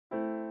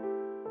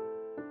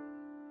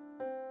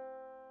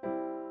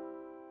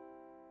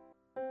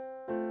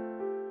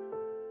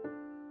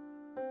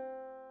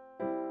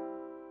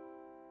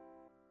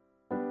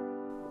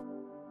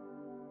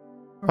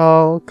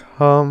I'll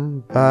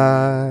come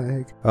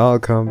back. I'll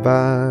come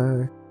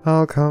back.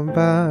 I'll come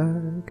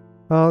back.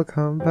 I'll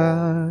come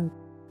back.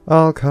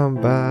 I'll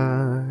come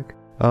back.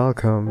 I'll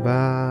come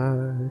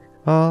back.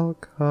 I'll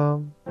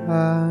come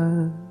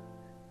back.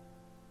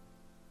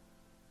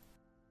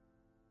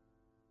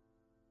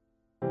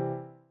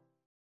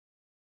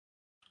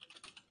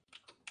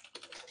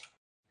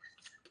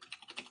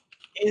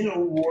 In a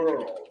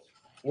world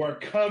where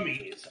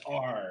cummies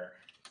are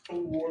a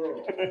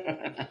world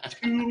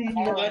too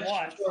Are much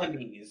what?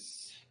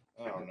 monies.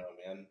 I don't know,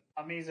 man.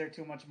 Cummies are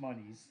too much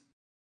monies.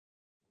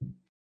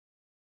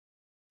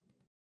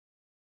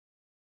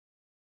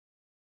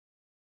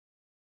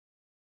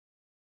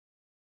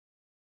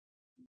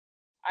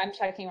 I'm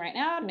checking right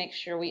now to make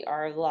sure we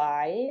are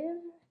live.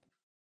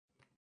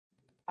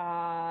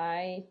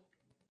 I'm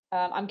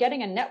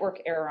getting a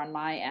network error on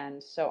my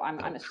end, so I'm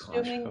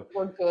assuming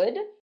we're good.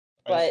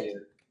 But I see it.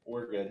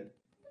 We're good.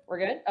 We're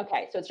good?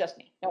 Okay, so it's just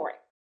me. Don't worry.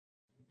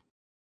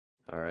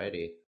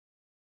 Alrighty.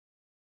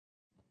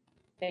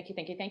 Thank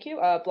you.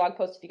 Blog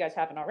post if you guys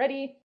haven't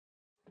already.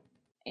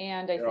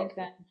 And I think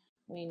then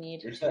we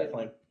need to start.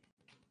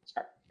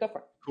 Go for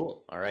it.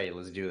 Cool. All right,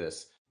 let's do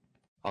this.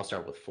 I'll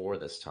start with 4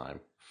 this time.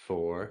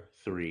 4,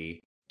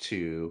 3,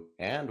 2,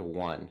 and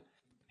 1.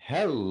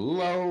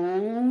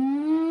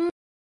 Hello,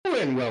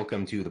 and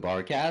welcome to the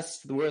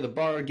Barcast, where the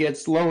bar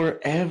gets lower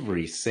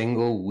every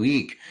single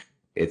week.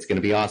 It's going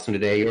to be awesome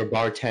today. Your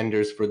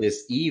bartenders for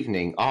this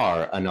evening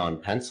are Anon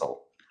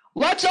Pencil.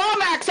 Let's all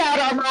max out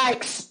our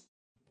mics!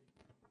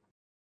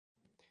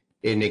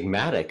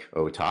 Enigmatic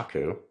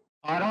Otaku.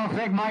 I don't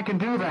think Mike can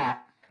do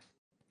that.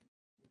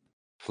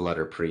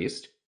 Flutter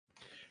Priest.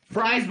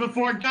 Fries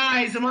before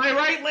guys, am I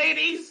right,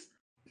 ladies?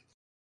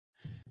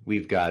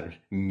 We've got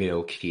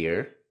Milk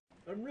here.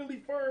 I'm really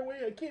far away,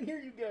 I can't hear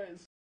you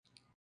guys.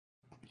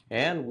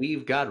 And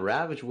we've got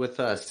Ravage with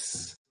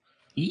us.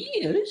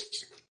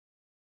 Yes.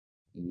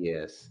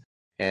 Yes.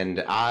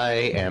 And I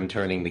am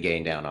turning the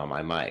gain down on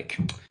my mic.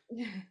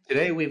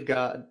 Today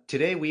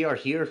we are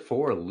here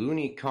for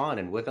LoonyCon,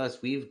 and with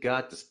us we've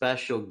got the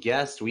special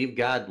guest. We've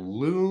got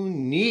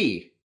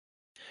Loony.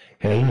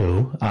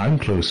 Hello, I'm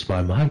close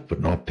to my mic, but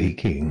not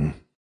peeking.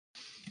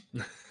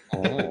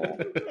 Oh.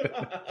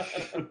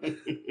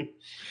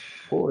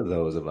 For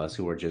those of us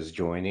who are just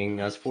joining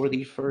us for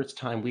the first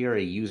time, we are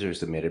a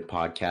user-submitted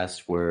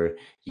podcast where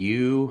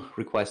you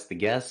request the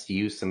guests,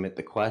 you submit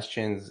the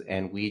questions,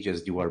 and we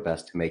just do our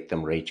best to make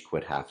them rage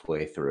quit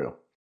halfway through.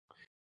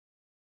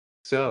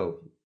 So,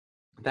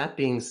 that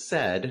being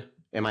said,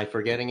 am I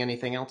forgetting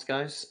anything else,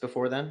 guys,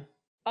 before then?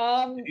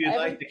 If you'd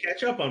like to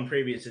catch up on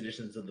previous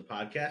editions of the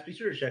podcast, be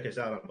sure to check us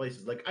out on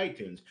places like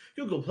iTunes,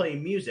 Google Play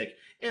Music,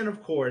 and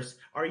of course,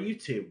 our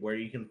YouTube, where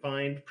you can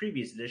find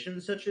previous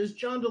editions such as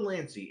John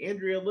Delancey,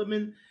 Andrea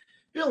Libman,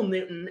 Bill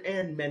Newton,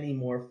 and many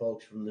more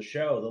folks from the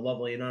show. The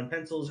lovely Anon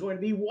Pencil is going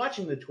to be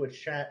watching the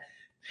Twitch chat.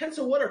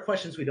 Pencil, what are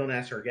questions we don't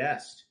ask our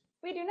guest?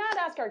 We do not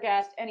ask our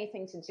guest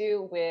anything to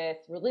do with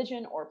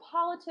religion or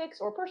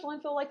politics or personal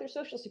info like their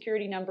social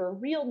security number,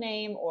 real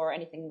name, or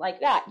anything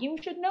like that. You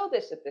should know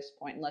this at this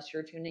point, unless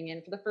you're tuning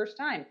in for the first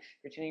time.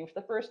 If you're tuning in for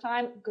the first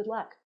time, good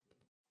luck.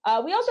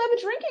 We also have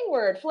a drinking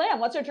word. Flam,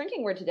 what's our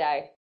drinking word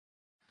today?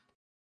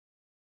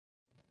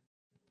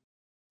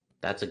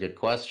 That's a good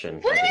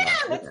question. Flam,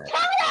 it's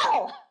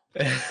turtle!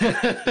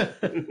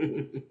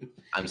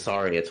 I'm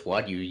sorry, it's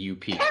what? You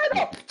peak.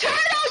 Turtle,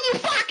 you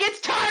fuck,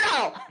 it's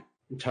turtle!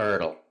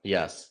 Turtle,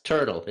 yes.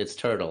 Turtle, it's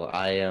turtle.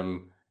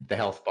 The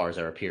health bars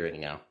are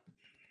appearing now.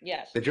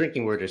 Yes. The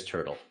drinking word is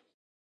turtle.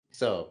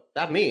 So,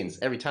 that means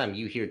every time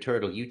you hear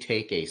turtle, you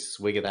take a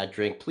swig of that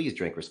drink. Please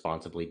drink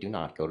responsibly. Do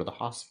not go to the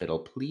hospital,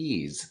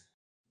 please.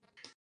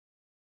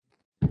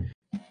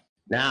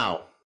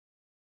 Now,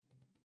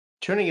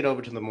 turning it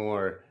over to the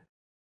more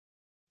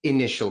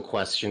initial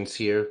questions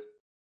here.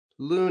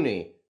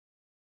 Loony,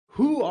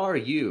 who are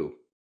you,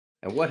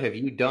 and what have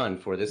you done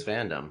for this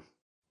fandom?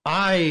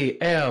 I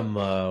am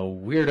a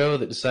weirdo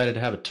that decided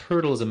to have a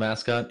turtle as a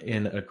mascot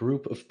in a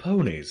group of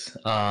ponies.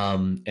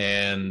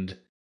 The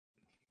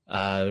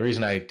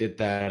reason I did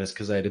that is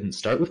because I didn't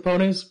start with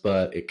ponies,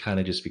 but it kind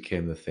of just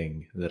became the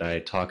thing that I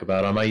talk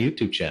about on my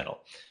YouTube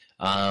channel.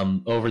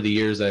 Over the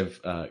years,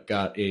 I've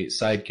got a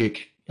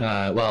sidekick.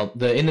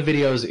 In the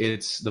videos,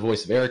 it's the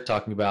voice of Eric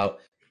talking about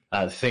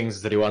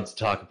things that he wants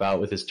to talk about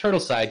with his turtle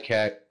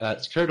sidekick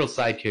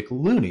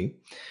Loony.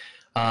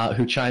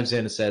 Who chimes in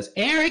and says,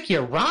 Eric,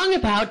 you're wrong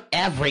about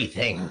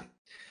everything.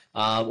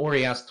 Or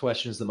he asks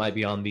questions that might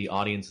be on the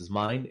audience's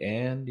mind,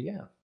 and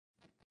yeah.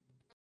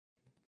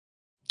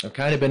 I've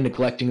kind of been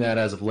neglecting that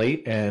as of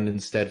late, and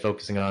instead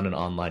focusing on an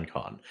online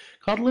con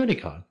called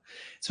LoonyCon.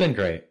 It's been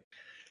great.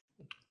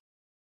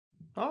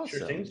 Awesome.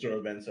 Sure seems to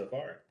have been so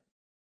far.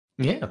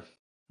 Yeah.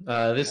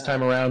 This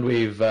time around,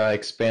 we've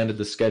expanded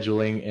the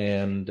scheduling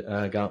and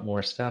got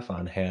more staff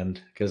on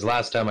hand, because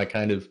last time I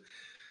kind of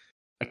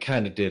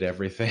did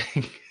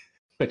everything,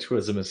 which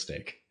was a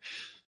mistake.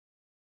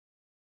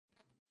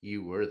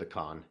 You were the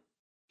con.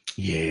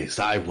 Yes,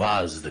 I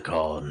was the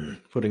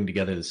con. Putting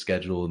together the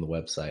schedule and the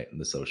website and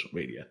the social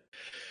media.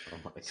 Oh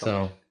my God.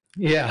 So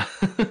Yeah.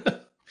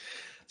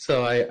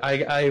 So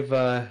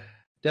I've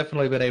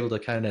definitely been able to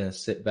kind of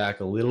sit back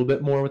a little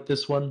bit more with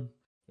this one,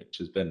 which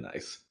has been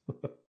nice.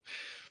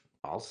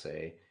 I'll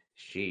say,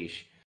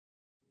 sheesh.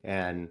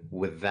 And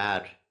with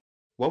that,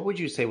 what would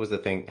you say was the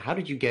thing? How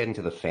did you get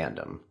into the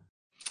fandom?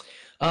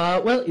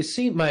 Well, you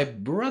see, my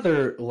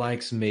brother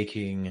likes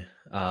making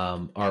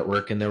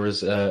artwork, and there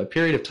was a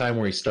period of time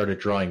where he started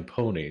drawing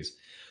ponies.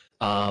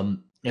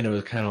 And it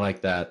was kind of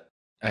like that.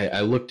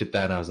 I looked at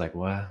that and I was like,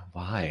 wow,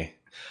 why?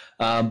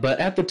 But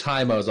at the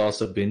time, I was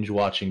also binge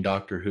watching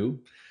Doctor Who.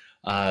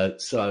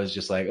 So I was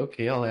just like,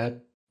 okay, I'll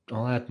add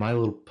My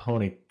Little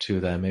Pony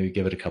to that, maybe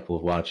give it a couple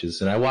of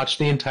watches. And I watched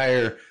the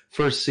entire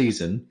first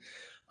season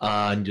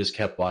and just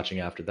kept watching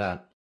after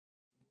that.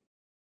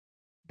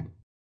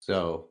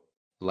 So,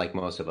 like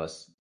most of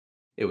us,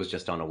 it was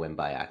just on a whim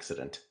by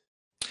accident.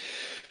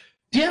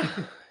 Yeah.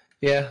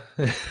 Yeah.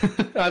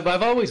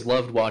 I've always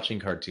loved watching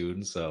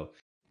cartoons, so,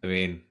 I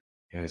mean,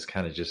 it was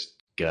kind of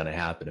just gonna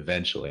happen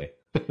eventually.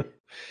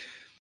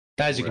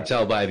 As you can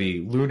tell by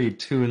the Looney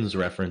Tunes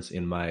reference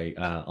in my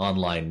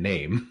online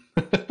name.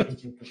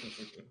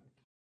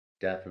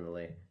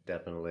 Definitely.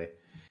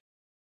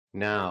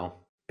 Now,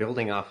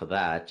 building off of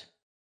that,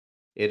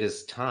 it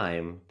is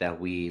time that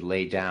we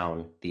lay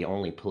down the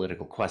only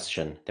political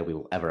question that we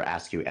will ever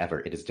ask you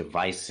ever. It is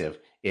divisive.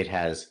 It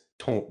has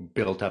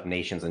built up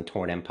nations and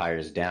torn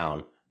empires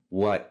down.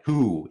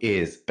 Who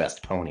is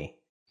best pony?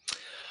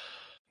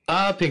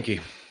 Pinky.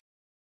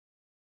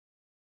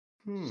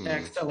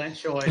 Excellent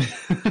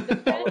choice.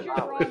 Defend your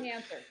wrong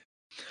answer.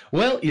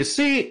 Well, you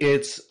see,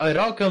 it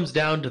all comes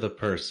down to the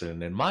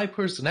person, and my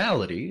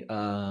personality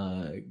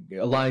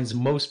aligns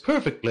most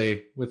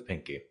perfectly with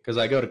Pinky, because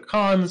I go to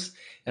cons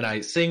and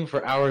I sing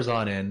for hours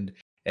on end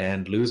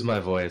and lose my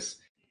voice,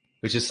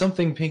 which is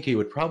something Pinky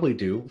would probably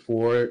do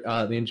for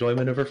the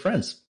enjoyment of her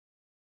friends.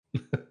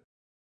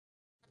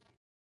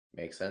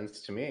 Makes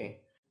sense to me.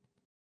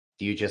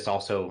 Do you just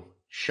also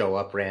show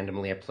up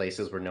randomly at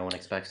places where no one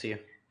expects you?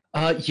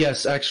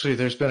 Yes, actually,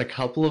 there's been a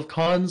couple of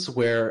cons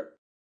where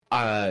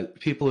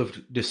people have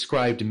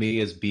described me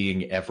as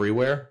being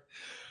everywhere.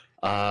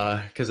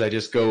 Because I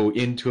just go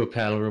into a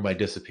panel room, I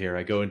disappear.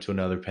 I go into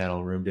another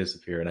panel room,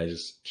 disappear, and I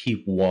just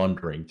keep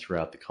wandering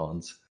throughout the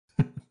cons.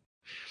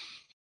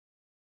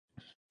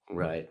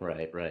 Right.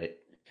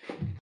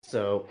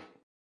 So,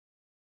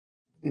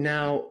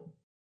 now,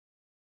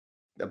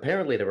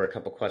 apparently there were a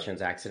couple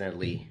questions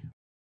accidentally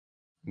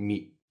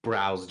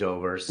browsed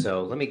over,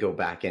 so let me go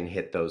back and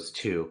hit those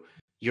too.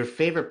 Your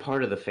favorite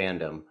part of the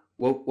fandom,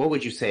 what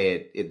would you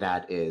say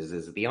that is?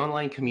 Is it the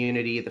online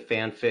community, the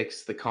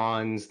fanfics, the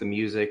cons, the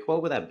music?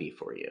 What would that be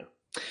for you?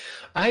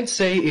 I'd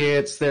say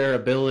it's their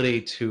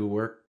ability to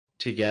work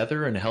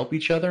together and help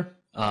each other.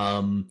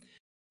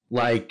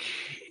 Like,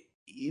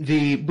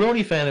 the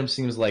Brony fandom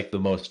seems like the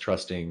most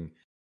trusting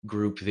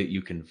group that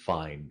you can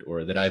find,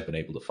 or that I've been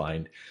able to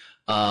find.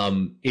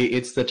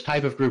 It's the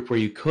type of group where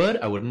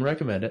I wouldn't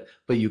recommend it,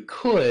 but you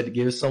could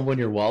give someone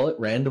your wallet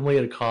randomly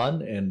at a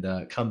con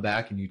and come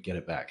back and you'd get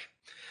it back.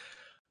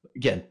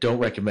 Again, don't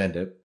recommend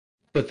it,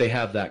 but they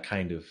have that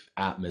kind of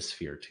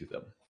atmosphere to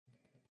them.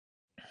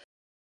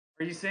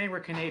 Are you saying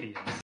we're Canadians?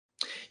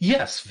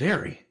 Yes,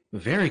 very,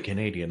 very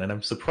Canadian, and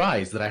I'm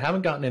surprised that I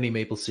haven't gotten any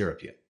maple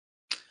syrup yet.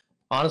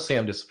 Honestly,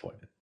 I'm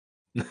disappointed.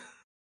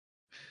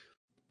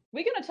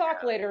 We're going to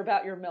talk later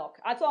about your milk.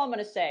 That's all I'm going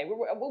to say.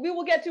 We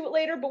will get to it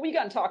later, but we're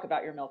going to talk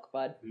about your milk,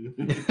 bud.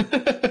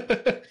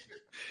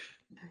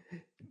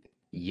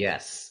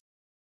 Yes.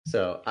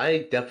 So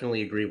I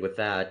definitely agree with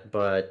that,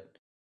 but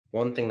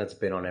one thing that's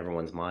been on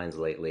everyone's minds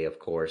lately, of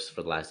course,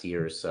 for the last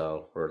year or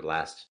so, or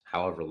last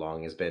however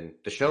long, has been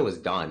the show is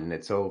done.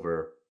 It's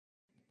over.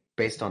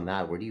 Based on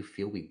that, where do you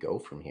feel we go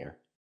from here?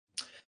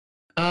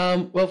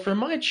 Well, for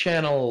my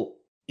channel,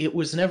 it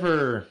was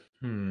never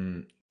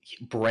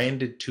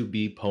branded to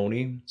be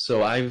Pony,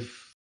 so I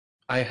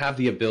have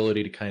the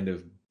ability to kind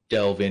of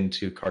delve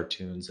into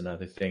cartoons and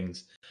other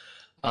things.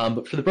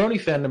 But for the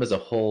Brony fandom as a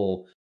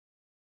whole,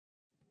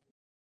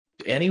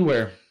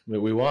 anywhere that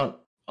we want,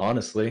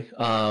 honestly.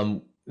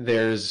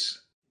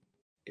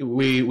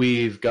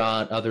 We've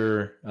got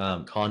other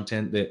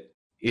content that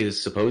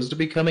is supposed to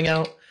be coming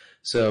out,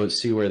 so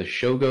see where the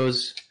show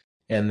goes,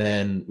 and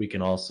then we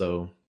can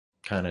also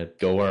kind of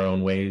go our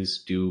own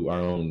ways, do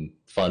our own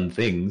fun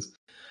things.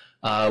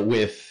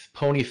 With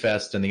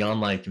Ponyfest and the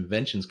online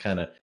conventions kind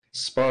of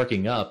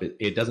sparking up,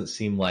 it doesn't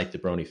seem like the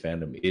Brony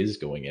fandom is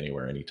going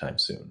anywhere anytime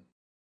soon.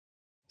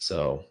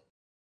 So,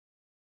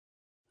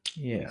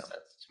 yeah. Makes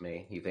sense to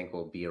me. You think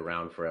we'll be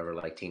around forever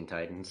like Teen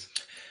Titans?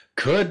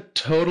 Could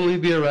totally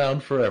be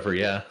around forever,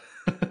 yeah.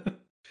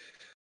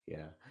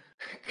 Yeah.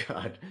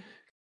 God.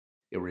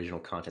 The original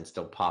content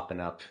still popping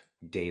up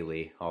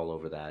daily all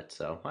over that,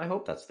 so I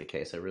hope that's the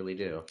case. I really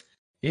do.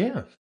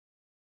 Yeah.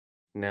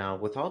 Now,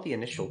 with all the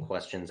initial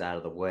questions out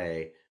of the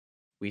way,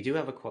 we do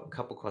have a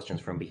couple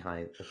questions from the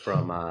chat.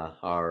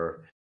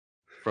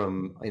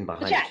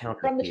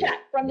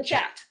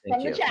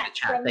 Thank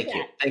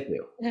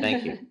you.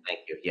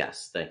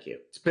 Yes, thank you.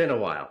 It's been a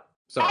while.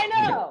 So I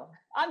know.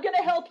 I'm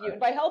gonna help you. And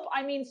by help,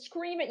 I mean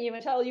scream at you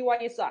and tell you why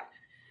you suck.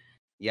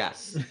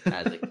 Yes,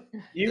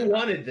 you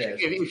wanted this.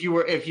 If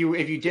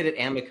you did it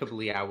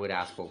amicably, I would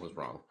ask what was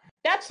wrong.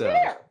 That's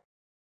fair.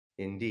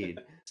 Indeed.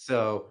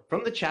 So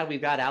from the chat,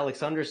 we've got Alex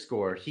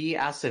 _ He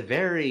asks a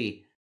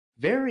very,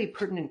 very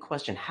pertinent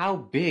question. How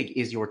big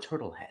is your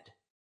turtle head?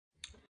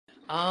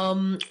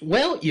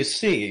 Well, you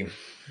see,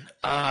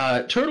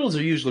 turtles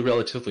are usually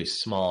relatively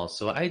small,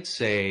 so I'd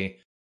say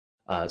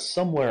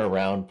somewhere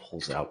around,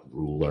 pulls out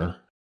ruler,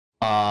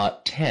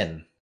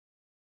 10.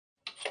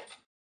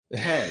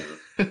 10.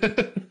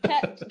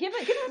 Give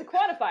us a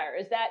quantifier.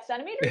 Is that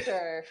centimeters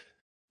or?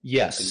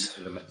 Yes.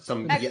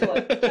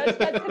 Excellent.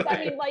 Because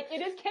I mean, like,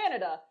 it is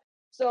Canada.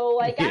 So,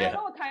 like, I don't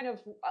know what kind of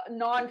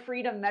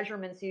non-freedom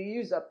measurements you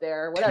use up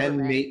there.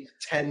 Whatever.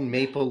 10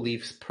 maple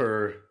leafs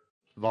per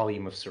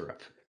volume of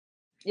syrup.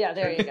 Yeah,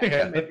 there you go.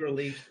 10 maple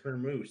leafs per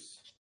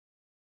moose.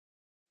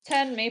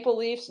 10 Maple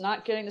Leafs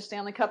not getting the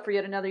Stanley Cup for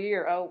yet another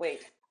year. Oh,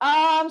 wait.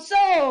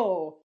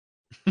 So.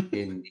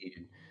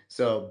 Indeed.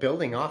 So,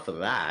 building off of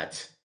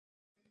that,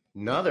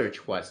 another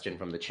question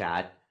from the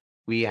chat.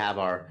 We have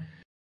our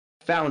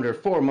founder,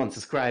 4-month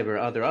subscriber,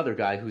 other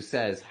guy who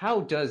says, how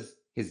does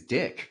his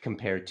dick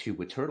compare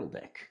to a turtle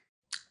dick?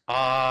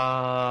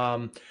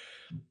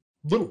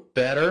 Little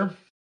better.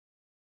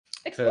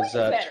 Because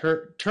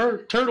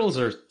turtles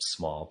are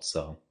small,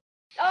 so.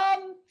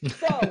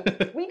 So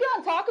we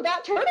gonna talk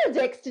about turtle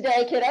dicks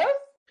today, kiddos.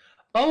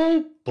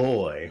 Oh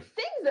boy!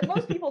 Things that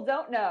most people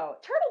don't know.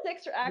 Turtle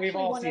dicks are actually We've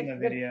all seen the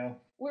video.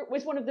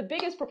 Was one of the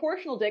biggest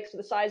proportional dicks to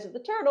the size of the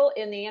turtle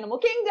in the animal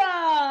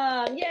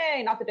kingdom.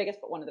 Yay! Not the biggest,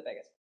 but one of the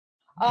biggest.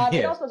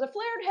 It also has a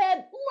flared head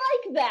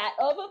like that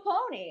of a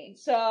pony.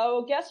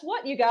 So guess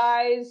what, you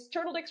guys?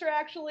 Turtle dicks are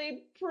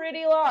actually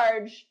pretty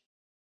large.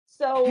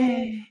 So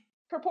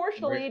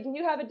proportionally, do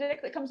you have a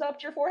dick that comes up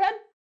to your forehead?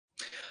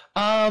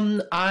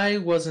 I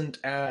wasn't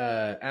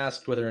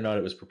asked whether or not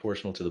it was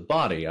proportional to the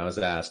body. I was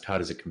asked, how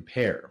does it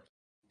compare?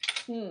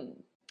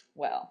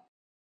 Well,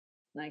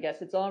 I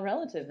guess it's all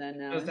relative then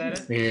now. Does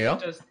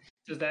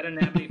that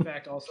anatomy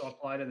fact also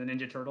apply to the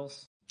Ninja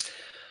Turtles?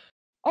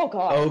 Oh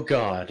God. Oh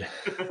God.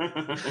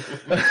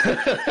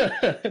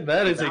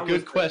 That is a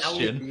good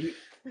question.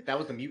 That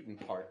was the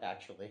mutant part,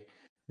 actually.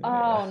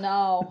 Oh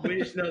no. We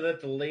just know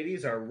that the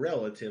ladies are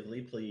relatively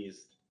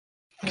pleased.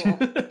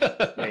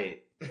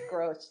 Wait.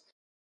 Gross.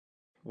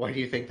 Why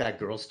do you think that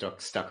girl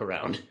stuck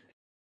around?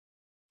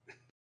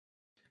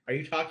 Are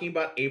you talking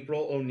about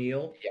April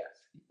O'Neil? Yes.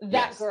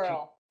 That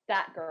girl.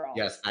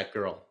 Yes, that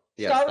girl.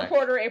 Yes, Star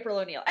reporter April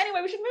O'Neil.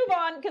 Anyway, we should move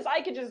on because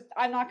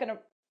I'm not going to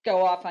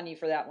go off on you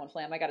for that one,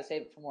 Flam. I got to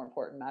save it for more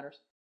important matters.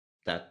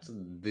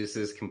 This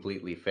is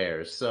completely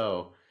fair.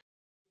 So,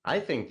 I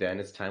think then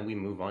it's time we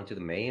move on to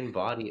the main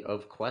body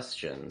of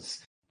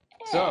questions.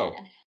 Yeah. So,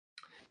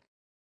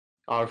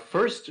 our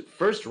first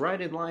right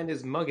in line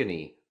is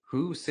Muggany,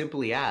 who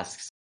simply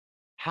asks,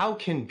 how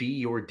can be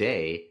your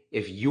day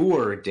if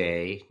your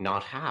day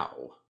not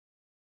how?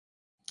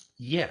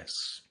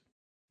 Yes.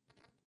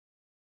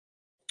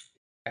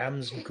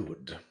 Am's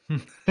good.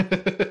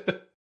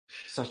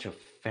 Such a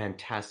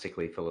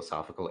fantastically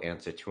philosophical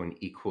answer to an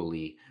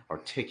equally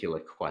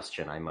articulate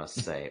question, I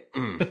must say.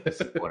 This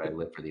is what I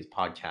live for these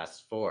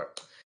podcasts for.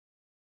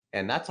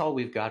 And that's all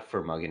we've got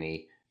for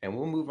Muggany. And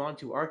we'll move on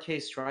to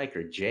RK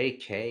Striker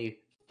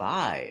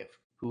JK5,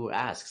 who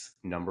asks,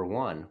 number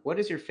 1, what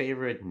is your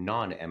favorite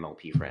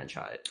non-MLP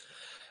franchise?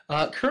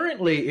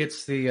 Currently,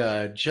 it's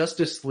the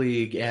Justice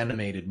League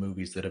animated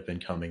movies that have been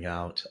coming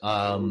out.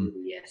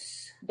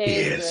 Yes.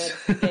 Day is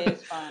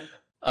fun.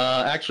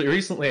 Actually,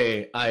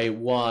 recently I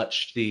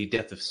watched The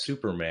Death of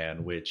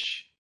Superman,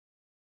 which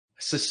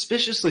is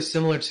suspiciously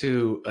similar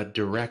to a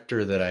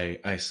director that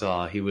I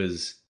saw.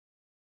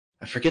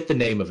 I forget the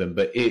name of him,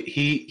 but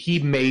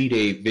he made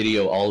a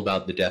video all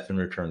about the death and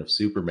return of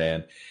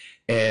Superman,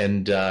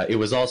 and it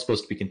was all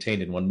supposed to be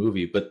contained in one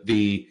movie. But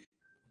the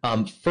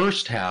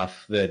first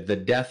half, the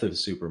death of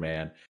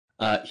Superman,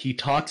 he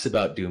talks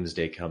about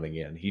Doomsday coming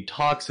in. He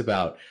talks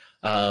about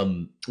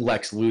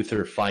Lex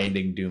Luthor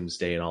finding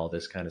Doomsday and all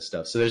this kind of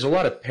stuff. So there's a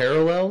lot of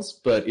parallels,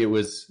 but it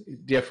was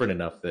different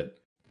enough that,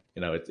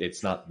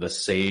 it's not the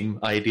same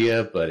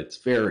idea, but it's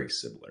very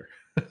similar.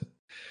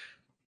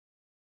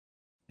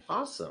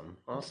 Awesome.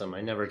 I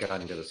never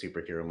got into the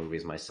superhero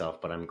movies myself,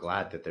 but I'm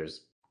glad that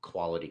there's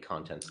quality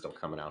content still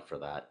coming out for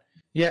that.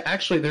 Yeah,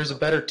 actually, there's a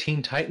better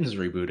Teen Titans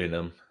reboot in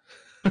them.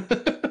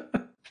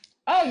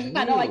 Oh,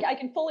 yeah, no, I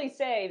can fully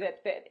say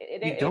that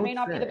it may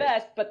not be the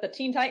best, but the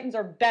Teen Titans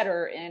are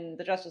better in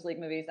the Justice League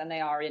movies than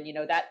they are in,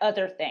 that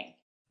other thing.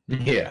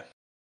 Yeah.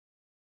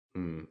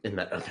 In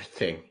that other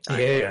thing.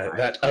 Yeah,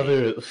 that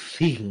other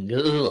thing.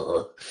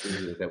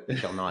 That we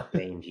shall not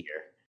name here.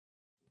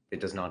 It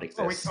does not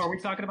exist. Are we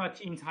talking about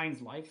Teen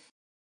Titans Life?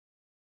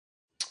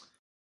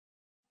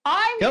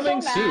 I'm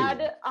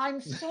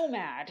so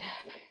mad.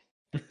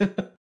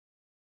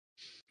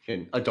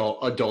 In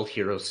adult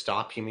heroes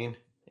stop, you mean?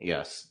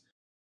 Yes.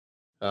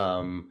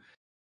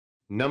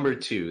 Number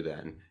 2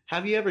 then.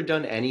 Have you ever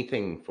done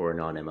anything for a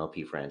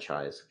non-MLP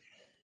franchise?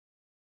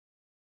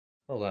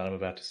 Hold on, I'm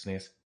about to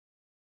sneeze.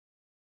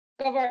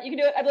 Go for it. You can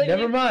do it. I believe in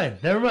Never you.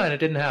 mind. It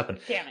didn't happen.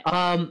 Damn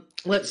it.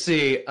 Let's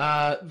see.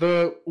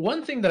 The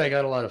one thing that I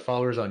got a lot of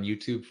followers on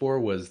YouTube for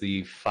was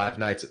the Five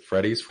Nights at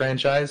Freddy's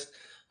franchise.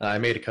 I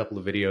made a couple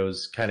of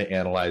videos kind of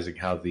analyzing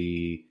how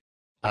the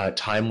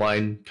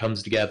timeline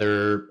comes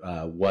together,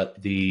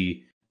 what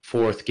the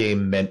fourth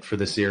game meant for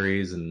the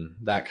series, and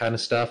that kind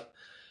of stuff.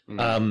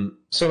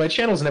 So my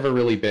channel's never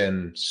really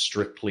been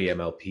strictly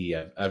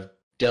MLP. I've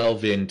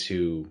delved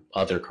into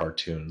other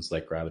cartoons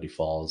like Gravity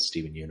Falls,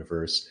 Steven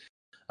Universe,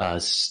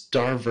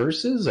 Star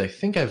Versus.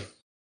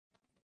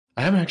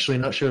 I'm actually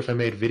not sure if I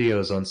made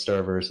videos on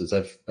Star Versus.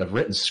 I've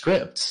written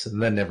scripts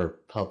and then never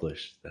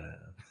published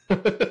them.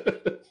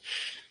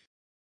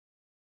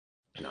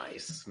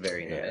 Nice,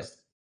 very nice.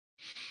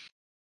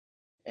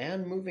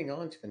 And moving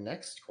on to the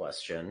next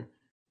question,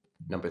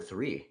 number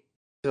 3.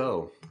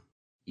 So,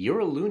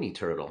 you're a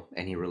LoonyTurtle.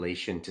 Any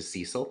relation to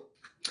Cecil?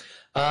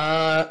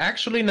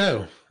 Actually,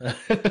 no.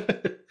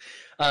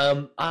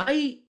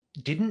 I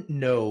didn't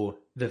know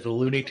that the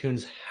Looney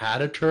Tunes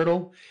had a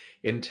turtle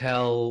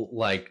until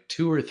like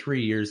 2 or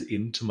 3 years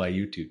into my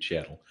YouTube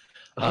channel.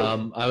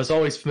 I was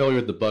always familiar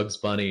with the Bugs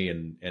Bunny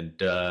and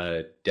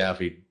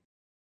Daffy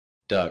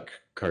Duck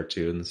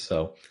cartoons,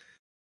 so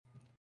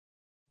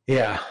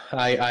yeah,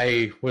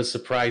 I was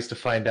surprised to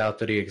find out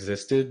that he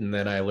existed, and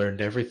then I learned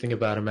everything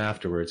about him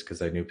afterwards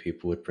because I knew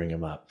people would bring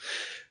him up.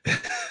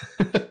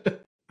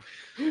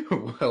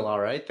 Well, all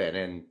right then,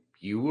 and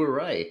you were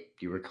right.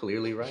 You were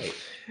clearly right.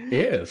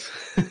 Yes.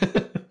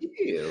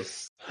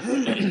 Yes.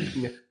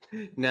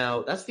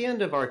 Now, that's the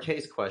end of our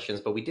case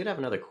questions, but we did have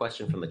another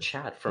question from the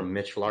chat from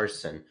Mitch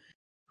Larson,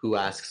 who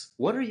asks,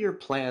 what are your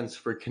plans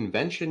for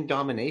convention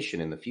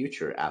domination in the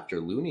future after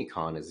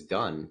LoonyCon is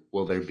done?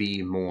 Will there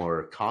be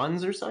more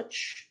cons or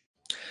such?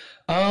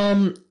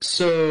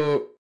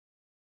 So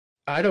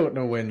I don't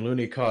know when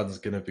LoonyCon's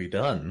gonna be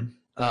done.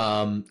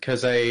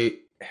 Because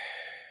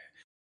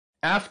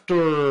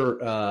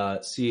after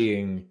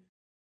seeing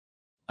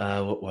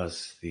what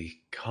was the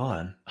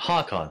con?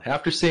 HawCon.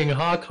 After seeing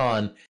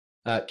HawCon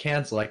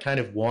cancel, I kind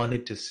of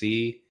wanted to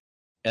see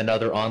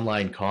another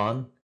online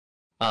con.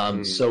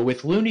 So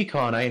with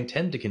LoonyCon, I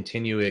intend to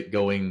continue it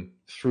going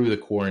through the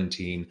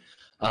quarantine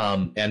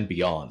and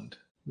beyond.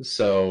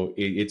 So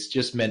it's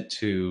just meant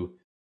to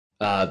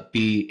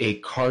be a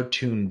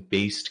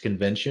cartoon-based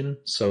convention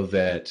so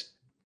that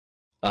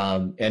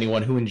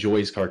anyone who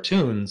enjoys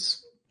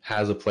cartoons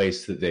has a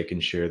place that they can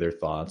share their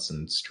thoughts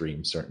and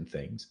stream certain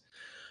things.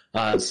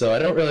 So I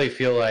don't really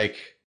feel like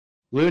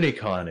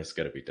LoonyCon is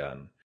going to be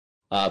done.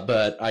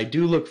 But I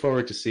do look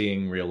forward to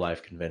seeing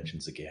real-life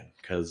conventions again,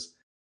 because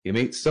you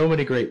meet so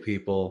many great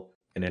people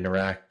and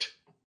interact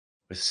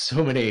with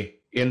so many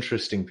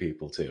interesting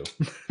people, too.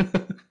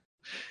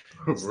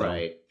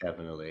 Right,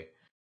 definitely.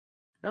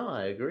 No,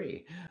 I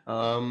agree.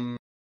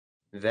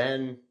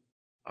 Then,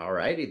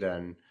 alrighty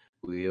then.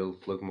 We'll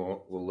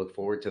look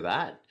forward to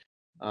that.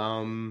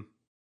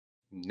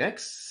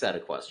 Next set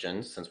of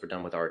questions, since we're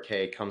done with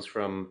RK, comes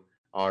from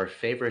our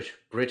favorite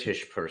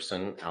British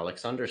person,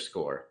 Alex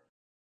 _,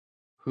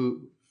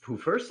 who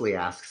firstly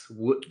asks,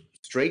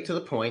 straight to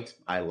the point,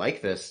 I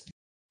like this,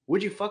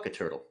 would you fuck a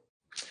turtle?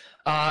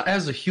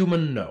 As a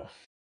human, no.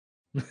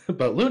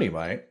 But Looney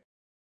might.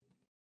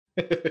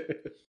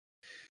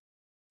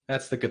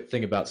 That's the good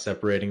thing about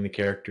separating the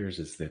characters,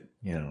 is that,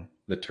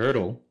 the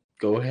turtle,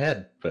 go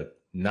ahead, but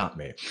not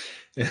me.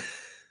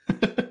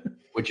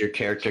 Would your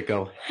character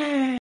go,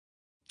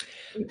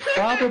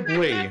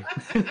 Probably.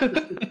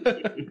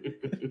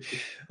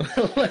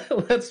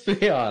 Let's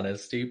be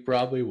honest, he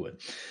probably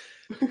would.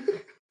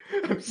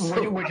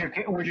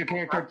 Would your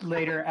character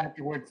later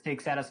afterwards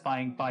take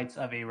satisfying bites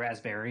of a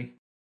raspberry?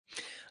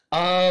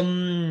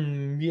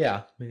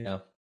 Yeah.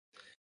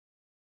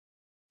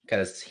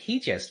 Because he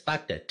just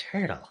fucked a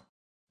turtle.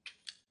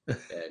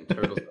 And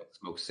turtles don't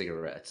smoke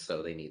cigarettes,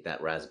 so they need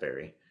that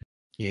raspberry.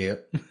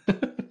 Yep.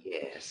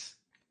 Yes.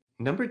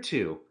 Number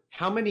 2,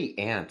 how many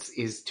ants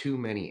is too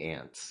many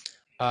ants?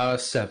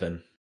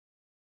 7.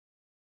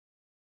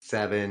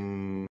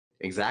 7,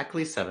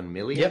 exactly 7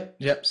 million?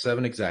 Yep,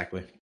 7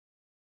 exactly.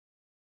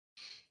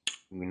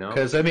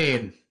 Because,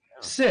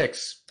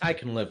 6 I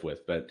can live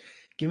with, but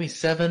give me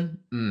 7?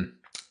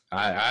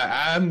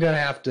 I'm going to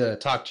have to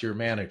talk to your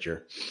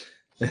manager.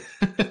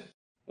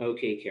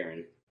 Okay,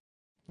 Karen.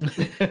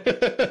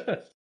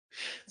 That's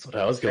what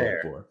I was going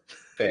for.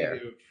 Fair.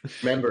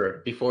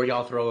 Remember, before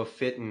y'all throw a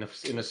fit in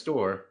a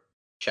store,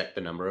 check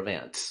the number of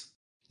ants.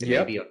 It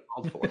may be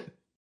uncalled for.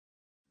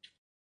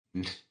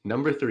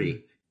 Number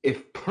 3,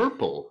 if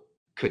purple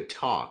could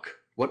talk,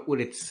 what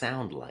would it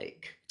sound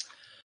like?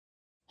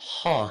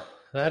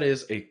 That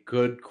is a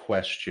good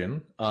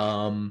question.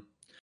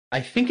 I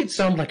think it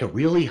sounded like a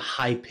really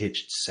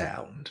high-pitched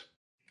sound.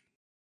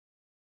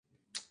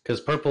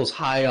 Because purple's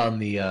high on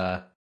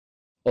the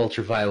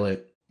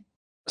ultraviolet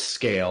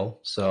scale,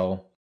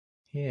 so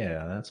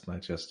yeah, that's my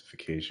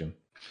justification.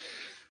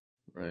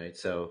 Right,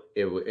 so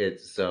it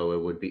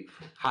would be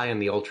high on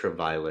the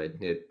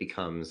ultraviolet. It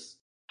becomes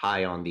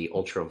high on the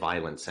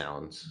ultraviolent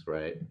sounds,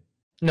 right?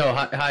 No,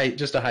 high,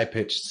 just a high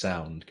pitched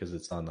sound because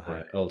it's on the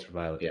high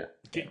ultraviolet. Yeah.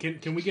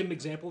 Can we get an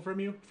example from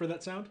you for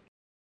that sound?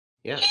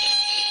 Yeah.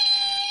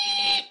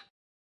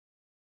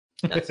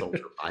 That's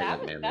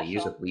ultraviolet, man. They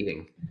use it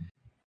bleeding.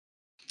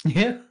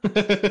 Yeah.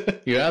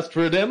 You asked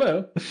for a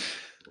demo.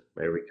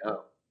 There we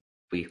go.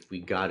 We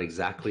got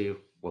exactly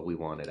what we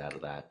wanted out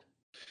of that.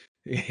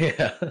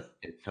 Yeah.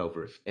 It's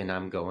over. And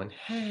I'm going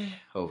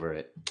over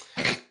it.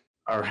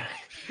 All right.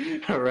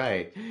 All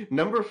right.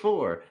 Number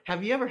 4.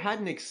 Have you ever had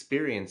an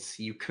experience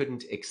you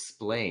couldn't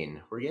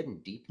explain? We're getting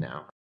deep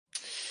now.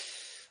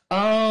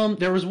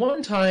 There was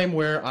one time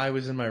where I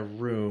was in my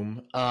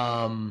room.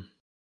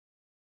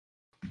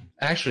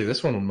 Actually,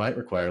 this one might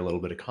require a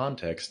little bit of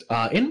context.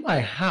 In my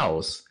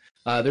house,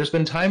 there's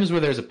been times where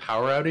there's a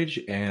power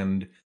outage,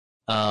 and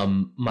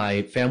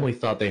my family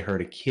thought they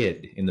heard a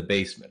kid in the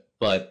basement,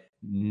 but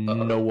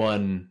no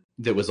one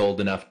that was old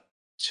enough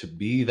to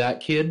be that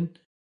kid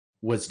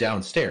was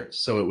downstairs.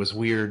 So it was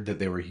weird that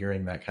they were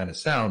hearing that kind of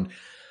sound.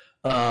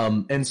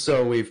 And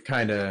so we've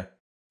kind of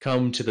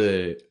come to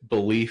the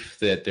belief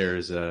that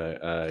there's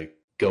a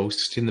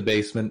ghost in the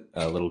basement,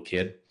 a little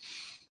kid.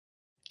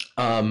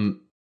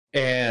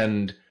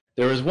 And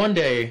there was one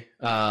day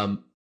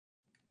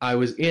I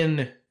was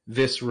in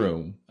this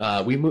room.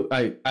 I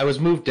was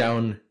moved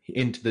down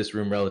into this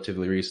room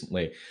relatively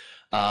recently,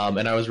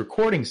 and I was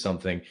recording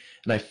something,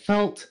 and I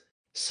felt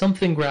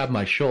something grab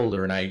my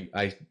shoulder, and I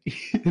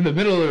in the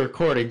middle of the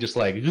recording, just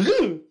like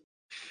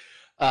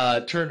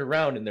turned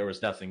around, and there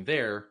was nothing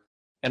there.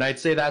 And I'd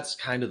say that's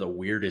kind of the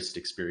weirdest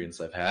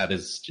experience I've had,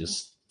 is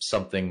just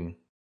something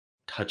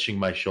touching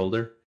my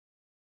shoulder.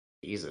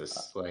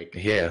 Jesus,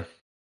 yeah.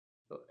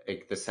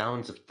 Like the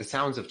sounds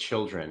of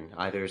children,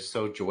 either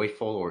so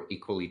joyful or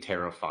equally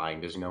terrifying.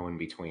 There's no in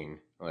between.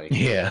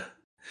 Yeah.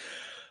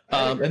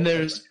 And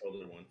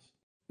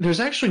there's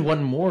actually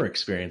one more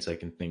experience I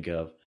can think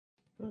of.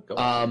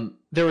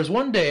 There was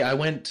one day I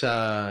went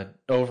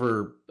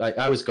over.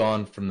 I was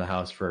gone from the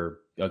house for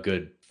a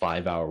good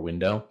 5-hour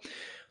window,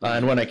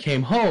 and when I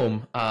came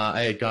home,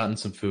 I had gotten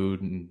some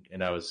food,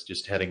 and I was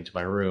just heading to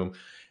my room.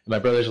 And my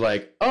brother's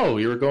like, "Oh,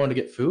 you were going to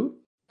get food?"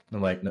 And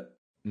I'm like,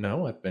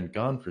 No, I've been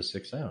gone for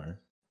 6 hours.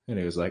 And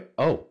he was like,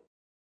 "Oh,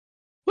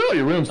 well,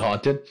 your room's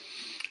haunted."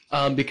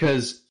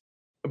 Because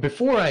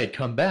before I had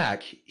come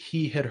back,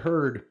 he had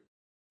heard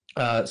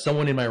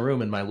someone in my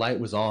room, and my light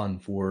was on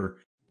for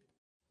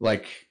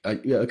like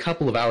a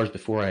couple of hours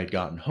before I had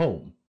gotten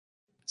home.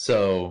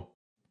 So,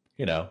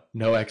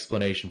 no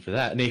explanation for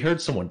that. And he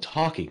heard someone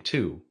talking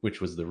too, which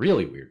was the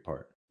really weird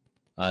part.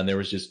 And there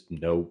was just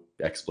no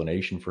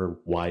explanation for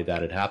why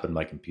that had happened.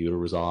 My computer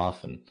was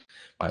off and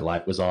my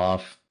light was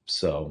off.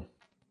 So,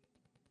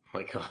 Oh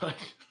my God.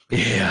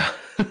 Yeah.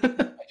 I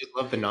just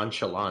love the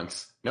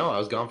nonchalance. No, I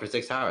was gone for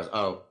 6 hours.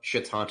 Oh,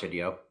 shit's haunted,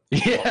 yo.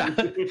 Yeah.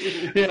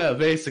 Yeah,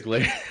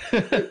 basically.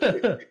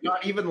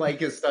 Not even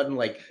like a sudden,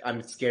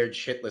 I'm scared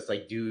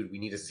shitless, dude, we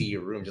need to see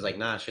your room. Just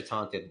nah, shit's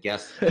haunted.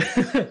 Guess.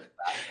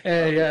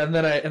 Yeah, and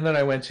then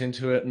I went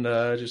into it and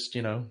just,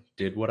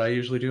 did what I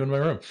usually do in my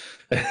room.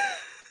 There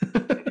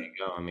you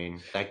go. I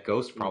mean, that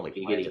ghost probably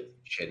planted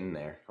shit in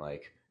there.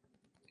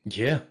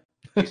 Yeah.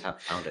 You just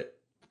haven't found it.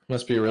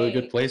 Must be a really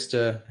good place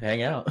to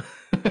hang out.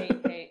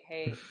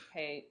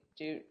 Hey,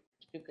 do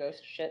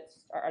ghost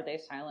shits, are they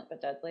silent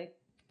but deadly?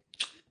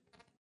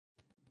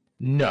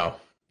 No.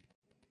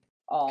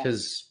 Oh.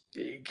 Because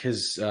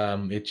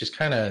it just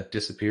kind of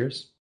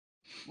disappears.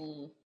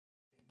 Mm.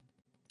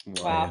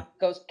 Well, Wow,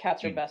 ghost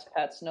cats are best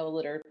pets. No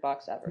litter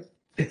box ever.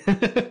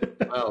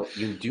 Well,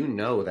 you do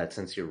know that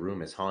since your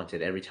room is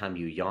haunted, every time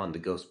you yawn, the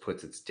ghost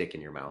puts its dick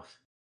in your mouth.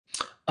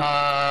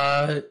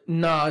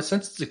 No,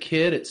 since it's a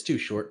kid, it's too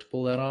short to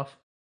pull that off.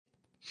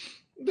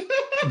 I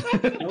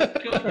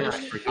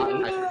forgot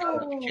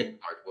the kid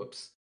part.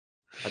 Whoops.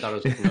 I thought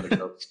it was another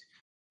ghost.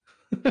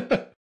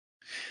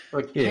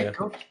 Can't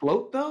ghosts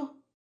float, though?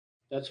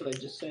 That's what I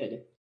just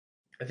said.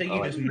 I think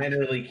you just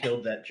manually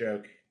killed that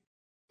joke.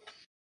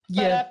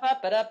 Yeah.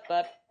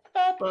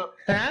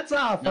 That's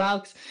all,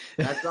 folks.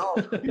 That's all.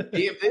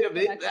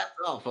 That's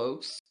all,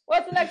 folks.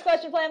 What's the next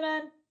question,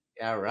 Playman?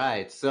 All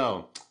right.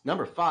 So,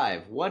 number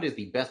 5. What is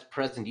the best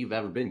present you've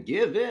ever been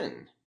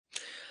given?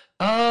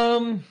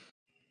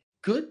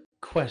 Good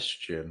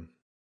question.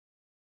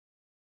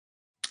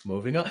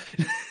 Moving on.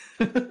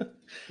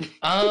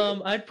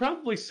 I'd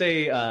probably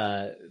say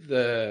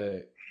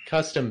the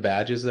custom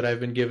badges that I've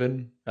been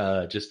given,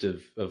 just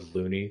of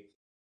Loony.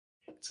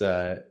 It's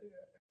a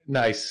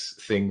nice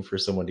thing for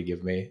someone to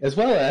give me, as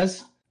well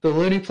as the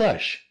Loony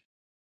plush.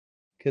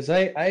 Because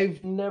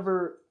I've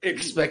never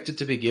expected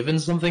to be given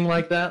something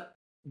like that,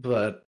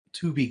 but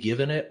to be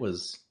given it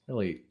was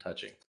really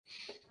touching.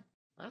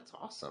 That's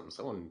awesome.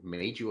 Someone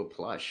made you a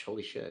plush.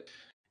 Holy shit.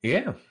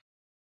 Yeah.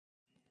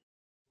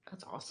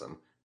 That's awesome.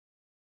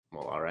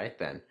 Well, all right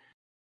then.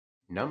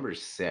 Number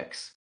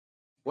 6.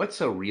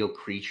 What's a real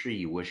creature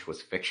you wish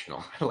was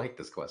fictional? I like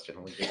this question.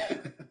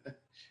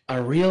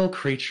 A real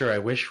creature I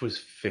wish was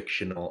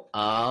fictional.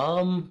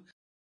 I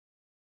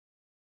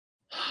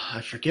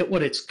forget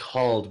what it's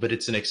called, but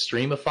it's an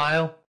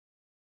extremophile.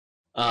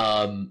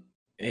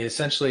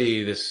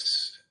 essentially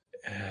this,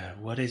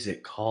 what is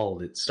it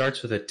called? It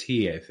starts with a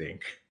T, I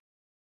think.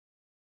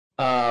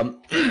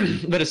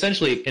 But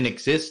essentially it can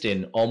exist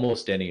in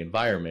almost any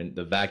environment.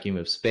 The vacuum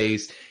of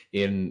space,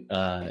 in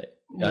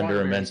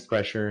under immense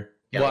pressure.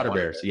 Yeah, water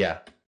water bears, yeah.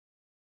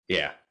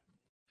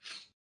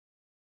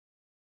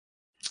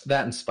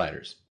 That and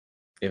spiders.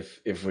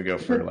 If we go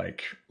for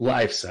like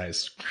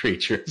life-sized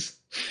creatures.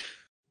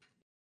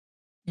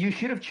 You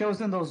should have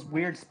chosen those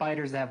weird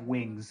spiders that have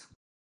wings.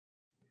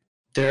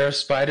 There are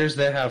spiders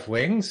that have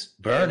wings?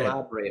 Burn it.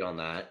 Elaborate on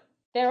that.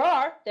 There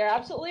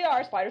absolutely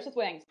are spiders with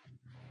wings.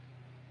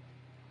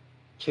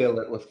 Kill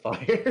it with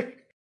fire.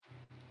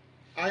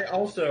 I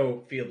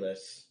also feel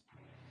this.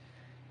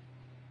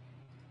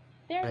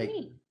 They're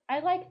neat. I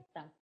like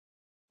them.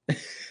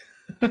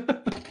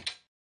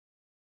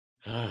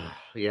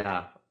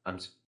 Yeah,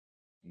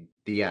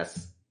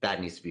 yes, that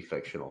needs to be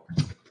fictional.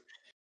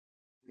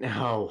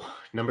 Now,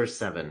 number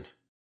 7.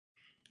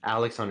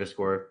 Alex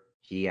 _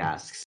 he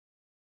asks,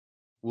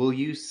 will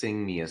you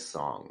sing me a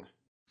song?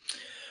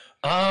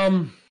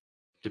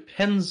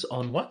 Depends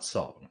on what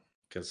song.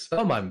 Because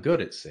some I'm good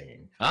at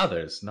singing,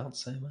 others not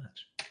so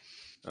much.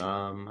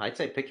 I'd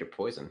say pick your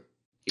poison.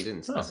 He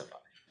didn't specify.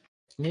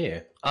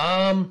 Yeah.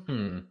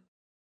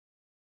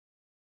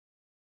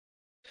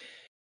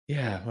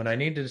 Yeah, when I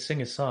needed to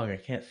sing a song, I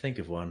can't think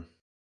of one.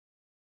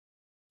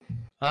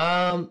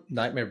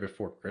 Nightmare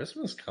Before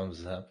Christmas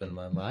comes up in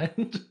my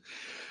mind.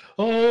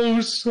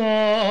 Oh,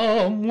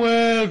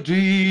 somewhere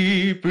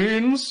deep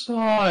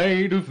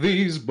inside of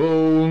these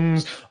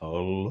bones, a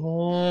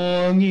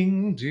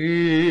longing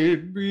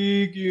did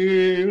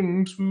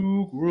begin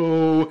to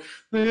grow.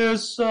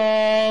 There's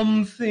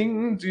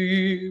something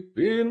deep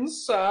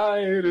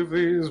inside of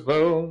these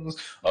bones,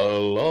 a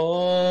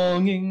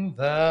longing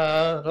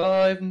that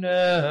I've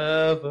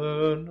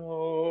never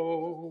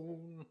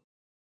known.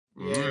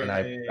 And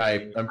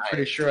I'm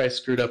pretty sure I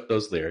screwed up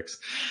those lyrics.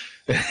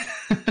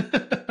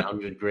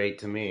 Sounded great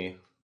to me.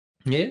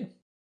 Yeah.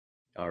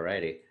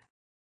 Alrighty.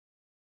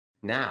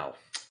 Now,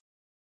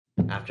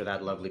 after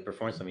that lovely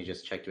performance, let me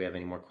just check. Do we have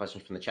any more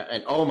questions from the chat?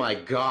 And oh my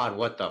god,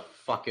 what the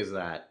fuck is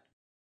that?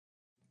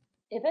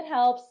 If it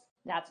helps,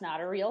 that's not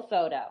a real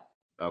photo.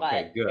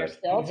 Okay, but good. They're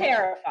still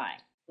terrifying.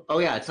 Oh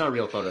yeah, it's not a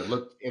real photo.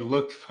 It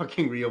looked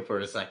fucking real for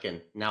a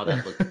second. Now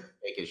that looks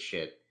fake as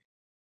shit.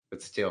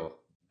 But still,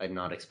 I did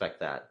not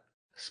expect that.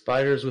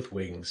 Spiders with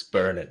wings,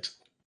 burn it.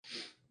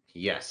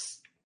 Yes.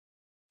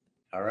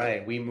 All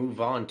right, we move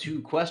on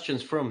to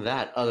questions from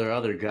that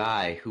other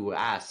guy who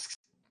asks,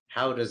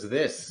 how does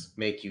this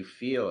make you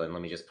feel? And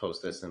let me just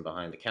post this in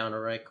behind the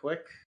counter right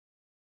quick.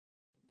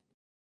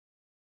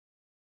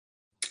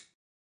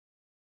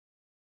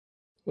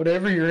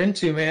 Whatever you're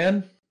into,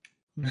 man.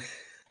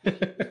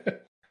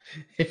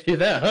 If you're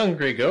that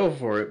hungry, go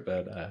for it,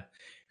 but you're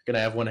going to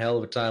have one hell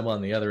of a time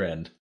on the other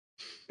end.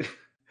 I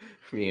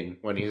mean,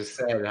 when you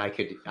said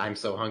I'm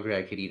so hungry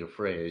I could eat a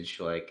fridge,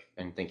 like,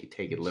 I didn't think you'd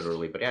take it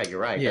literally, but yeah, you're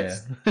right. Yeah.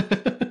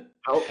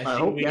 I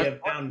hope we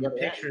have found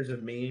pictures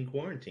of me in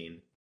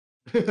quarantine.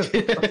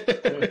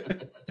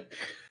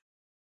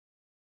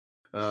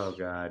 Oh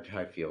god,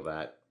 I feel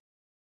that.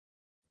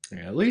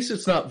 Yeah, at least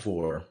it's not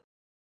vor.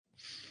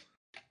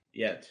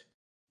 Yet.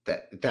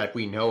 That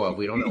we know of.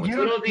 We don't know.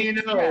 Little do you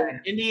know,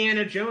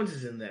 Indiana Jones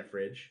is in that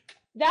fridge.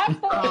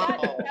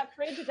 That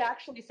fridge is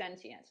actually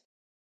sentient.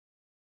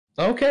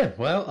 Okay,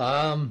 well,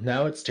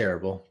 now it's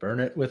terrible. Burn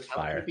it with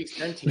fire. How could it be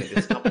sentient?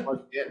 It's not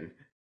plugged in.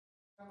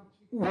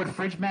 Would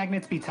fridge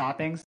magnets be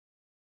toppings?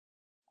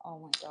 Oh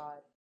my god.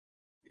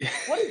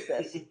 What is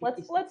this?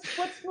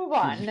 Let's move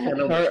on.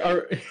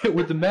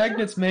 Would the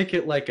magnets make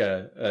it like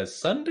a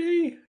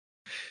sundae?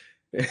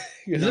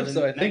 Because if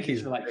so, I think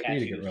he's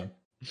reading it wrong.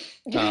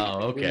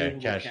 Oh, okay.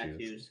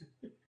 Cashews.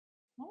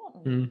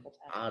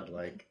 Odd,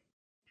 like.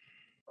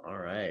 All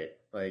right,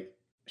 like,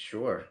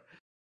 sure.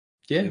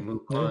 Yeah. We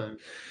move on.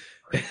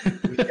 We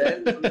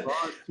then move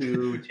on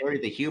to Terry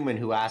the Human,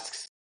 who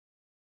asks,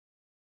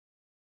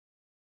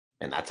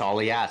 and that's all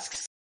he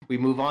asks. We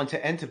move on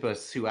to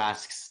Entipus, who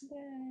asks,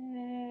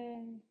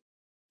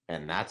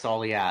 and that's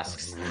all he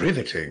asks.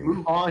 Riveting.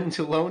 Move on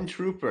to Lone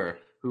Trooper,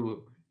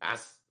 who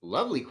asks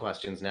lovely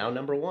questions now.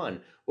 Number 1,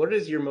 what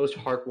is your most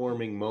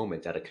heartwarming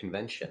moment at a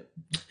convention?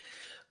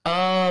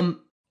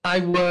 I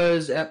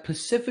was at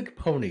Pacific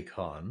Pony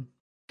Con.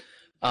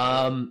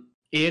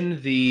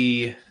 In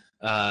the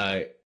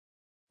I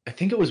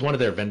think it was one of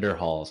their vendor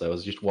halls. I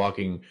was just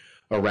walking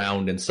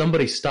around and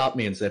somebody stopped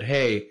me and said,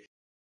 "Hey,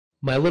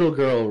 my little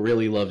girl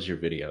really loves your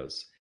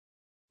videos.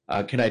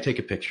 Can I take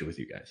a picture with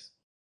you guys?"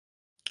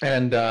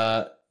 And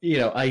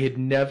I had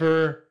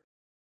never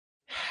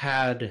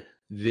had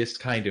this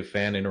kind of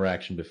fan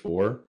interaction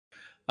before.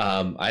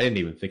 I didn't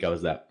even think I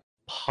was that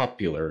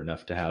popular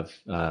enough to have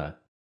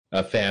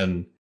a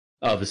fan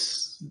of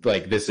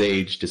like this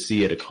age to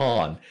see at a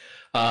con.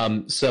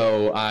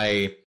 So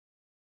I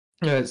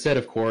said,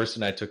 of course,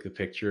 and I took the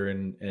picture,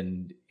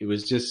 and it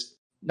was just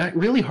not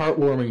really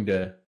heartwarming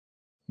to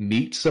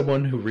meet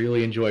someone who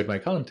really enjoyed my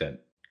content.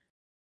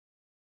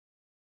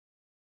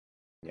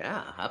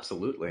 Yeah,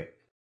 absolutely.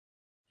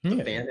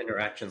 Yeah. Fan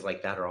interactions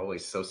like that are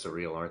always so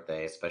surreal, aren't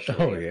they? Especially.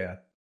 Oh yeah.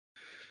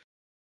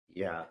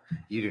 Yeah,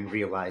 you didn't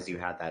realize you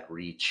had that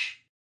reach.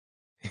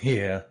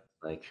 Yeah.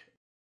 Like,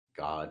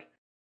 God.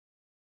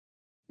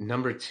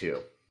 Number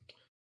 2.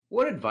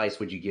 What advice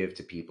would you give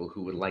to people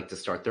who would like to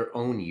start their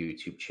own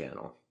YouTube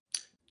channel?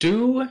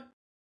 Do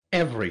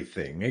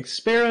everything.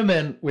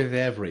 Experiment with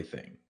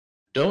everything.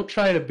 Don't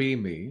try to be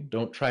me.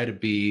 Don't try to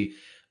be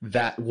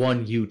that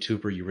one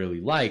YouTuber you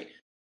really like.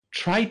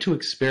 Try to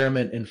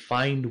experiment and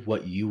find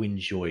what you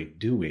enjoy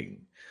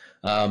doing.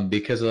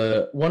 Because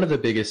one of the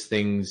biggest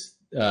things,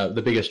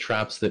 the biggest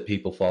traps that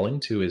people fall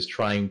into is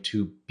trying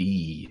to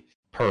be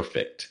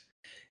perfect.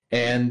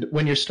 And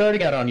when you're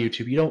starting out on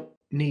YouTube, you don't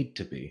need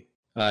to be.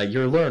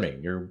 You're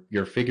learning.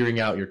 You're figuring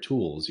out your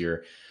tools.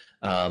 You're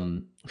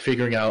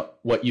figuring out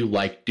what you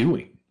like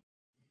doing.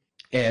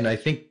 And I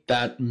think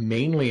that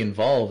mainly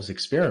involves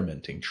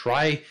experimenting.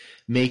 Try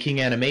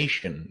making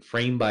animation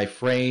frame by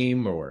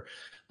frame, or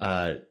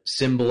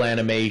symbol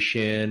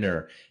animation,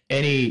 or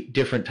any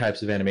different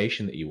types of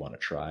animation that you want to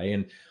try.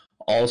 And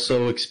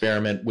also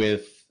experiment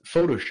with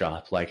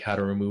Photoshop, like how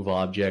to remove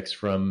objects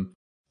from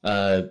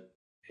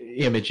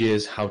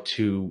images, how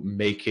to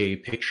make a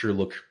picture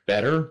look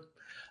better,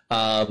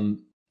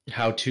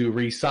 how to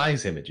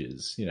resize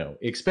images.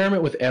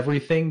 Experiment with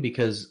everything,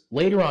 because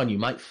later on you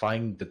might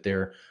find that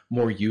they're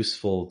more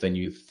useful than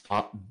you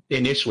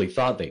initially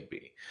thought they'd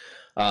be.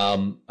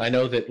 I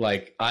know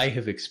that I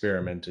have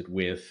experimented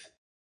with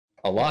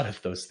a lot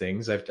of those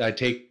things. I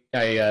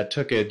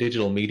took a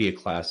digital media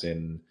class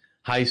in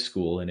high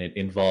school, and it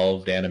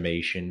involved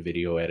animation,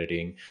 video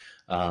editing,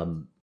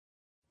 and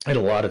a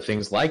lot of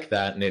things like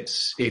that. And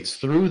it's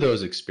through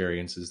those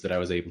experiences that I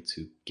was able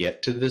to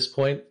get to this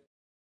point.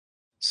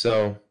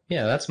 So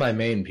yeah, that's my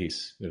main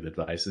piece of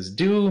advice: is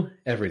do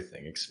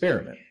everything,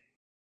 experiment.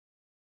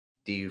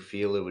 Do you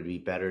feel it would be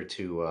better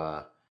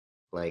to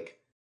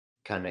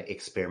kind of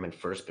experiment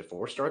first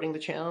before starting the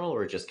channel,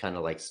 or just kind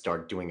of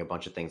start doing a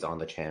bunch of things on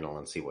the channel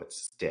and see what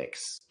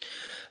sticks?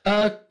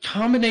 A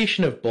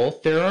combination of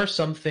both. There are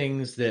some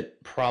things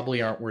that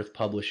probably aren't worth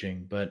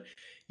publishing, but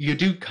you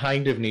do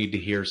kind of need to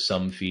hear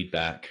some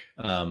feedback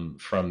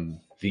from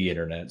the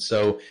internet.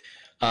 So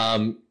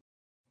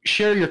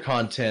share your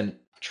content.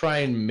 Try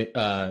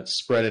and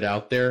spread it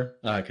out there,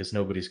 because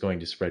nobody's going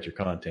to spread your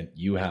content.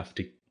 You have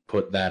to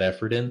put that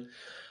effort in.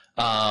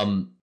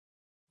 And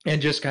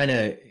just kind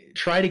of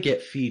try to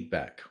get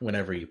feedback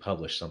whenever you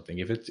publish something.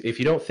 If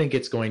you don't think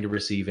it's going to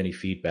receive any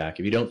feedback,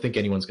 if you don't think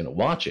anyone's going to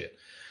watch it,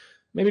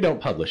 maybe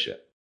don't publish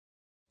it.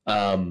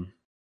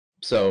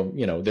 So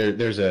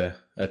there's a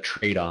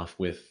trade-off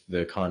with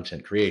the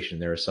content creation.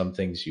 There are some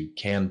things you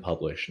can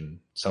publish, and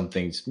some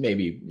things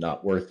maybe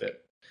not worth it.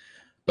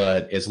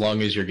 But as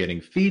long as you're getting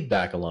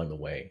feedback along the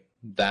way,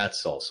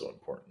 that's also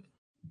important.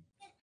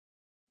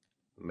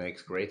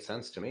 Makes great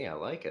sense to me. I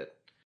like it.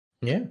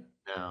 Yeah.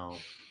 Now,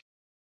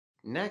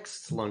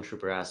 next, Lone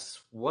Trooper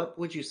asks, what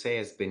would you say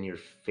has been your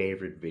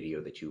favorite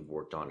video that you've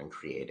worked on and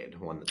created?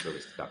 One that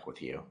really stuck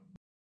with you?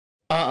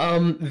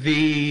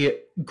 The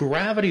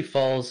Gravity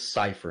Falls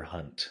Cipher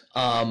Hunt.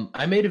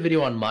 I made a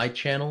video on my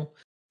channel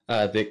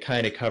that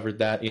kind of covered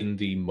that in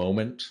the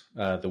moment,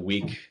 the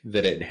week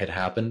that it had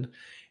happened.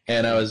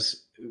 And I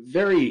was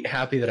very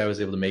happy that I was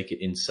able to make it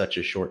in such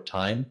a short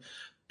time.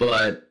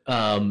 But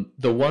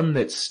the one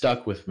that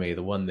stuck with me,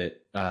 the one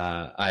that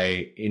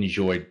I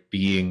enjoyed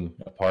being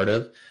a part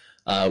of,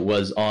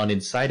 was on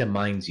Inside a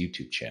Mind's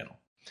YouTube channel.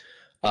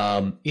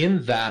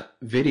 In that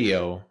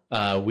video,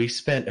 we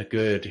spent a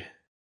good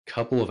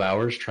couple of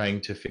hours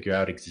trying to figure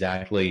out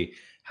exactly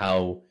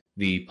how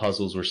the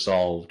puzzles were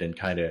solved and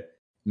kind of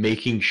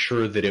making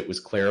sure that it was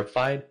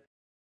clarified.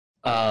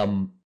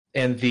 And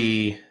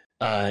the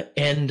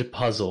end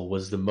puzzle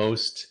was the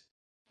most...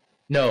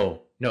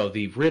 No,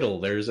 the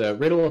riddle. There's a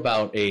riddle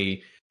about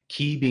a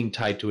key being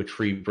tied to a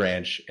tree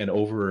branch and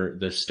over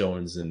the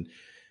stones, and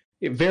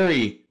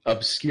very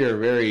obscure,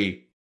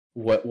 very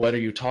what are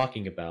you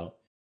talking about?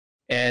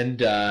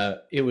 And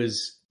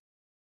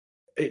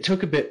it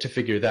took a bit to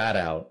figure that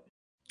out,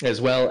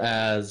 as well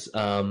as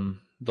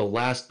the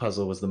last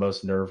puzzle was the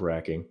most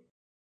nerve-wracking.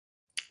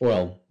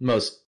 Well,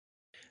 most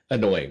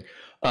annoying.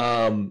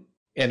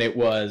 And it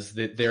was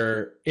that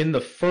there, in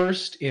the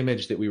first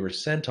image that we were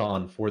sent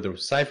on for the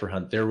cipher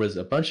hunt, there was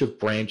a bunch of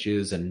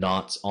branches and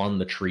knots on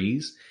the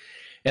trees,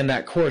 and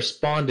that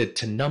corresponded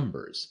to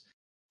numbers.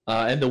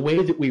 And the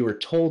way that we were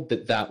told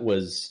that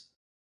was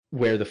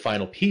where the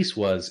final piece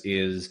was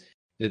is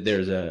that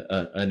there's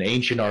an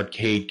ancient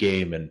arcade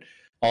game and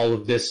all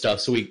of this stuff.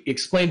 So we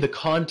explained the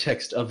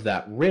context of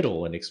that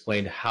riddle and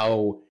explained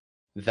how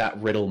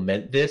that riddle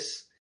meant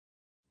this,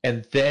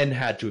 and then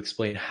had to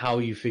explain how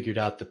you figured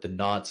out that the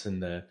knots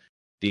and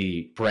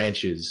the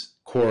branches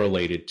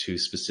correlated to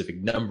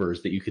specific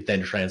numbers that you could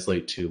then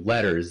translate to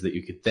letters that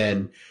you could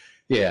then,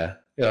 it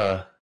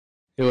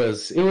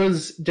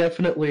was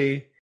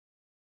definitely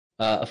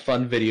a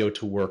fun video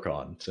to work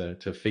on,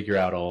 to figure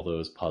out all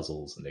those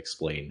puzzles and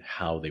explain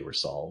how they were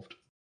solved.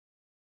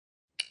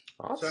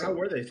 Awesome. So how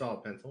were they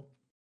solved, Pencil?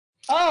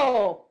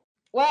 Oh,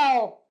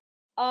 well,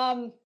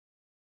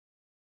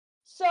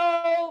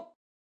 So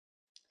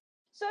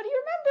do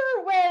you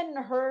remember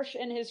when Hirsch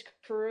and his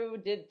crew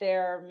did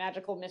their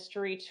magical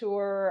mystery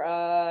tour,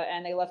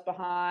 and they left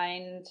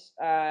behind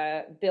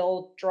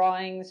build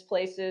drawings,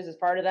 places as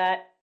part of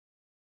that?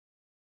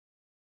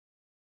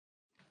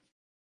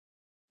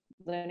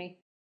 Looney?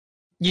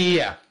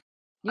 Yeah.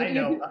 I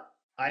know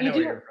what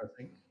you're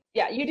referencing.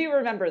 Yeah, you do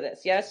remember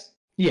this, yes?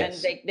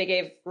 Yes. And they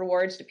gave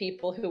rewards to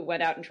people who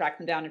went out and tracked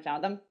them down and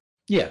found them?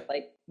 Yeah.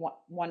 Like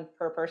one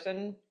per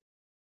person?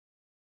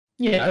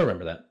 Yeah, I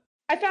remember that.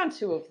 I found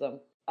 2 of them.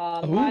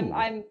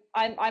 I'm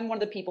one of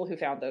the people who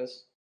found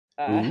those.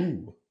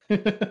 Ooh.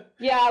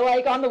 Yeah,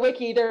 like on the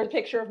wiki, there's a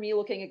picture of me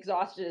looking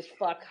exhausted as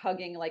fuck,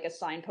 hugging like a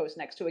signpost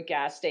next to a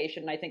gas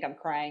station, and I think I'm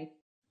crying.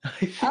 I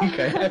think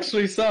I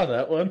actually saw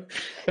that one.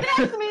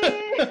 That's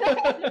me!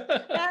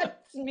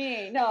 That's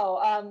me.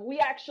 No, we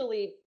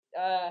actually,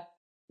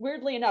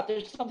 weirdly enough,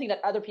 there's something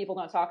that other people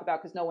don't talk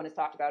about because no one has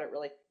talked about it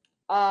really.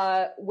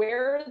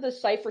 Where the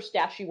Cypher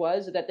statue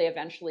was that they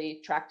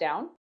eventually tracked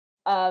down,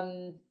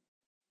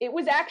 it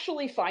was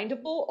actually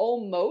findable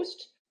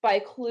almost by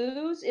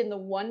clues in the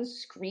one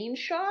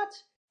screenshot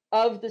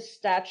of the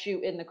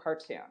statue in the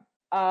cartoon.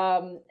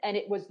 And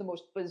it was the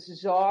most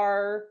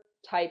bizarre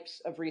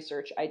types of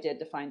research I did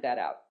to find that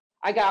out.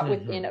 I got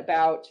within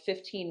about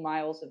 15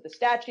 miles of the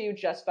statue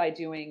just by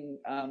doing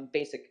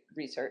basic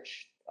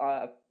research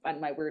on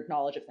my weird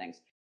knowledge of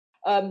things.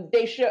 Sorry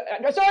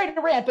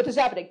to rant, but this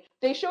is happening.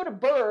 They showed a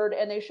bird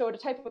and they showed a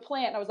type of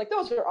plant, and I was like,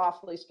 those are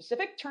awfully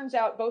specific. Turns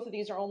out both of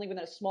these are only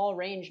within a small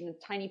range in a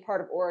tiny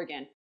part of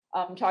Oregon.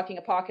 I'm talking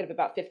a pocket of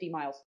about 50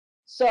 miles.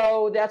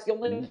 So that's the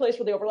only place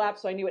where they overlap,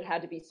 so I knew it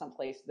had to be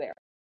someplace there.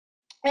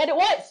 And it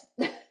was!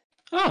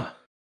 Ah.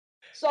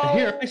 So and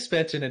here I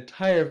spent an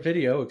entire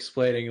video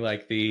explaining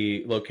like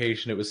the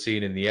location it was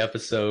seen in the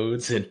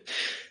episodes and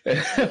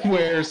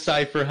where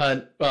Cypher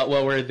Hunt,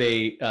 where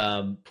they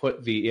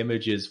put the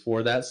images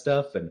for that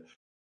stuff, and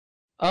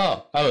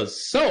I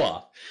was so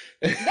off.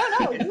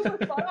 No, you were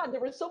spot on.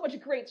 There was so much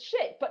great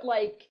shit, but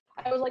like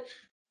I was like,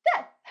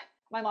 Dad,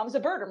 my mom's a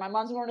birder, my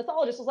mom's an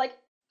ornithologist. I was like,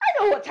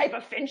 I know what type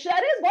of finch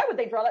that is. Why would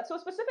they draw that so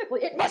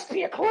specifically? It must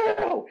be a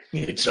clue.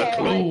 It's a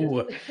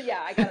clue.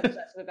 I got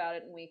obsessive about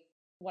it, and we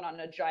went on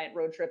a giant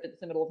road trip into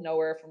the middle of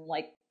nowhere from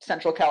like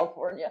Central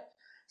California.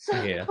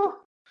 So yeah,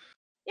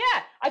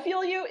 I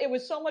feel you. It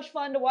was so much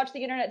fun to watch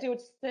the internet do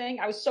its thing.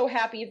 I was so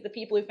happy the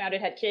people who found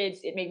it had kids.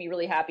 It made me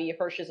really happy.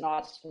 Hirsch is an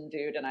awesome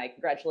dude, and I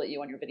congratulate you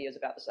on your videos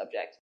about the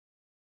subject.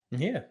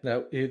 Yeah,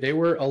 no, they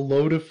were a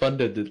load of fun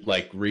to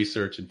like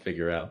research and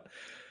figure out.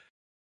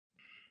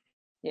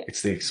 Yeah.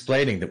 It's the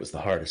explaining that was the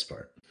hardest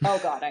part. Oh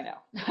God, I know.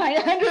 I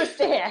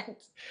understand.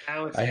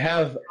 Alex, I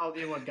have called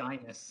you a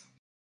Guinness.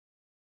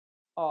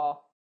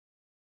 Oh,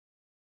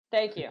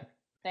 thank you,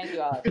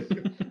 Alex.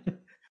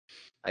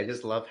 I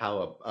just love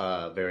how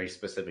a very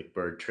specific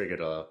bird triggered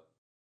a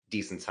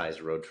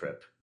decent-sized road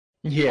trip.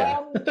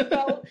 Yeah.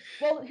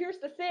 Well, here's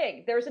the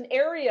thing. There's an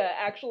area,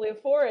 actually, a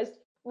forest,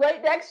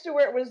 right next to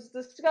where it was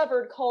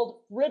discovered called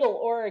Riddle,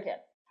 Oregon.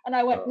 And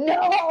I went,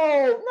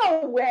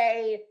 no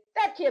way.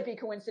 That can't be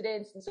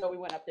coincidence. And so we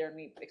went up there and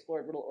we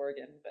explored Riddle,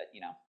 Oregon. But,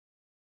 we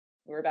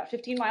were about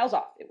 15 miles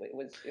off.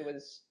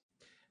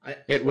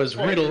 It was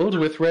riddled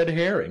with red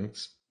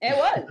herrings. It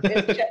was.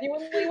 It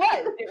genuinely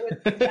was. It was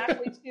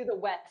exactly to the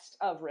west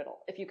of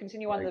Riddle. If you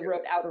continue on the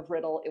road out of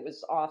Riddle, it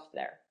was off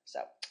there.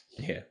 So.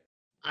 Yeah.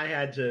 I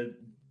had to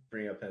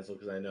bring up Pencil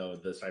because I know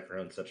the Cypher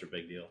Hunt's such a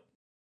big deal.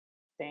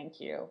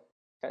 Thank you.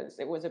 Because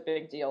it was a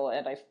big deal,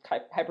 and I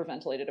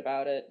hyperventilated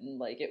about it, and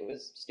like it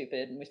was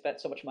stupid, and we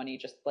spent so much money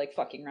just like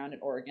fucking around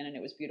in Oregon, and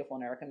it was beautiful,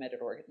 and Erica met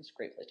at Oregon. It's a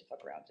great place to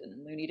fuck around in,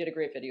 and Looney did a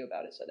great video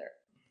about it, so there.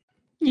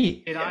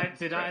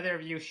 Did either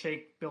of you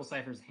shake Bill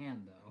Cypher's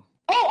hand though?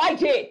 Oh, I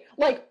did!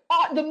 Like,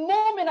 the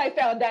moment I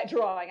found that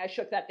drawing, I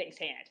shook that thing's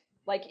hand.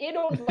 Like, it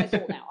owns my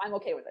soul now. I'm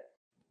okay with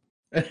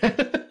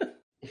it.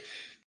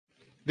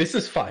 This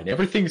is fine.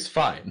 Everything's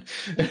fine.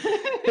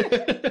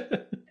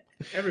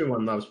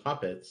 Everyone loves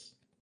puppets.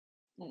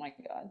 Oh my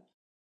God.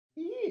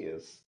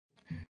 Yes.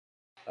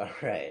 All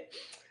right.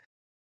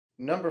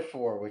 Number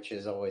 4, which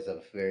is always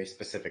a very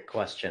specific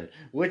question.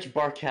 Which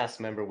Barcast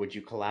member would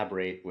you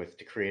collaborate with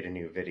to create a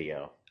new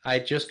video? I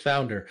just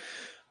found her.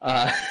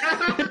 I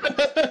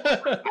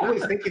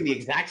was thinking the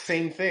exact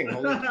same thing.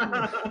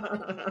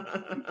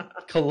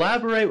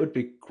 Collaborate would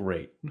be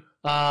great.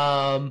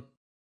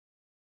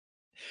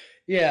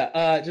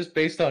 Just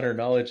based on her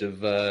knowledge of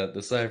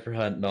the Cypher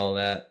Hunt and all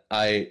that,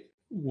 I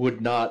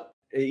would not.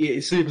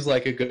 It seems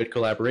like a good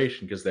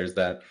collaboration because there's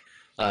that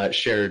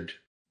shared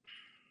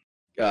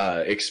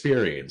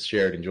experience,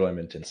 shared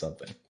enjoyment in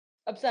something.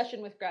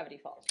 Obsession with Gravity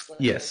Falls.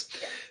 Yes.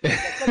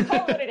 Let's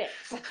call it what it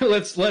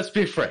is. Let's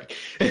be frank.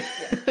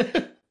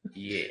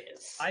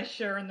 Yes. I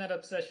share in that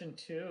obsession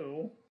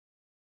too.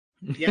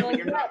 Yeah, but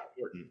you're not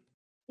important.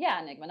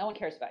 Yeah, Enigma. No one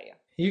cares about you.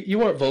 You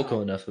weren't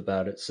vocal enough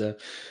about it, so.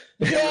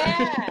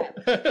 Yeah.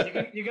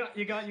 You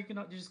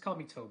just call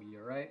me Toby,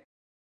 all right?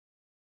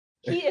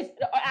 He is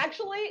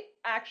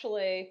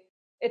actually.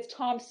 It's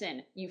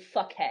Thompson. You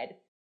fuckhead.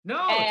 No,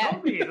 And-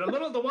 Toby,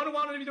 the one who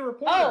wanted to be the Oh,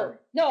 reporter.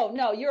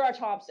 no, you're our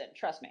Thompson.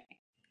 Trust me.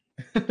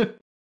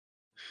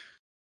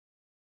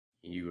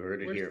 You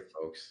heard it here,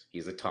 folks.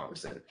 He's a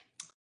Thompson.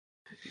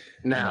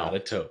 Not a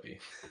Toby.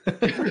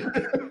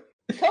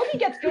 Toby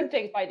gets good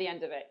things by the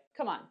end of it.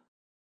 Come on.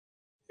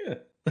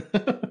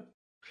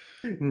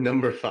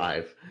 Number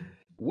 5.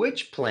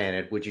 Which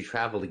planet would you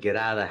travel to get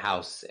out of the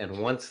house? And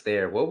once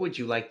there, what would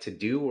you like to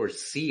do or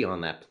see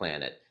on that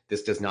planet?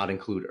 This does not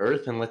include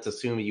Earth, and let's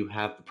assume you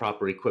have the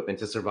proper equipment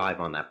to survive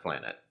on that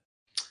planet.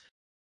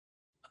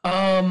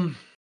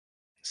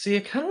 See, I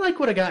kind of like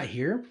what I got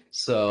here.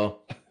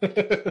 So,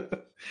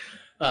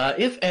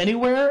 if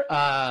anywhere,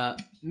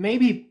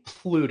 maybe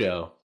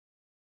Pluto.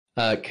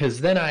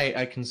 Because then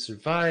I can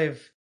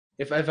survive.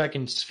 If I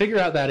can figure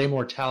out that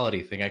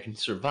immortality thing, I can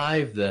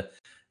survive the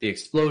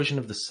explosion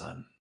of the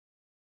sun.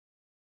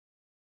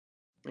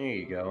 There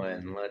you go,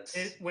 and let's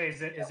Is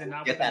it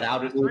not get that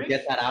out. We'll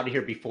Get that out of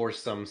here before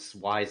some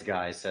wise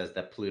guy says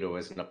that Pluto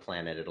isn't a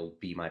planet. It'll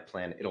be my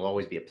planet. It'll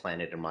always be a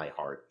planet in my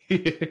heart.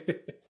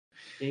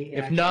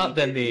 If not,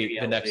 then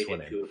the next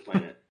one.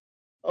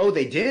 Oh,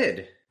 they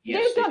did.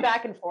 Yes, They've gone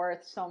back and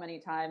forth so many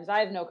times. I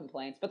have no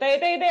complaints, but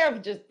they're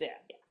just there.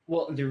 Yeah.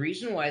 Well, the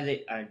reason why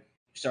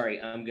sorry,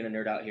 I'm gonna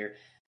nerd out here.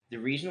 The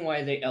reason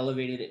why they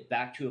elevated it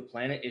back to a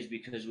planet is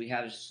because we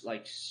have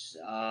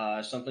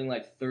something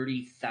like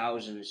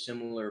 30,000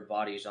 similar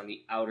bodies on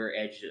the outer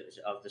edges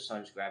of the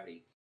sun's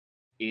gravity.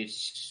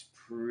 It's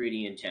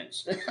pretty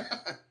intense.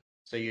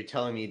 So you're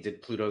telling me,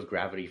 did Pluto's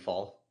gravity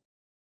fall?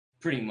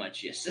 Pretty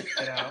much, yes.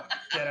 Get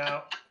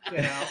out.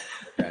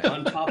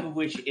 On top of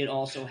which, it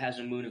also has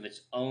a moon of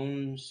its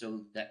own,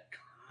 so that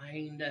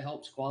kind of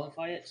helps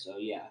qualify it. So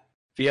yeah.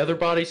 The other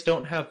bodies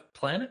don't have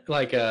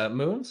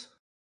moons?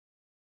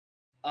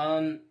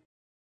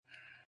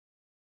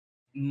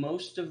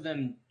 Most of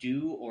them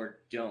do or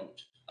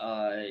don't.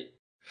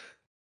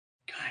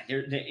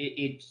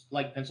 It's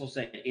like Pencil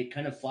said, it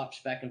kind of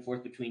flops back and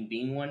forth between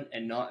being one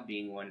and not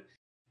being one.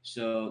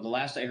 So the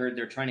last I heard,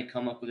 they're trying to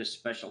come up with a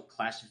special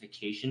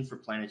classification for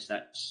planets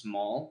that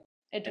small.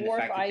 A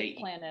dwarf ice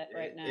planet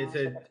right now. It's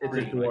a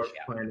dwarf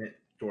planet.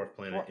 Dwarf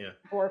planet, yeah.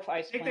 Dwarf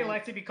ice I think planet. they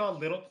like to be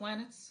called little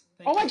planets.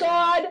 Oh my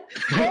god!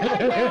 Oh my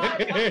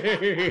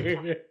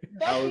god!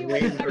 I was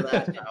waiting for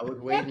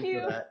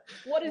that.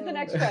 What is the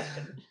next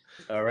question?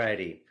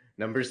 Alrighty.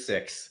 Number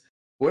 6.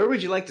 Where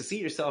would you like to see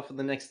yourself in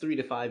the next 3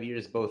 to 5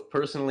 years, both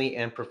personally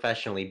and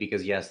professionally?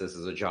 Because yes, this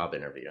is a job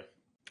interview.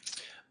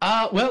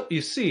 Well,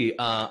 you see,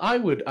 I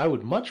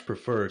would much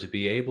prefer to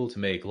be able to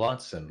make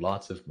lots and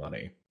lots of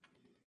money.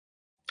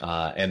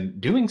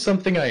 And doing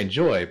something I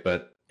enjoy,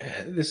 but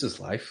this is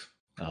life.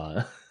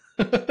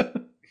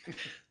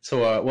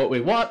 So what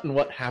we want and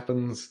what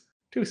happens,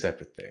 2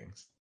 separate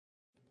things.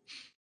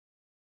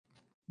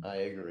 I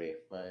agree.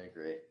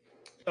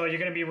 So you're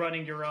going to be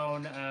running your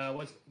own.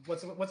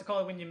 What's it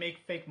called when you make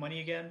fake money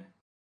again?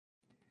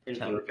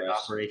 Counterfeit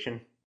operation.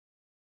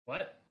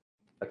 What?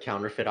 A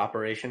counterfeit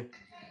operation.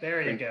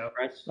 There you go.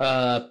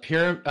 A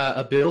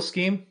bill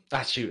scheme.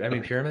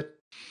 Pyramid.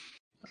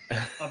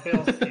 A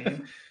bill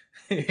scheme.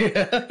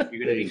 Yeah.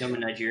 You're going to become a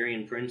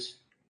Nigerian prince.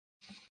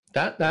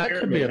 That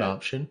could be an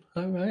option.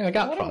 I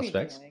got What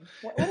prospects. Are we doing?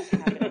 What is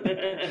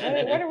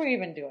happening? what are we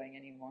even doing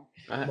anymore?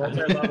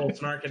 Multi-level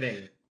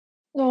marketing.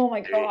 Oh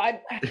my god!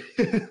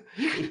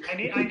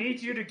 I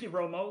need you to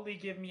remotely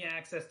give me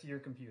access to your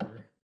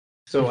computer.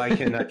 So I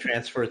can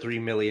transfer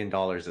 $3 million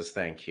as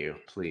thank you,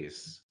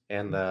 please,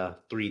 and the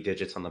 3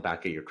 digits on the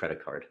back of your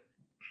credit card.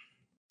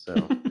 So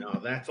No,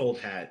 that's old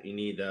hat. You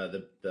need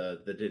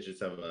the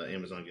digits of an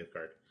Amazon gift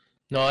card.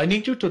 No, I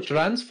need you to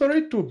transfer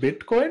it to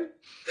Bitcoin.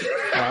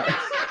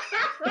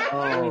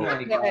 Oh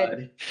my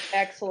god.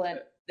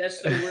 Excellent.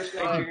 That's the worst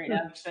Nigerian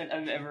accent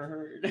I've ever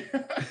heard.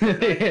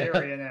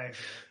 Nigerian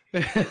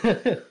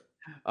accent.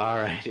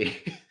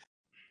 Alrighty.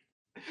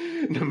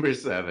 Number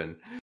 7.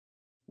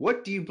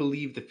 What do you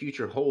believe the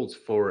future holds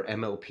for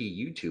MLP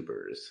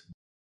YouTubers?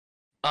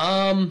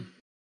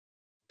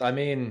 I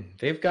mean,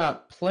 they've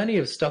got plenty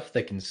of stuff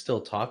they can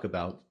still talk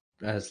about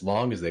as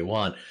long as they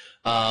want.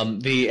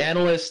 The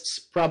analysts,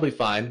 probably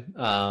fine.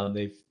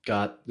 They've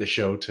got the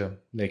show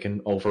they can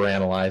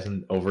overanalyze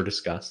and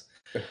overdiscuss.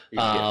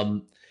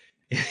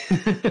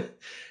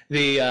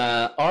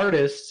 The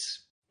artists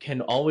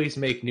can always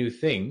make new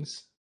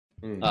things.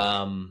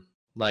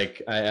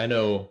 Like, I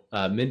know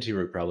Minty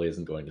Root probably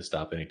isn't going to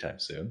stop anytime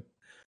soon.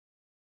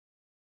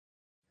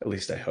 At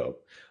least I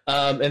hope.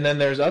 And then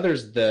there's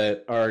others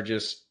that are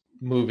just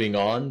moving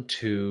on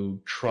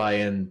to try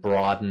and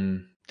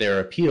broaden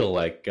their appeal,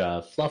 like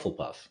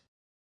Flufflepuff.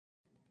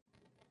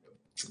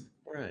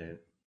 Right.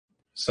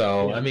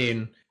 So, Yeah. I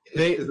mean...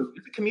 Is the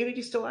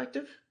community still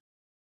active?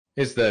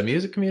 Is the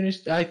music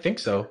community... I think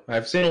so.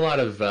 I've seen a lot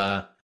of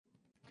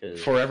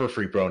Forever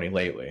Free Brony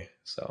lately,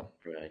 so...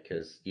 Right,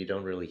 because you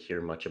don't really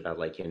hear much about,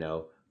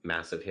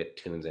 massive hit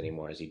tunes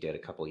anymore as you did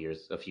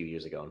a few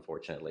years ago,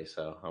 unfortunately,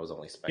 so I was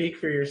only Speak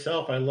for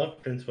yourself. I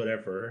love Prince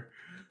Whatever.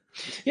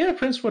 Yeah,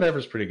 Prince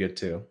Whatever's pretty good,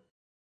 too.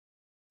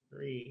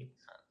 Three.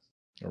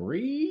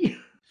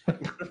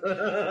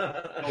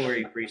 Don't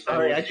worry, priest.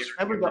 Sorry, I just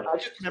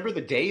remember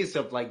the days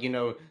of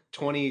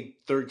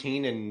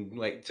 2013 and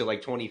to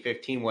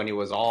 2015 when it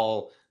was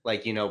all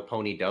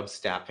pony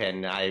dubstep,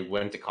 and I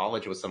went to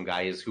college with some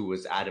guys who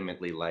was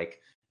adamantly like,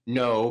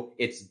 no,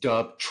 it's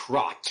dub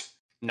trot,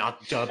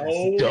 not dub.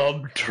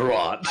 Dub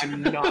trot.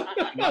 I'm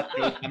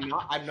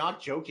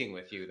not joking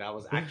with you. That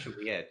was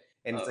actually it,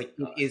 and it's it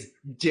is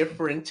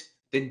different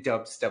than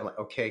dubstep. I'm like,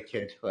 okay,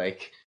 kid, okay,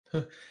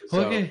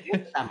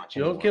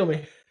 don't kill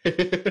me. Do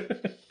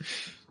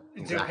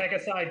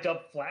Pegasi dub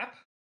flap?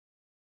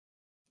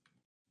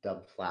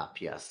 Dub flap,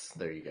 yes.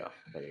 There you go.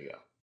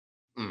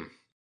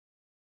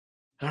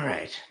 All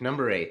right,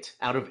 number 8.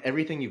 Out of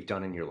everything you've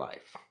done in your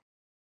life,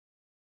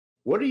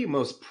 what are you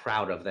most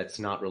proud of that's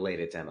not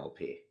related to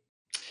MLP?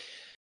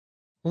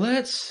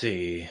 Let's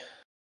see.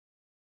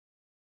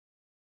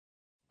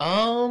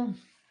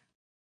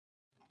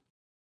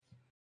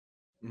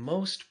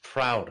 Most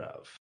proud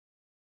of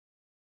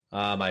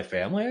my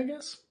family, I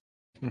guess.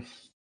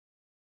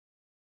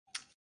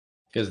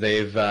 Because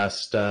they've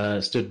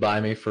stood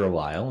by me for a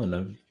while,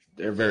 and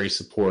they're very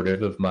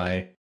supportive of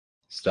my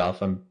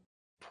stuff. I'm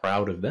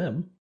proud of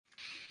them.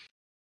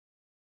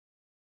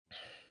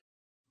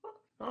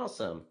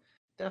 Awesome.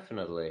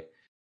 Definitely.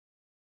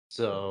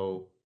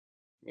 So,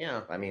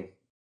 yeah, I mean,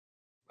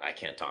 I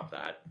can't top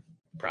that.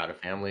 Proud of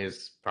family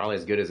is probably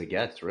as good as it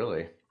gets,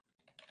 really.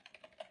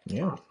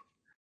 Yeah.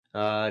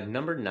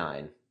 Number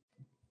 9.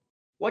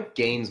 What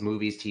games,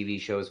 movies, TV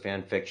shows,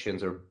 fan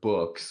fictions, or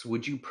books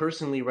would you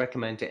personally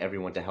recommend to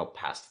everyone to help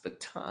pass the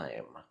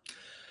time?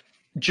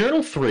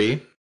 Journal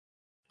 3,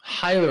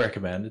 highly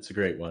recommend. It's a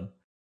great one.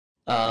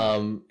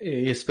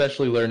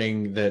 Especially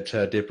learning that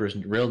Dipper's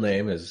real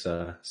name is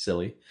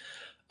Silly.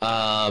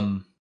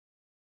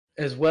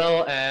 As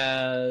well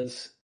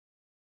as,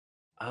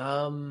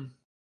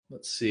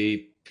 let's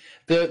see,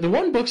 the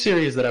one book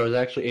series that I was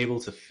actually able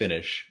to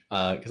finish,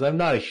 because I'm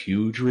not a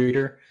huge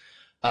reader,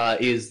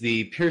 is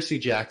the Percy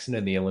Jackson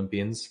and the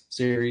Olympians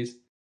series.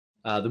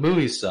 The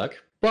movies suck,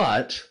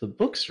 but the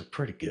books are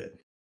pretty good.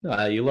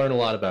 You learn a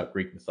lot about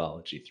Greek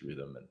mythology through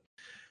them,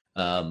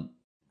 and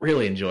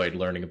really enjoyed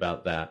learning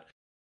about that.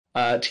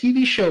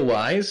 TV show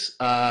wise,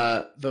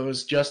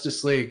 those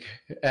Justice League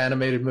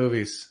animated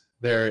movies,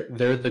 they're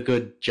the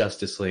good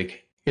Justice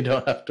League. You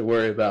don't have to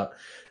worry about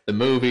the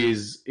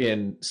movies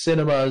in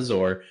cinemas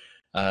or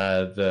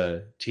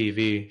the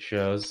TV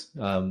shows.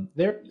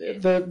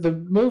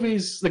 The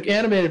movies, the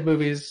animated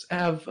movies,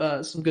 have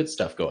some good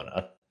stuff going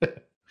on.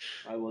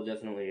 I will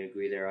definitely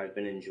agree there. I've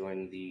been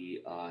enjoying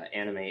the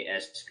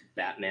anime-esque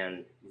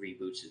Batman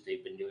reboots that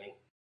they've been doing,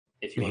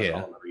 if you want to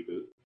call them a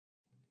reboot.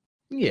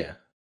 Yeah.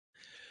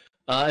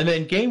 And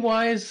then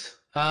game-wise,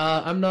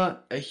 I'm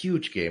not a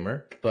huge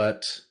gamer,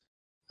 but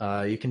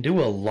you can do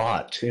a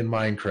lot in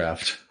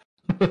Minecraft.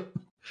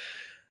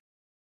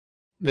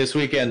 This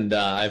weekend,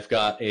 I've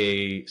got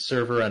a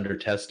server under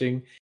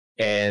testing,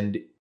 and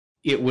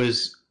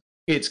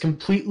it's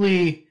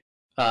completely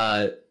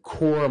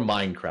core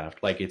Minecraft.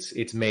 Like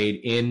it's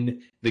made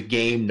in the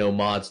game, no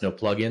mods, no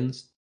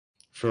plugins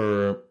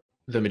for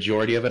the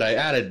majority of it. I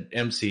added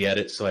MC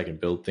Edit so I can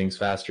build things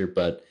faster,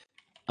 but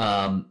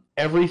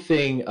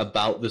everything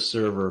about the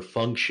server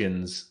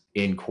functions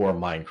in core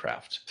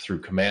Minecraft through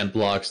command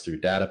blocks, through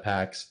data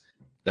packs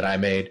that I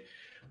made.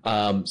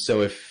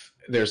 So if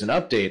there's an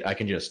update, I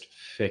can just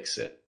fix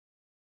it.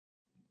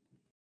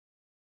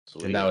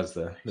 Sweet. And that was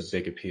the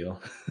big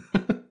appeal.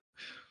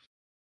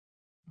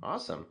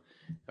 Awesome.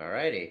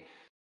 Alrighty.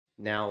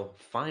 Now,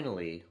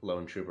 finally,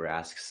 Lone Trooper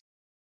asks,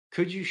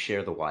 could you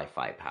share the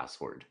Wi-Fi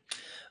password?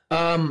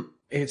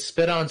 It's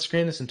spit on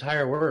screen this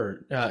entire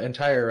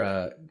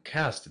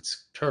cast.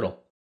 It's Turtle.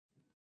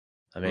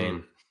 I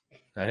mean,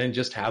 I didn't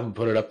just have him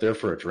put it up there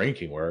for a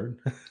drinking word.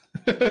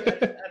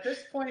 At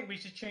this point, we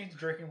should change the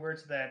drinking word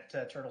to that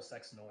turtle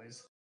sex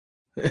noise.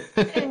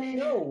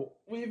 No,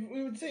 we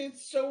would say it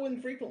so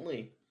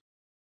infrequently.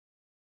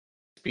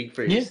 Speak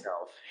for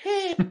yourself.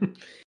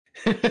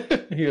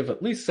 You have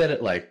at least said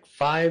it like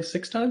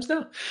 5-6 times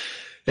now.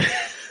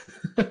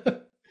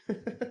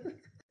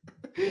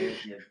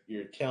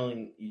 You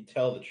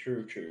tell the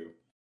true.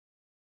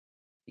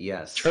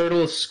 Yes.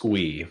 Turtle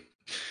squee.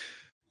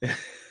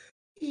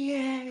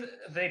 Yeah.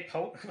 They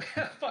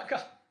fuck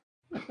up.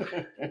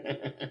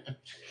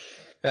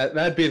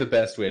 That'd be the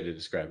best way to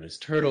describe it, is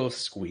turtle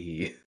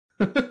squee.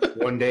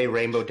 One day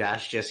Rainbow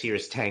Dash just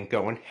hears Tank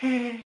going,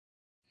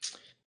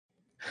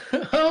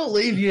 I'll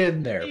leave you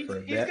in there for a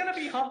bit. He's going to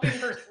be humping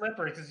her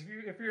slippers, because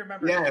if you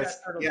remember, turtle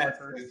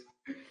slippers.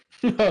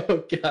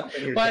 Oh, God.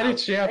 Why did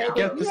she have to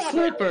get the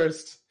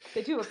slippers?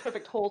 They do a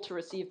perfect hole to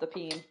receive the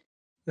peen.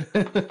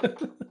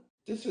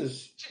 This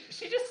is...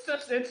 She just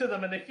steps into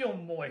them and they feel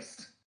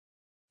moist.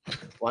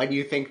 Why do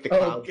you think the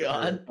clouds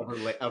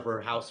of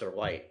her house are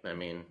white? I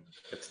mean,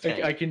 it's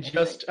Tank. I can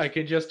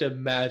just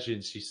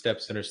imagine she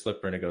steps in her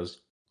slipper and it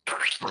goes...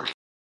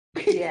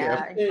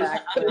 Yeah,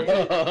 exactly.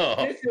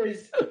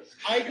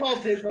 I call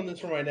dibs on this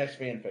for my next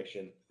fan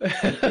fiction.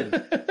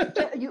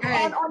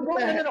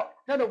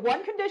 No,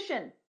 one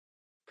condition.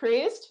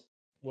 Priest?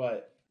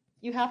 What?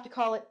 You have to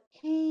call it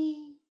hey.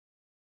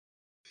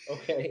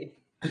 Okay.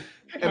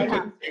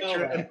 And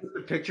Yeah. put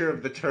the picture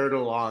of the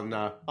turtle on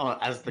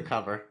as the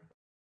cover.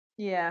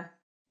 Yeah.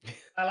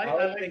 I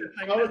was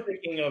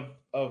thinking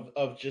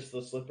of just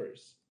the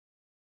slippers.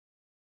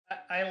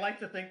 I like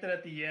to think that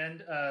at the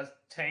end,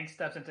 Tank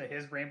steps into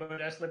his Rainbow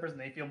Dash slippers and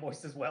they feel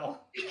moist as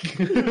well.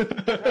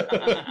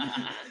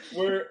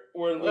 We're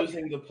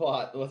losing the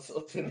plot. Let's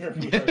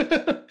interview.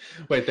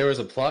 Wait, there was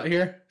a plot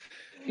here?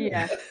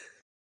 Yeah.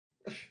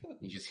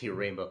 You just hear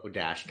Rainbow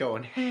Dash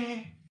going.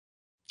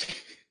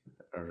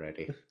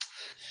 Alrighty.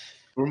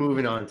 We're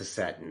moving on to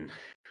Seton,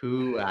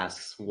 who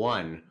asks,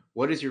 1,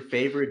 what is your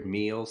favorite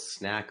meal,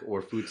 snack,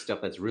 or food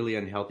stuff that's really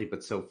unhealthy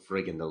but so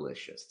friggin'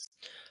 delicious?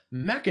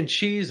 Mac and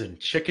cheese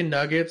and chicken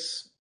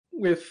nuggets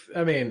with,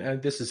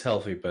 this is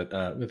healthy, but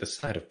with a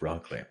side of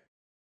broccoli.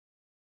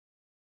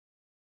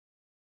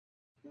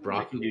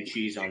 I can do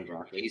cheese on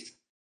broccoli.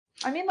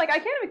 I mean, like, I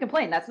can't even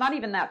complain. That's not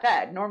even that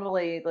bad.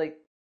 Normally, like,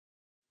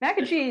 mac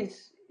and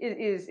cheese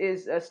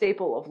is a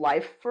staple of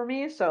life for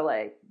me. So,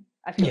 like,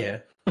 I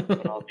feel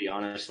But I'll be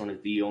honest, one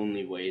of the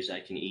only ways I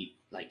can eat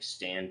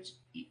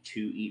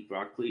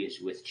broccoli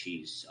is with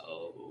cheese.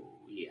 So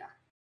yeah.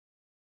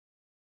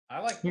 I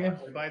like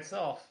broccoli by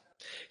itself.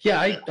 Yeah,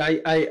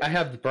 I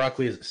have the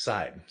broccoli as a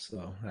side,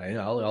 so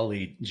I'll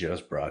eat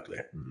just broccoli.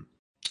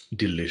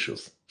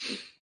 Delicious.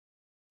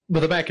 But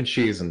the mac and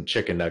cheese and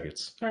chicken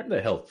nuggets aren't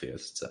the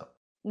healthiest, so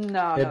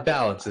it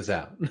balances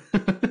out.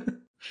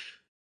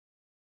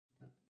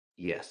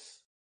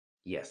 Yes,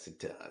 it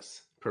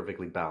does.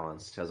 Perfectly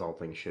balanced, as all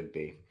things should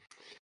be.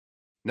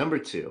 Number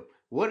 2,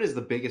 what is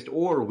the biggest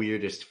or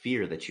weirdest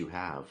fear that you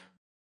have?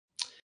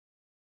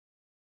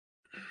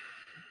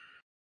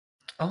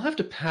 I'll have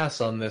to pass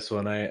on this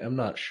one. I'm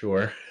not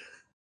sure.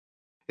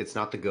 It's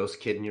not the ghost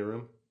kid in your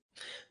room?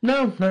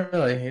 No, not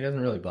really. He doesn't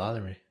really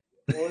bother me.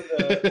 Or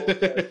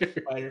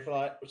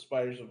the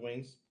spiders with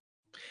wings.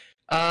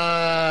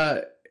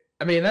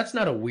 That's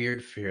not a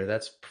weird fear.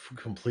 That's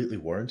completely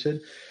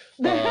warranted.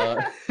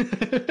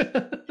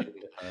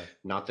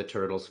 Not the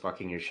turtles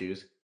fucking your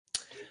shoes?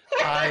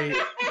 They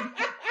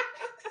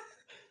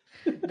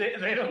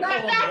don't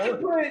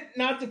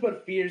not to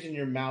put fears in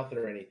your mouth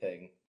or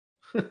anything.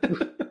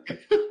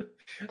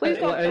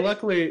 I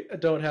luckily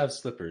don't have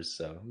slippers,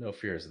 so no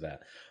fears of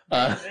that.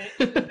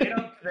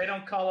 They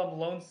don't call him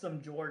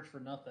Lonesome George for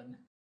nothing.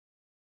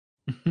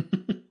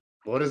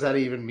 What does that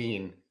even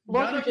mean?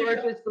 Lonesome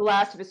George is the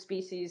last of a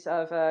species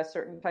of a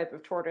certain type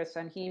of tortoise,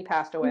 and he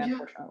passed away,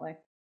 unfortunately.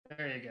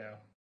 There you go.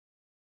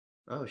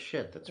 Oh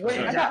shit, that's Wait,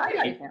 right.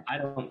 I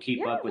don't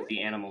keep up with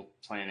the Animal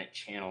Planet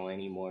channel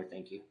anymore,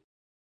 thank you.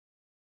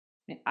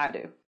 I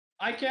do.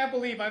 I can't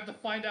believe I have to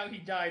find out he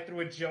died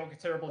through a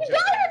terrible joke. He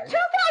died in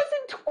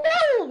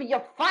 2012,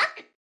 you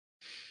fuck!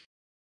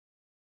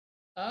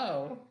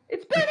 Oh.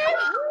 It's been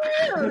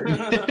 8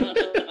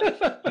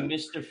 years! I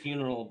missed a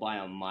funeral by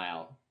a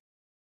mile.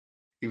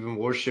 Even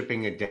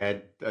worshipping a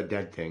dead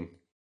thing.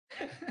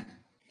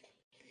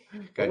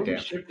 God damn.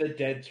 Ship the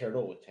dead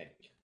turtle with Tank.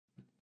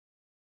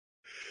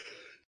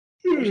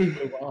 We should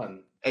move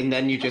on. And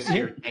then you just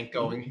hear Tank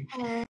going.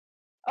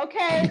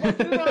 Okay, let's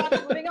move on.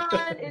 Moving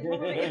on. It's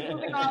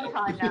moving on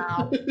time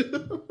now.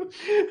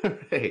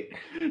 Right.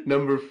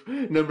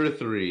 Number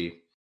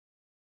 3.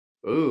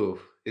 Ooh,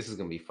 this is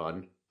gonna be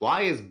fun.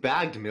 Why is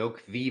bagged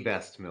milk the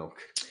best milk?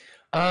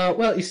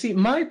 Well, you see,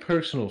 my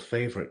personal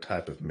favorite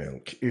type of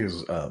milk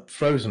is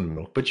frozen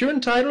milk, but you're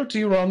entitled to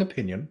your own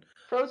opinion.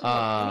 Frozen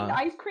milk? You mean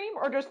ice cream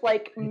or just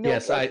like milk?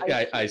 Yes,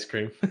 ice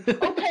cream.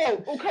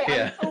 Okay,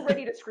 yeah. I'm so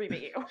ready to scream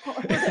at you.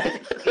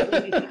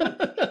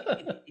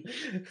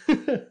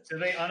 Do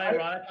they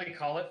unironically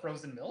call it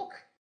frozen milk?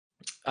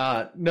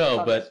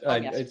 No, but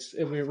yes.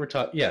 we're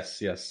talking. Yes.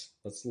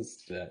 Let's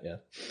do that. Yeah.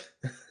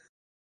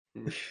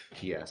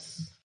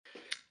 Yes.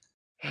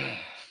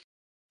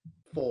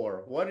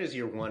 4. What is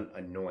your one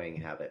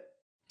annoying habit?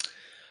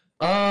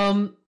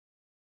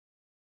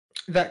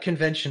 That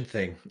convention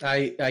thing.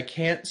 I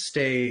can't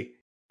stay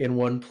in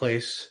one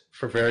place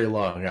for very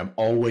long. I'm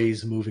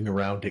always moving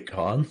around at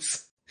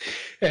cons.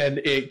 And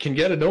it can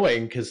get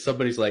annoying because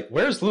somebody's like,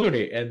 "Where's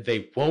Looney?" And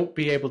they won't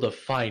be able to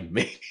find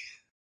me.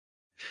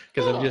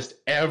 Because I'm just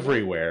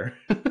everywhere.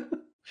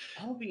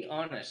 I'll be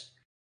honest.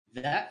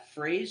 That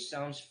phrase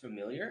sounds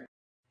familiar.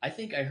 I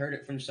think I heard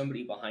it from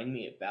somebody behind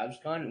me at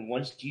BabsCon, and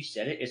once you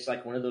said it, it's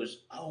like one of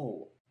those,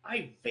 oh,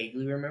 I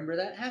vaguely remember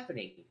that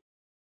happening.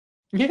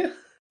 Yeah.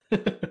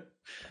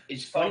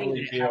 It's funny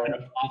that it happened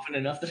often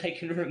enough that I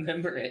can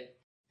remember it.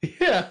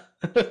 Yeah.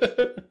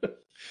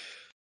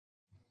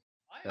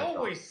 I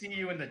always see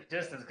you in the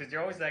distance because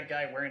you're always that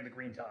guy wearing the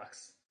green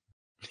tux.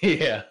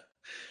 Yeah.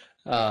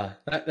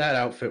 That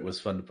outfit was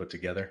fun to put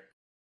together.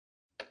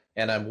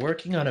 And I'm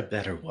working on a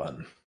better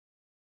one.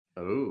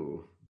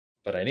 Oh.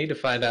 But I need to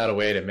find out a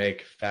way to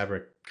make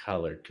fabric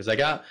colored. Because I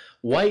got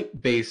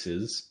white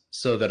bases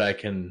so that I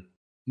can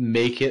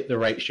make it the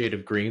right shade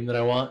of green that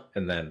I want.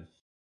 And then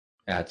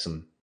add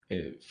some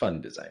fun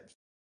designs.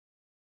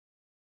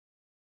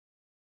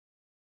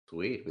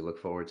 Sweet. We look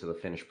forward to the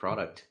finished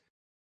product.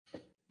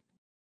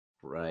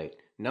 Right.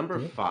 Number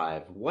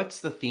 5. What's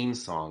the theme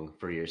song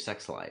for your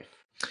sex life?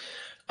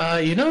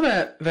 You know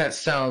that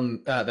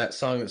song that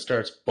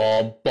starts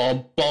bum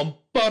bum bum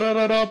ba da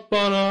da da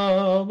ba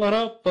da ba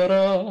da ba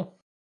da.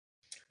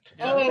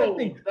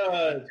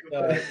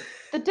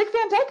 The Dick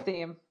Van Dyke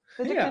theme.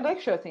 The Dick Van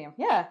Dyke Show theme.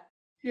 Yeah.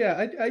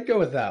 Yeah, I'd go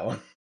with that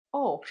one.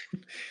 Oh.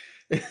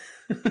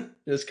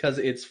 Just because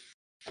it's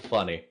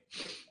funny.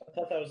 I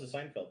thought that was the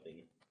Seinfeld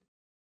theme.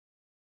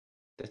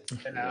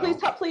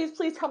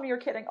 Please tell me you're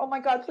kidding. Oh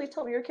my God, please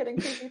tell me you're kidding.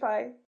 Please be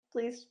pie.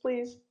 Please.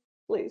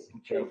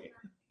 I'm joking.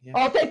 Yeah.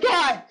 Oh, thank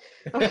God!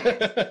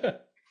 Okay.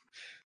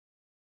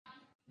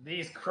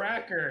 These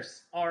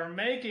crackers are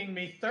making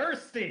me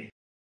thirsty.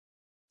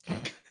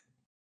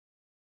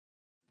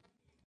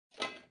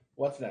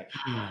 What's next?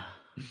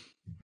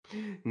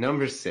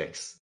 Number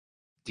 6.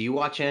 Do you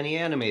watch any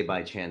anime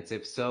by chance?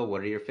 If so,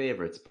 what are your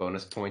favorites?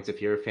 Bonus points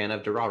if you're a fan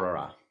of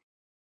Durarara.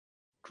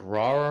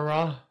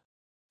 Durarara?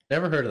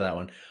 Never heard of that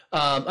one.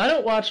 I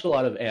don't watch a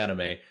lot of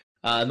anime.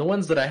 And the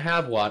ones that I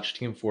have watched,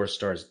 Team 4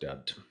 Stars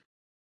dubbed.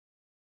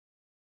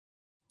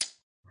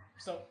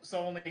 So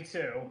only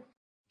 2.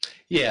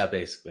 Yeah,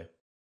 basically.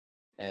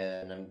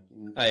 And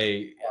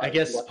I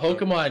guess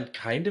Pokemon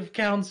kind of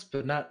counts,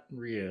 but not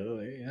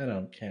really. I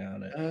don't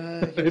count it.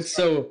 It's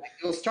so.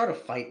 You'll start a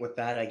fight with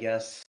that, I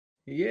guess.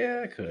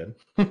 Yeah, I could.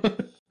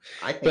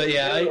 I think but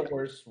yeah, the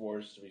worst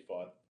wars to be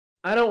fought.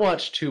 I don't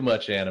watch too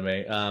much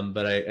anime,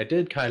 but I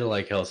did kind of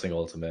like Hellsing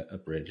Ultimate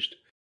Abridged.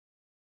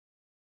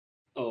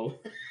 Oh,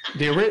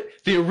 the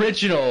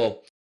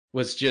original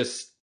was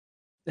just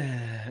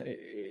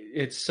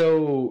it's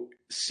so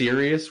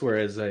serious,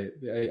 whereas I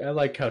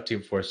like how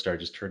Team 4 Star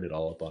just turned it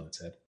all up on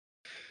its head.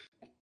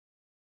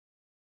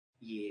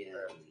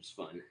 Yeah, it was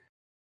fun.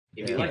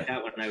 If you like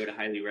that one, I would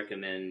highly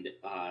recommend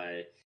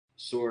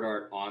Sword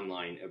Art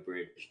Online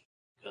Abridged.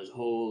 Because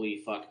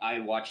holy fuck, I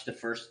watched the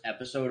first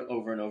episode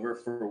over and over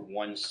for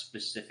one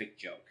specific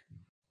joke.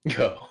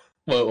 Go.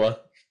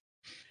 What?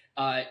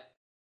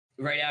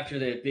 Right after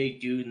the big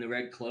dude in the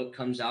red cloak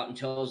comes out and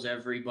tells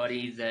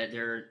everybody that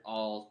they're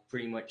all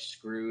pretty much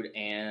screwed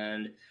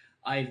and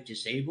I've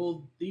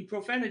disabled the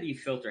profanity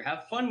filter.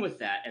 Have fun with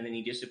that. And then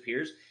he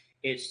disappears.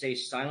 It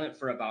stays silent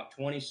for about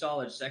 20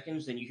 solid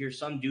seconds. Then you hear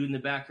some dude in the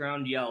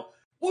background yell,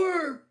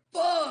 "We're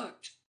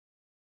fucked!"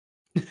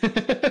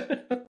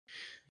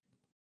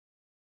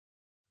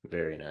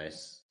 Very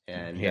nice.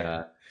 And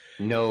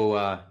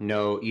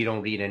no, you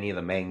don't read any of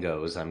the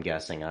mangoes, I'm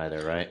guessing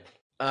either, right?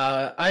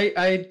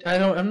 I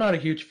don't. I'm not a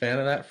huge fan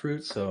of that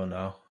fruit, so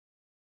no.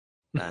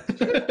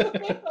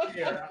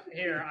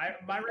 Here.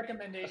 My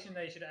recommendation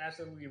that you should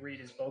absolutely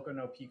read is Boku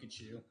no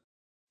Pikachu.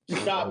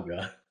 Stop.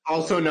 Oh,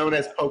 Also known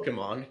as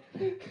Pokemon.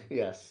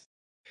 Yes.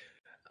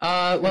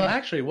 Well,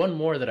 actually, one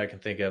more that I can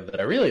think of that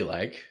I really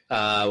like.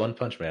 One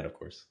Punch Man, of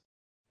course.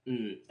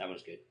 That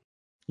was good.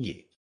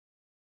 Yeah.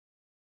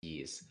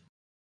 Yes.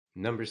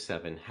 Number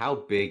 7. How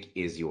big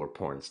is your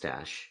porn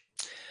stash?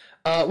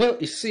 Well,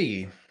 you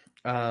see,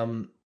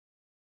 I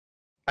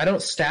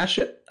don't stash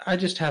it. I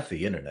just have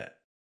the internet.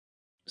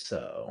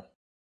 So,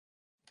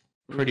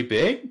 pretty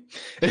big.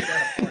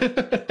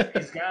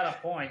 He's got a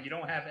point. You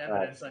don't have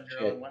evidence on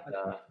your own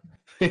weapon.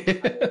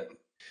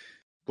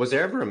 Was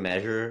there ever a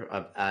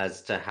measure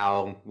as to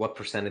what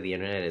percent of the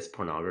internet is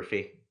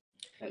pornography?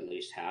 At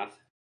least half.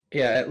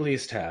 Yeah, at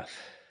least half.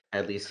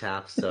 At least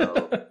half.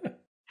 So,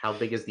 how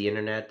big is the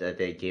internet?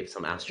 They gave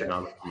some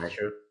astronomical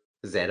measure,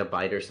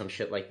 zettabyte or some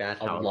shit like that.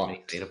 How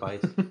many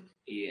zettabytes?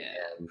 Yeah,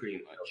 pretty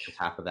much. Just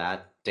half of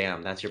that.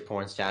 Damn, that's your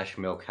porn stash.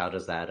 Milk. How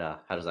does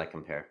that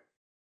compare?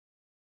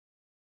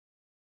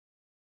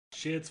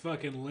 Shit's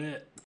fucking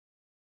lit.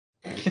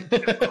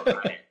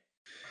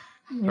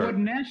 Would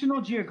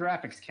National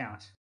Geographics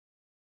count?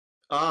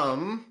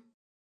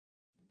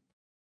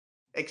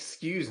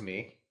 Excuse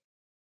me.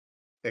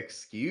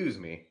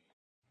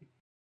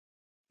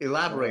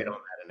 Elaborate on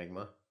that,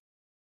 Enigma.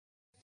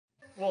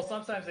 Well,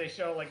 sometimes they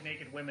show like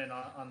naked women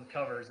on the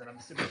covers, and I'm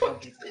assuming some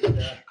people do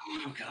that.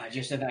 Oh god,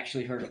 yes, I've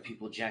actually heard of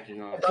people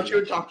jacking off. I thought you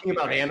were talking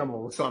about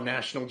animals on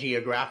National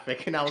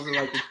Geographic, and I was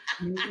like,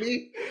 excuse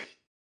me?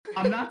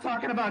 I'm not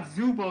talking about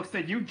zoo books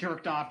that you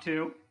jerked off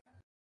to.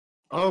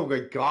 Oh my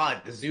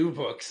god, the zoo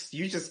books.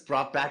 You just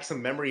brought back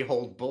some memory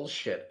hold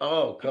bullshit.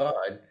 Oh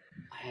god.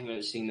 I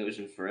haven't seen those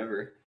in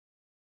forever.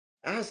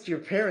 Ask your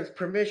parents'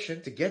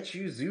 permission to get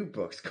you zoo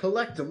books.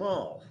 Collect them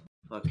all.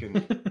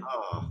 Fucking,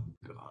 oh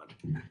god.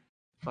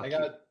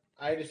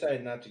 I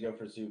decided not to go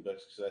for zoo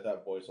books because I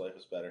thought Boy's Life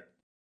was better.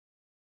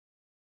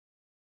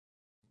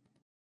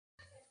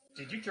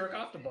 Did you jerk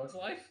off to Bug's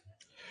Life?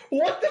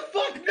 What the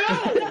fuck? No!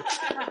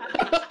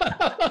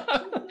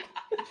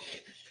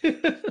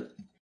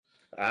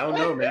 I don't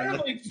know, man.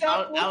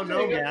 I don't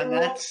know, man.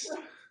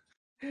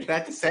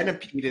 That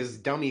centipede is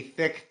dummy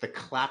thick. The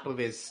clap of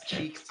his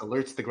cheeks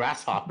alerts the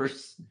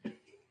grasshoppers.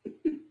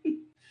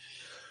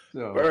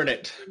 So, Burn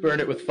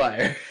it with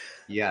fire.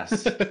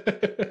 Yes.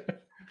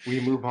 We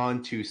move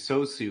on to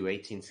Sosu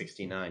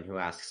 1869, who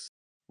asks,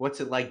 "What's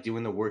it like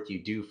doing the work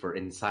you do for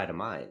Inside a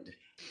Mind?"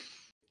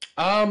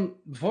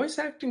 Voice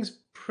acting's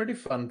pretty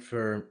fun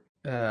for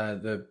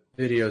the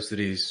videos that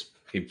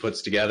he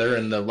puts together,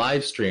 and the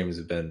live streams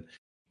have been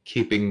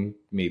keeping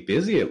me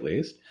busy at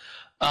least.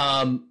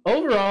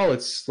 Overall,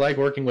 it's like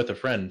working with a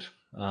friend.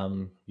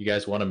 You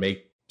guys want to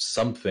make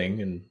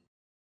something, and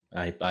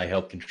I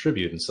help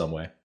contribute in some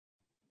way.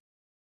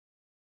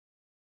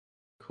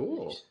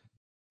 Cool.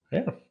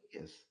 Yeah.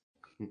 Yes.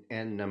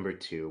 And number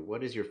 2,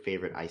 what is your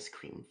favorite ice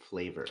cream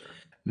flavor?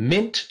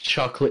 Mint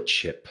chocolate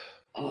chip.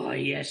 Oh,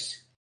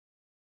 yes.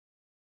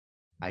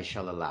 I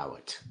shall allow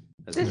it.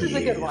 This is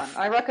a good one.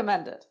 I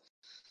recommend it.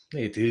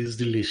 It is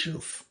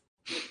delicious.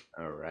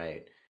 All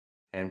right.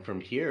 And from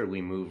here,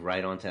 we move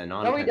right on to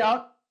No, we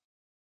don't.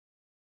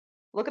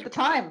 Look at the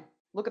time.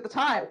 Look at the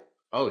time.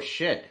 Oh,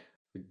 shit.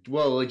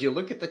 Well, would you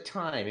look at the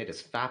time? It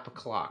is 5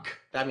 o'clock.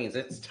 That means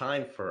it's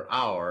time for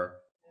our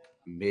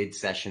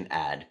mid-session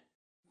ad.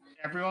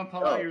 Everyone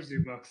pull out your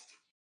zoo books.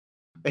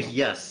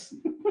 Yes.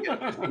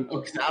 Get the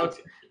books out.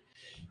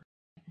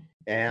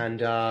 And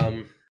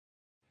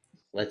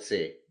let's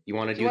see. You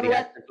want to do the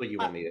accent, or you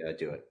want me to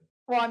do it?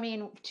 Well, I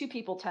mean, 2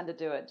 people tend to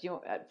do it. Do you,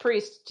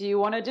 Priest, do you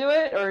want to do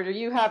it, or are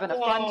you having a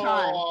fun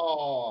time?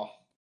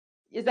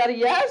 Is that a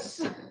yes?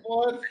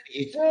 Let's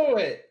do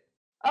it.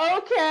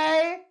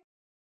 Okay.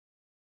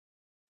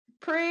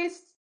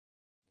 Priest,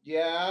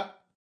 Yeah.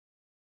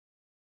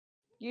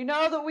 you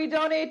know that we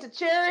donate to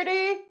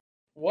charity?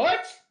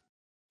 What?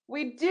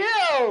 We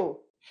do.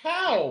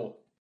 How?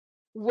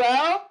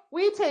 Well,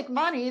 we take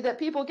money that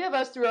people give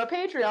us through our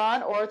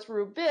Patreon or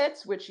through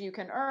bits, which you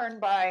can earn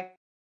by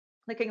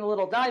clicking a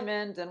little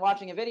diamond and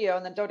watching a video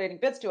and then donating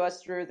bits to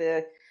us through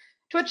the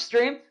Twitch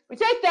stream. We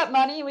take that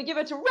money and we give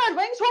it to Red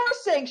Wings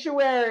Horse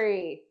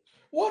Sanctuary.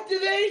 What do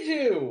they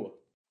do?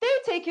 They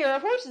take care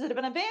of horses that have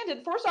been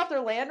abandoned, forced off their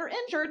land, or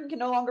injured and can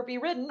no longer be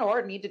ridden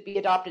or need to be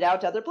adopted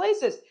out to other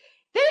places.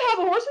 They have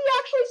a horse we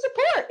actually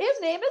support.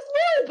 His name is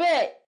Little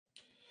Bit.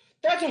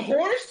 That's a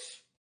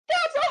horse?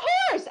 That's a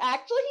horse!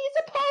 Actually,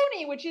 he's a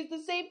pony, which is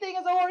the same thing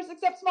as a horse,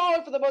 except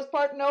smaller for the most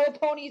part. No, a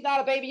pony's not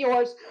a baby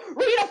horse.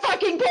 Read a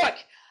fucking book!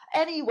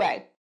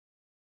 Anyway.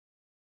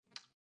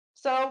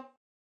 So,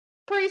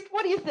 Priest,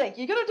 what do you think?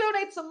 You gonna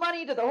donate some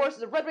money to the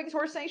Horses of Red Wings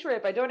Horse Sanctuary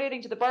by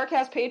donating to the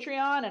Barcast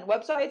Patreon and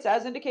websites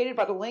as indicated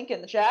by the link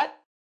in the chat?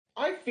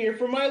 I fear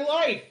for my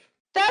life.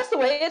 That's the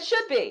way it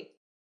should be.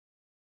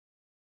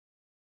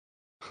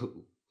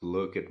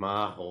 Look at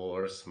my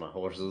horse. My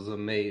horse is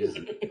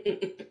amazing.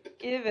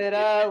 Give it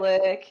a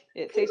lick.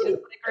 It tastes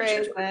just like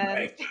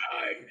raisins.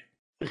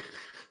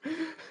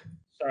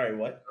 Sorry,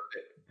 what?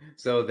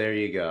 So there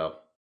you go.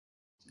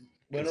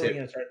 When are we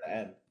going to start the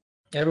ad?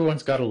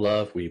 Everyone's got to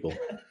love Weeble.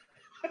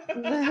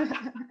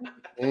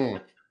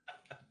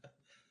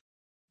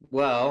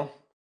 Well,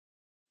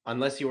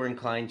 unless you were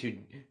inclined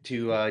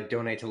to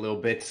donate to Little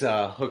Bit's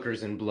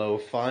Hookers and Blow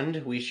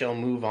Fund, we shall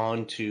move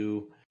on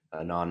to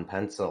a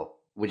non-pencil.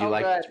 Would you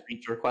like to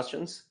read your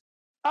questions?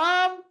 You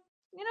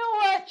know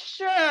what?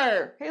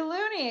 Sure. Hey,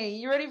 Loony,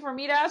 you ready for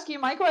me to ask you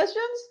my questions?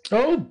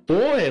 Oh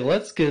boy,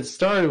 let's get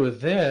started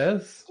with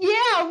this.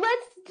 Yeah,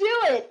 let's do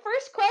it.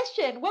 First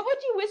question. What would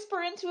you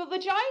whisper into a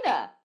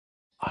vagina?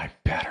 I'm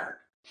better.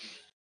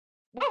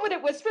 What would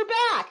it whisper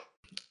back?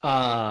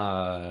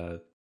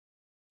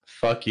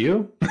 Fuck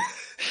you?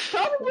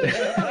 Probably.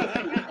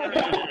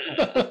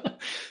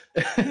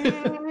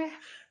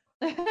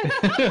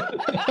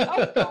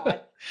 Oh, God.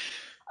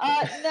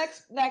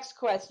 Next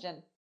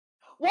question.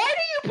 Why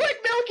do you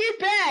put milk in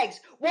bags?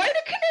 Why do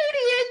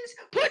Canadians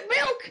put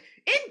milk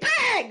in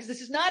bags? This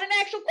is not an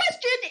actual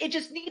question. It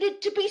just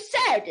needed to be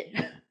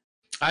said.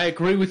 I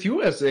agree with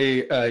you. As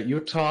a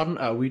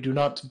Utahn, we do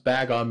not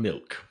bag our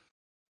milk.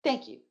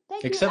 Thank you.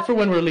 Except for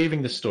when we're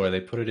leaving the store,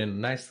 they put it in a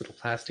nice little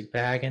plastic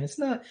bag, and it's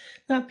not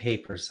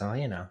paper, so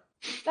you know.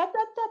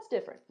 That's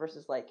different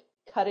versus like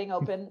cutting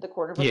open the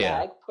corner of a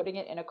bag, putting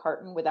it in a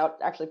carton without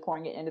actually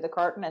pouring it into the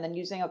carton, and then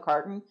using a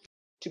carton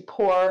to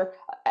pour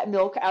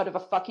milk out of a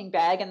fucking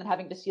bag and then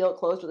having to seal it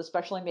closed with a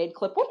specially made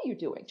clip. What are you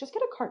doing? Just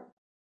get a carton.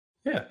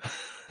 Yeah.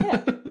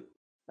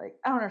 Like,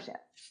 I don't understand.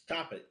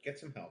 Stop it. Get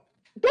some help.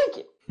 Thank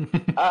you.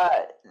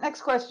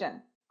 Next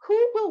question.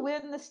 Who will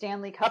win the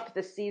Stanley Cup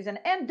this season,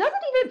 and does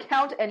it even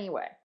count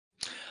anyway?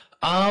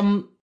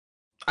 I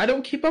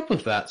don't keep up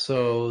with that,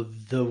 so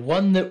the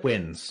one that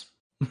wins.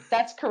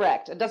 That's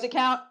correct. And does it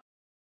count?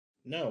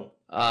 No.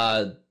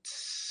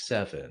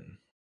 7.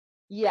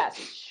 Yes,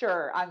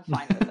 sure. I'm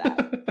fine with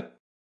that.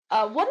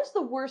 What is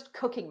the worst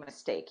cooking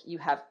mistake you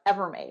have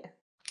ever made?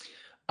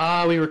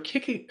 We were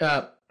kicking...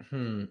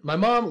 My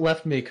mom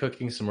left me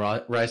cooking some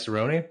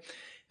rice-a-roni,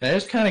 and I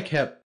just kind of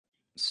kept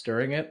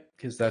stirring it,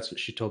 because that's what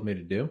she told me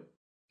to do.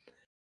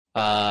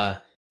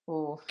 Got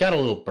a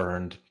little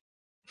burned.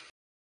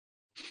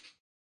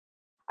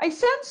 I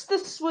sense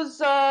this was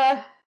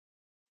not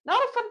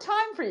a fun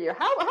time for you.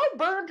 How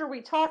burned are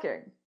we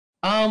talking?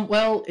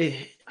 Well,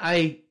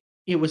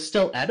 it was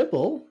still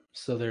edible,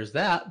 so there's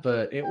that,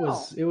 but it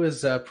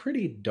was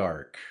pretty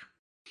dark.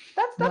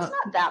 That's not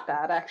that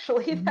bad,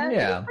 actually.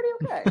 That's pretty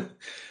okay.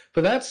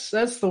 But that's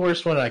the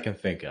worst one I can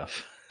think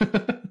of.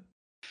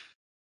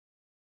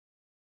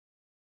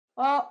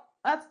 Well,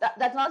 that's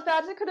not as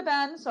bad as it could have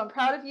been. So I'm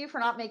proud of you for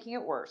not making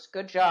it worse.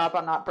 Good job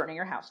on not burning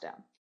your house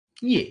down.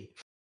 Yeah.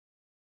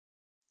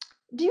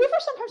 Do you ever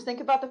sometimes think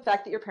about the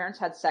fact that your parents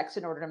had sex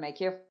in order to make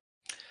you?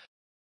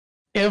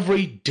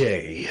 Every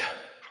day.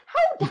 How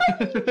do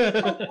you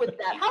cope with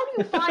that? How do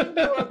you find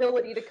your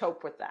ability to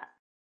cope with that?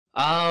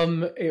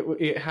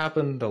 It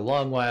happened a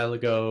long while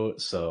ago,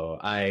 so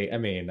I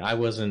mean, I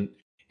wasn't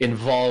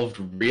involved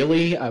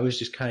really. I was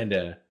just kind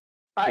of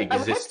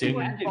existing.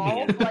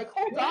 Like,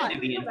 hold on. I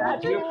mean,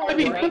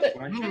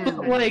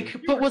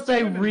 but was I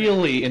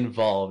really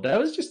involved? I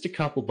was just a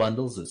couple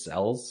bundles of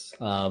cells.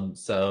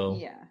 So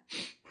yeah.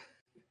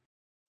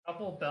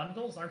 Couple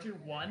bundles? Aren't you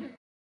one?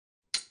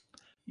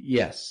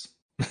 Yes.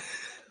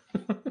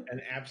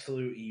 An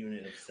absolute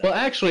unit of cells. Well,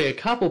 actually, a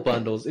couple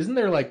bundles. Isn't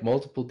there like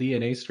multiple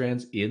DNA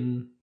strands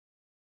in?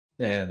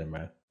 Never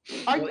mind.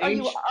 Are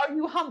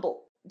you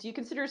humble? Do you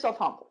consider yourself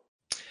humble?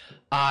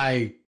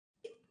 I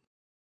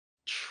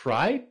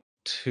try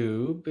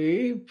to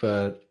be,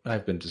 but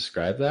I've been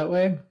described that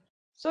way.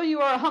 So you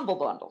are a humble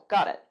bundle.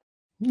 Got it.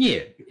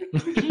 Yeah.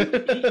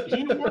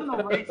 He won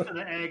the race to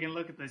the egg, and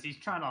look at this. He's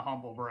trying to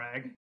humble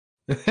brag.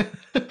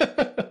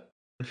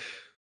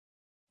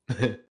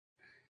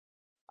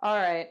 All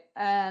right,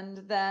 and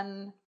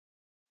then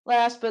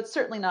last but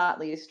certainly not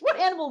least, what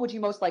animal would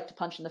you most like to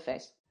punch in the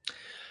face?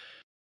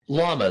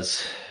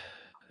 Llamas.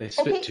 They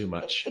spit too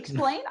much.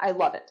 Explain. I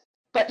love it,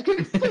 but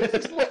please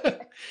explain.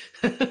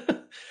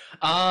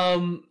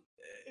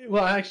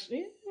 Well,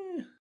 actually,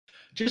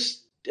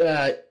 just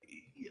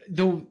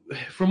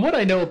from what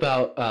I know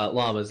about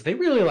llamas, they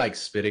really like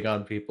spitting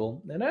on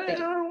people, and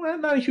I'm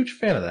not a huge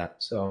fan of that.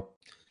 So,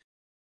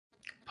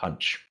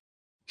 punch.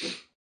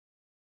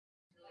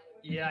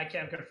 Yeah, I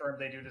can confirm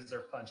they do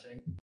deserve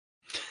punching.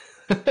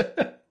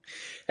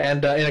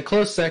 And in a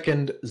close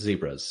second,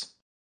 zebras.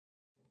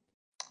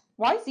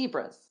 Why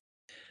zebras?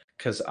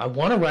 Because I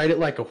want to ride it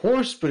like a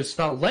horse, but it's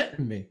not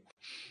letting me.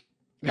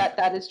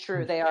 That is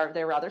true.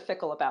 They're rather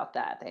fickle about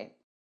that. They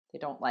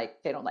don't like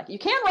you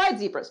can ride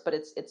zebras, but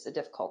it's a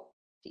difficult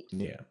feat.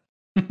 Yeah.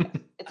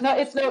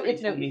 It's no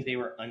means they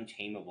were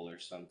untamable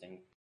or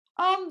something.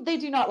 They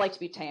do not like to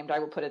be tamed, I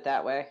will put it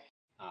that way.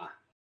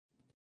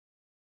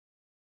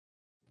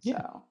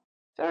 Yeah.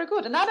 So very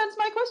good. And that ends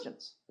my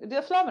questions.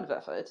 Dear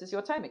Flammenwerfer, it is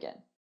your time again.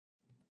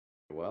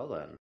 Well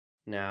then.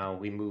 Now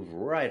we move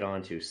right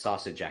on to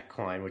Sausage Jack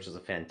Klein, which is a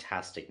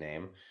fantastic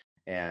name.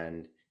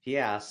 And they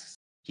ask,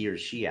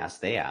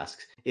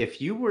 if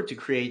you were to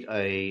create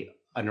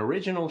an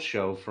original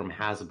show from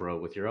Hasbro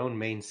with your own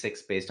main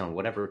six based on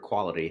whatever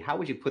quality, how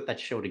would you put that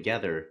show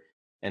together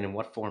and in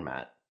what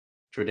format?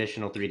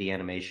 Traditional 3D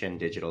animation,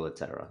 digital,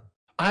 etc.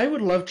 I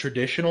would love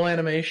traditional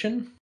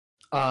animation.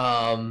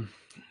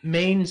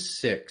 Main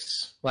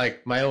six,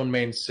 like my own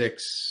main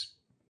six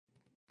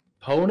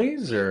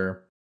ponies,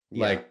 or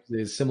like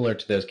similar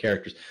to those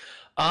characters.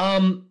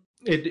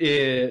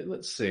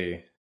 Let's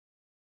see.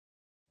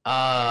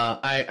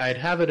 I'd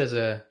have it as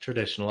a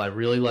traditional. I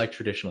really like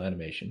traditional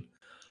animation.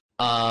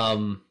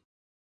 And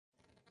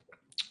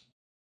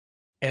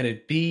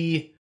it'd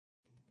be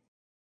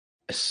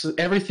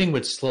everything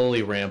would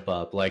slowly ramp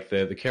up. Like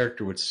the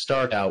character would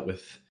start out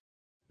with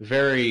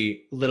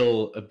very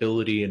little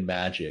ability and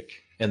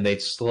magic, and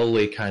they'd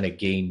slowly kind of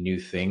gain new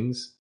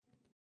things,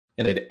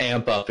 and it'd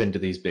amp up into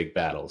these big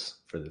battles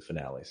for the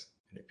finales.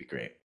 And it'd be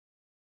great.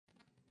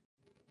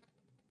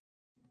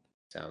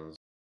 Sounds...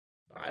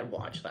 I'd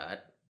watch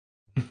that.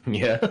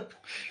 Yeah.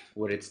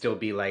 Would it still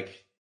be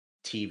like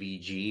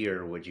TVG,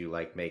 or would you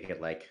like make it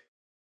like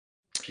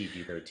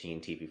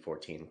PG-13,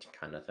 TV-14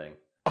 kind of thing?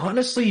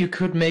 Honestly, you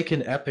could make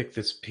an epic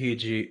that's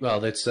PG.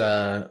 Well, that's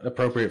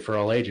appropriate for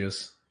all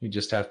ages. You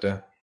just have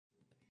to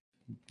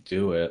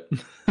do it.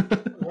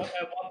 At what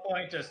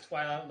point does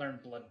Twilight learn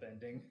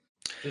bloodbending?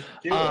 Just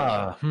do it.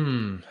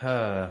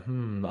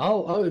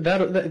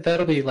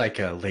 That'll be like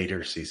a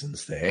later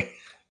seasons thing.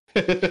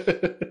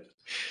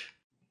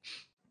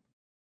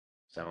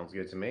 Sounds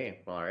good to me.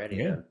 Alrighty.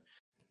 Yeah. Then.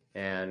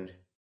 And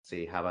let's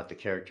see, how about the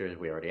characters?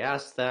 We already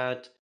asked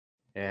that.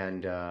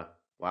 And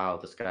wow,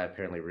 this guy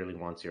apparently really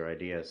wants your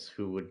ideas.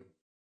 Who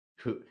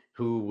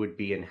would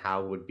be and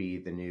how would be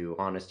the new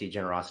honesty,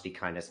 generosity,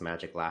 kindness,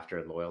 magic, laughter,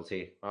 and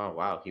loyalty? Oh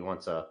wow, he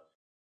wants a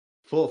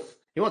full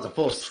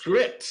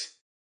script.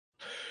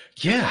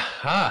 Yeah,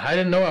 I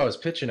didn't know I was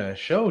pitching a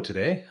show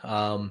today.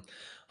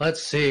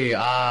 Let's see.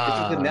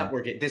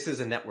 This is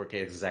a network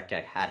exec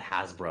at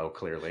Hasbro,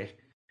 clearly.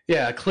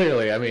 Yeah,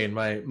 clearly. I mean,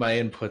 my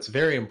input's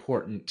very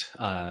important.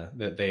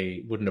 That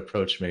they wouldn't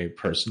approach me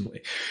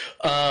personally.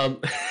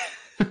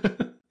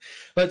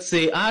 Let's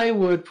see. I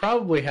would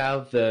probably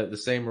have the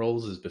same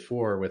roles as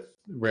before with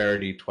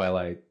Rarity,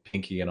 Twilight,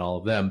 Pinky, and all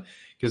of them,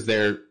 because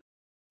they're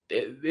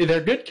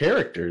good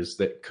characters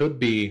that could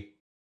be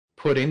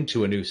put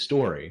into a new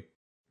story.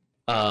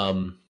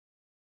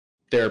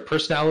 Their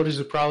personalities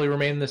would probably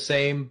remain the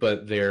same,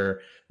 but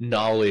their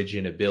knowledge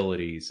and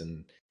abilities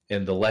and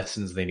the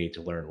lessons they need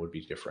to learn would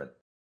be different.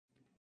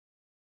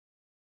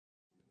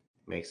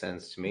 Makes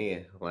sense to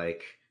me.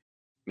 Like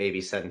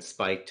maybe send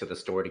Spike to the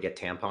store to get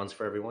tampons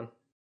for everyone.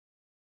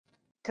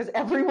 Because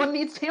everyone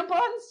needs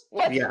tampons?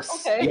 What? Yes.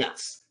 Okay.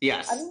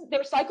 Yes. I mean,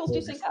 their cycles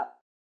do sync up.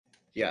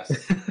 Yes.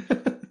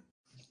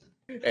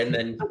 and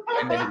then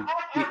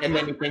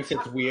he thinks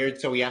it's weird,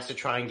 so he has to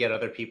try and get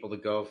other people to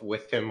go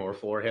with him or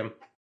for him.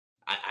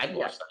 I'd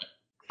watch that.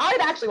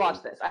 I'd actually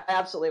watch this. I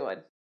absolutely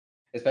would.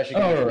 Especially.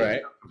 All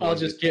right, I'll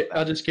just get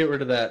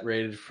rid of that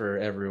rated for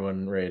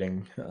everyone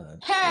rating.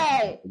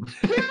 Hey,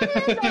 periods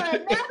are a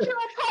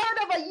natural part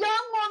of a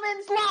young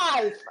woman's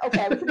life.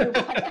 Okay, we can move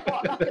on now.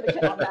 I'm not going to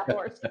get on that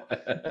horse.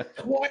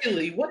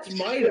 Wiley, what's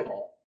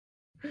Midol?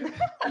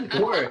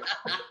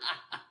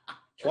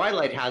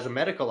 Twilight has a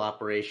medical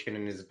operation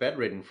and is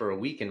bedridden for a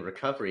week in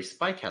recovery.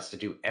 Spike has to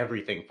do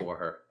everything for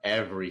her.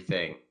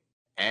 Everything.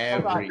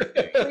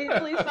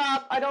 Please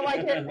stop. I don't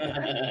like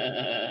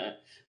it.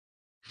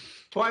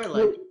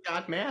 Twilight, you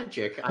got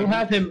magic. We'll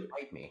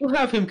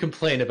have him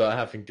complain about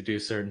having to do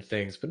certain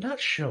things, but not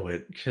show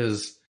it,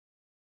 because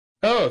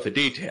the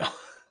detail.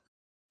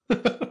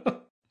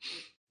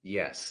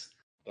 Yes.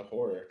 The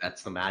horror.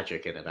 That's the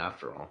magic in it,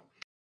 after all.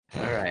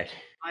 All right.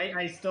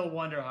 I still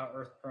wonder how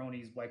Earth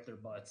Cronies wipe their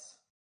butts.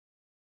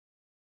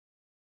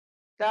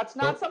 That's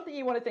not something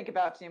you want to think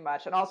about too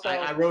much. And also,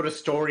 I wrote a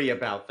story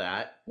about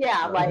that.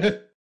 Yeah,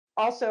 like,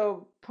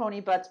 also,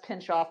 pony butts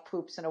pinch off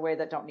poops in a way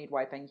that don't need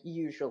wiping,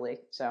 usually.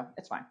 So,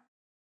 it's fine.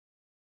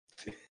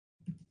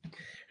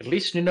 At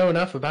least you know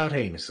enough about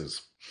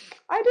anuses.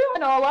 I do. I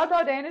know a lot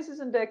about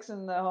anuses and dicks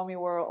in the homie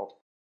world.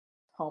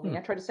 I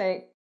tried to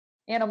say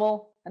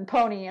animal and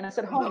pony, and I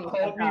said homie.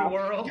 Homie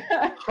world.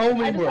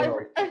 Homie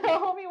world.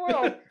 Homie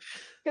world.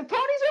 Because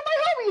ponies are my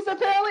homies,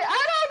 apparently.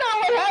 I don't know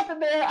what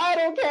happened there. I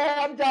don't care.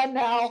 I'm done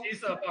now.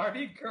 She's a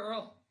Barbie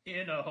girl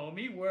in a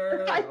homie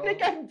world. I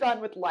think I'm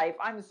done with life.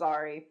 I'm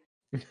sorry.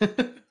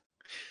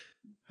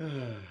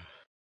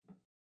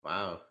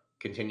 Wow.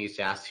 Continues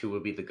to ask who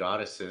would be the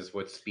goddesses.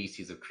 What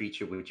species of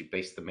creature would you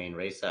base the main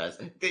race as?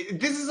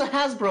 This is a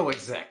Hasbro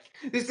exec.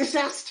 This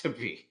has to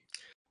be.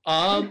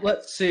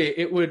 Let's see.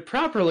 It would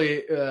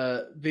properly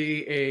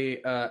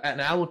be an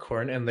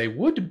alicorn, and they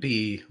would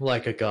be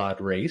like a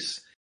god race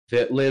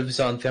that lives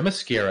on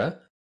Themyscira,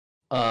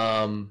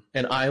 an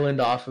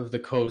island off of the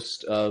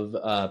coast of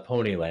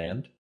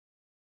Ponyland.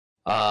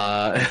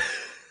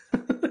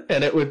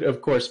 And it would,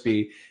 of course,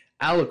 be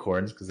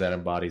alicorns, because that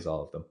embodies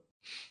all of them.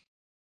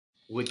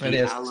 Would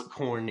the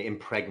alicorn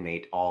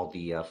impregnate all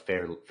the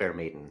fair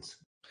maidens?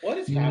 What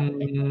is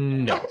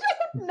happening? No.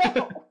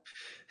 No.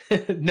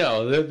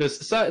 No,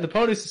 the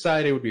Pony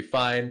Society would be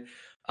fine,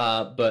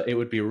 but it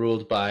would be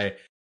ruled by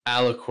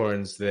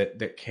alicorns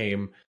that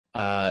came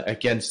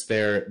against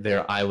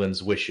their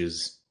island's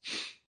wishes.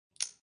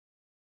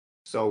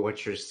 So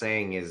what you're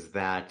saying is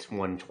that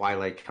when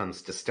Twilight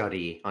comes to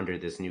study under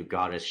this new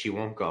goddess, she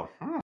won't go,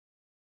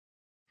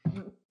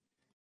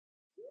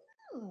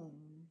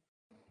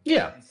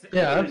 Yeah,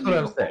 that's what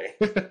I'm saying.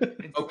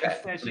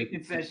 Okay.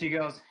 Instead she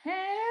goes,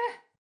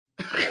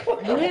 Why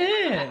are we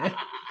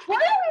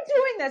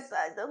doing this?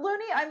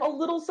 Looney, I'm a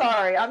little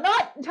sorry. I'm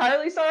not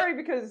entirely sorry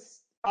because,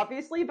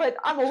 obviously, but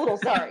I'm a little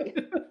sorry.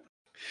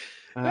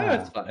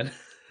 That's fine.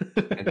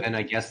 And then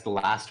I guess the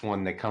last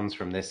one that comes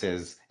from this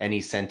is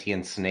any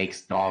sentient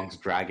snakes, dogs,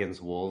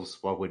 dragons, wolves.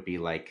 What would be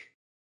like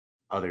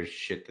other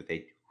shit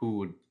who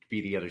would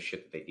be the other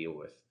shit that they deal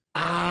with?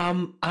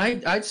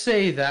 I'd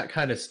say that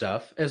kind of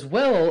stuff, as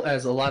well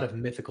as a lot of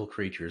mythical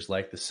creatures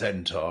like the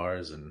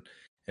centaurs and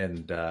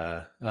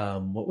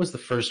what was the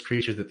first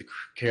creature that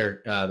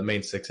the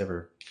main six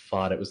ever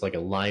fought? It was like a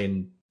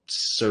lion,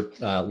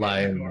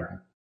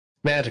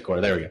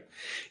 manticore. There we go.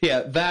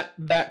 Yeah,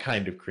 that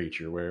kind of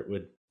creature where it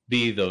would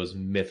be those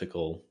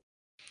mythical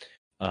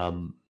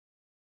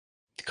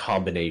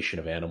combination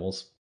of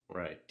animals.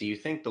 Right. Do you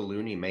think the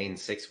Looney main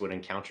six would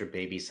encounter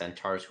baby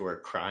centaurs who are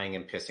crying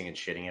and pissing and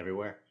shitting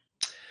everywhere?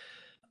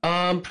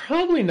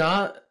 Probably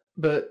not.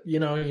 But you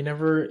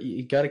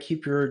got to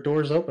keep your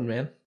doors open,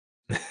 man.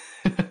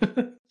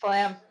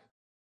 Flam,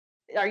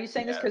 are you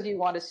saying this because you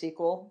want a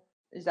sequel?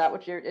 Is that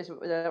what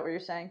you're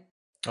saying?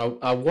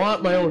 I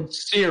want my own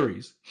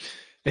series.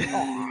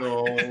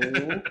 No.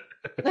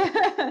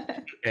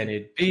 And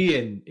it'd be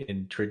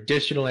in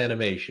traditional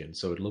animation,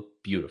 so it'd look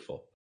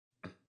beautiful.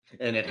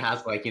 And it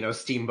has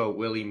Steamboat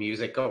Willie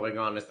music going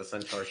on as the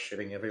centaur's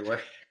shitting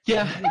everywhere.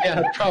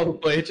 Yeah,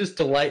 probably just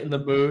to lighten the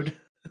mood.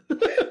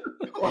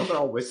 While they're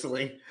all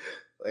whistling,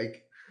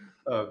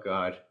 oh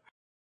god.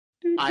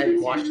 I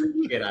watched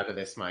the shit out of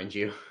this, mind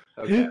you.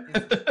 Okay.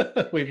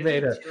 We've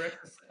made a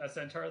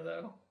centaur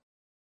though.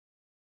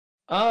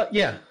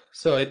 Yeah.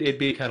 So it'd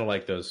be kind of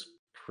like those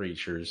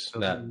creatures, so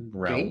that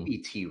realm. Baby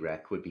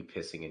T-Rex would be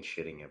pissing and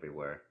shitting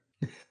everywhere.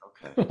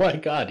 Okay. Oh my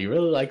god, you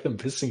really like them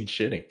pissing and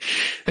shitting?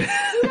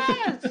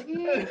 Yes,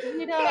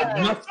 he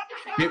does.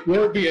 It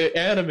will be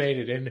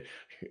animated in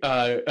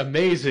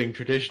amazing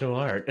traditional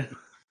art.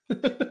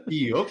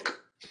 Yuck.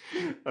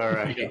 All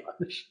right.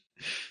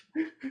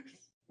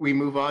 We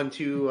move on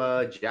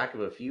to Jack of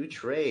a Few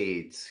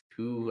Trades,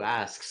 who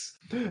asks,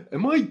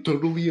 "Am I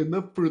turtly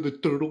enough for the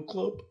Turtle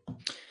Club?"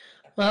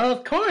 Well,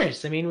 of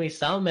course. I mean, we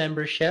sell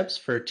memberships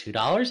for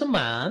 $2 a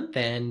month,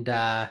 and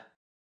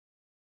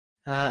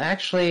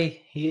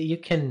Actually, you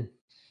can.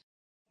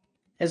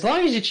 As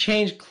long as you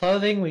change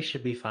clothing, we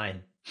should be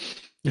fine.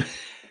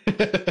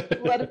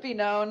 Let it be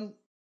known,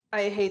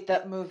 I hate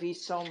that movie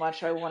so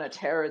much. I want to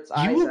tear its You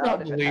eyes will out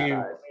not if it had believe.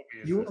 eyes.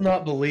 You will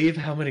not believe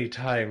how many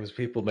times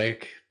people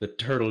make the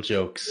turtle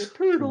jokes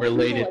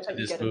related to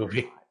this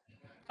movie.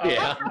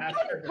 Yeah.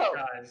 Master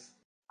disguise.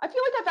 I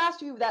feel like I've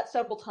asked you that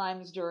several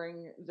times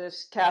during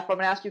this cast, but I'm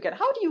going to ask you again.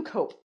 How do you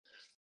cope?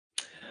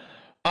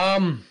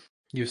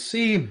 You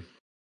see,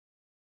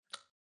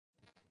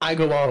 I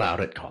go all out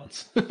at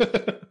cons.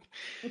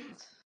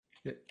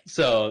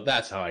 So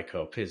that's how I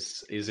cope.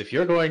 Is if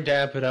you're going to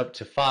amp it up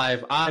to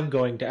 5, I'm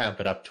going to amp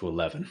it up to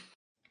 11.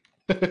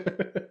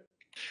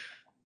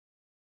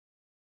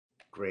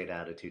 Great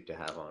attitude to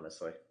have,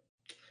 honestly.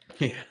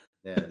 Yeah.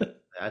 And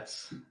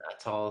that's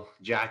all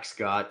Jack's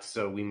got.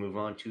 So we move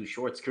on to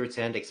Short Skirts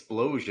and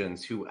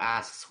Explosions, who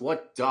asks,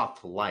 "What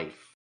doth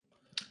life?"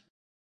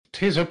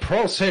 "'Tis a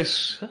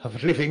process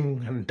of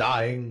living and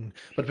dying,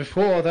 but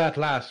before that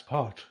last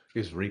part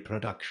is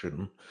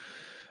reproduction.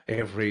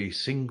 Every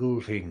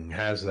single thing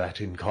has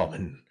that in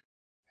common,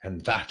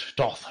 and that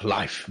doth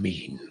life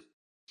mean."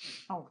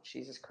 Oh,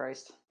 Jesus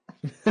Christ.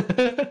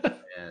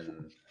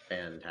 And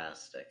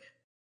fantastic.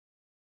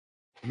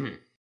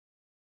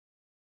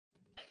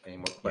 Any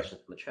more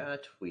questions in the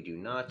chat? We do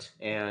not.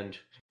 And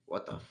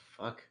what the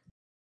fuck?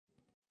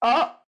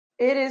 Oh,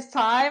 it is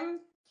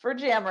time for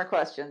Jammer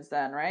questions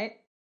then, right?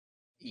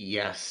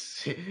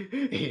 Yes,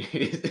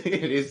 it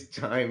is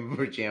time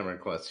for Jammer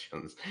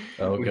questions.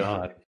 Oh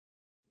God.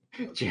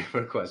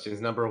 Jammer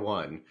questions number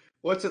 1.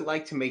 What's it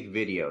like to make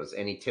videos?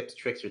 Any tips,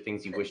 tricks, or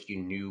things you wished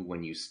you knew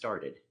when you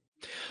started?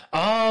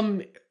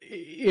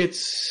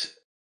 It's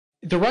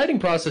the writing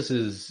process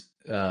is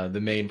the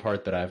main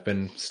part that I've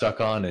been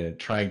stuck on and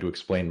trying to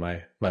explain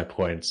my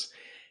points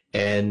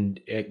and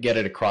get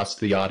it across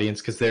to the audience,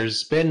 because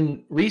there's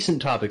been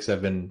recent topics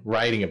I've been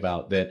writing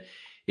about that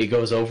it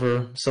goes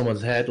over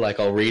someone's head. Like,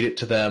 I'll read it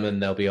to them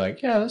and they'll be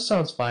like, yeah, that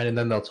sounds fine, and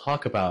then they'll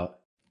talk about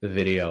the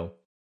video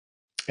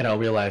and I'll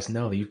realize,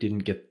 no, you didn't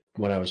get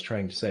what I was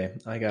trying to say.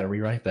 I gotta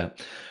rewrite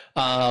that.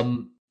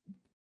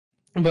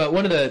 But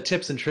one of the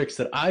tips and tricks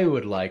that I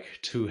would like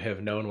to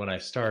have known when I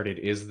started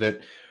is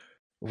that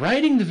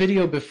writing the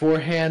video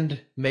beforehand,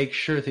 make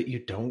sure that you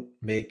don't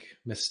make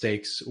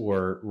mistakes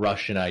or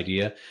rush an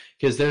idea,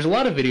 because there's a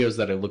lot of videos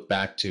that I look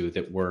back to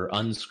that were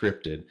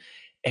unscripted,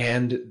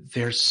 and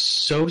they're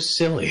so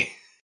silly.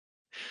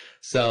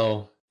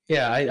 So,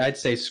 yeah, I'd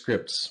say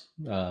scripts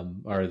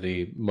are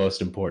the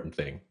most important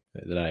thing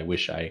that I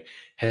wish I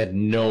had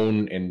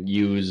known and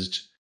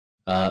used,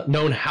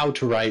 known how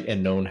to write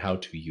and known how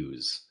to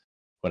use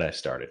when I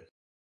started.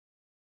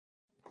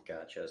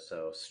 Gotcha.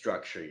 So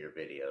structure your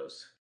videos.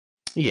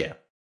 Yeah.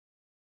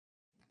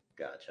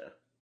 Gotcha.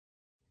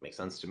 Makes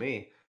sense to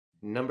me.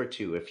 Number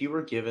 2, if you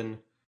were given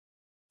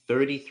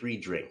 33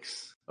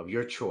 drinks of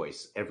your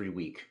choice every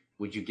week,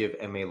 would you give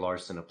M.A.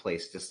 Larson a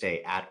place to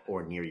stay at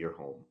or near your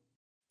home?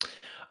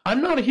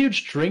 I'm not a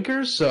huge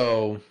drinker,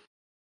 so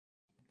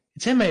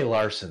it's M.A.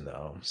 Larson,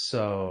 though.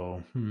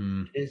 So,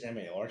 It is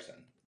M.A. Larson.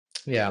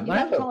 Yeah, You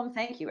have to tell him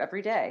thank you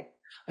every day.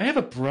 I have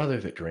a brother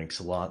that drinks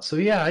a lot, so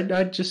yeah,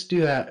 I'd just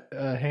do that.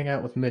 Hang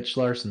out with Mitch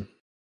Larson.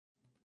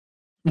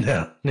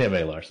 No,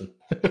 M.A. Larson.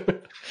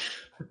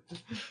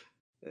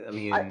 I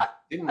mean, I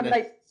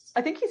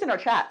think he's in our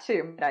chat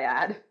too, might I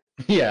add.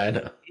 Yeah, I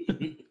know.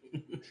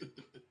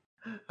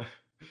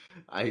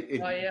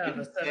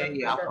 The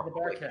 7th member of the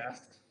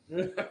Barcast.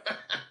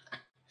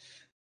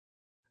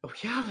 Oh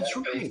yeah, that's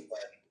right.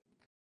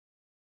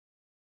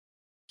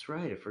 That's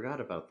right. I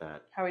forgot about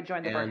that. How he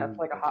joined the Barcast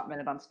for like a hot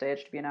minute on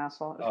stage to be an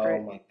asshole. It was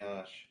great. Oh my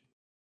gosh.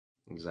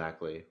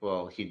 Exactly.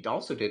 Well, he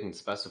also didn't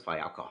specify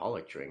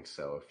alcoholic drinks.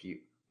 So,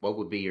 what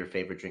would be your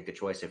favorite drink of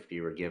choice if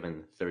you were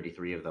given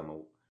 33 of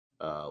them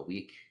a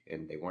week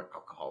and they weren't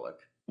alcoholic?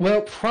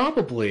 Well,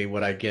 probably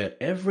what I get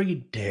every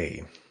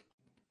day.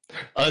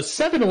 A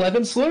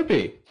 7-Eleven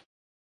Slurpee.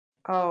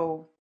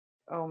 Oh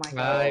my god.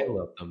 I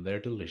love them.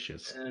 They're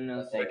delicious.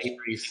 No,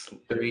 33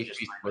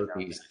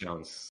 Slurpees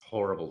sounds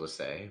horrible to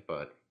say,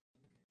 but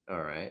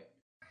all right.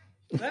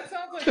 That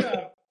sounds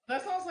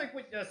like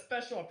what a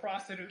special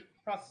prostitute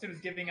is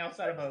giving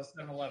outside of a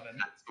 7-Eleven.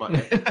 That's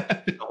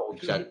the whole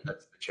jet.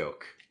 That's the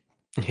joke.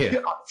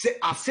 Yeah.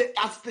 I said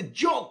that's the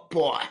joke,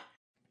 boy.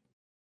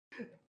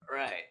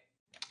 Right.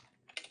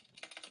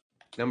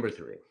 Number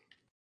 3.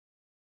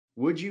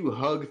 Would you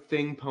hug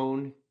Thing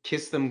Pone,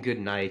 kiss them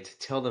goodnight,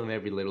 tell them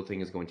every little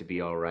thing is going to be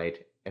all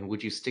right, and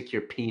would you stick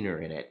your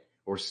peener in it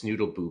or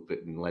snoodle boop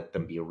it and let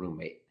them be a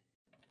roommate?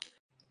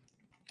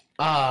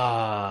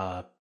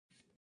 What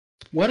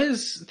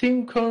is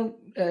Thing Pone?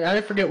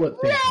 I forget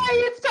what Thing Yay! Pone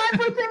is. It's time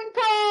for Thing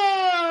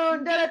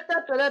Pone!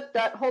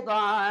 Da-da-da-da-da-da. Hold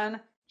on.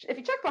 If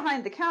you check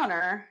behind the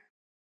counter,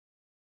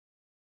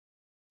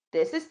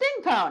 this is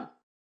Thing Pone.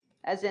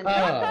 As in,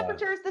 John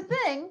Carpenter's The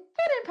Thing,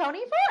 but in pony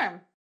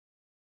form.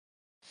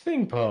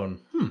 Thing Pone.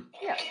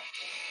 Yeah.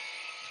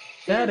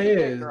 That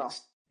is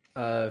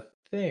a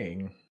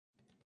thing.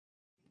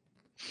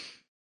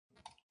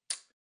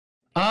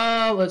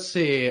 Let's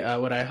see.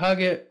 Would I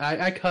hug it?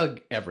 I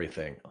hug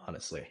everything,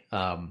 honestly.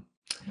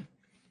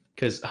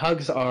 Because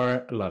hugs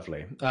are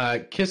lovely.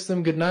 Kiss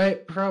them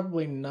goodnight?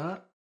 Probably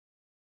not.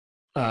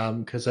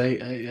 Because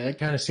that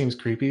kind of seems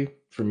creepy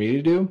for me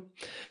to do.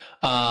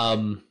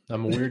 I'm a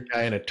weird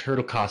guy in a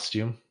turtle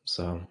costume,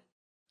 so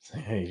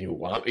hey, you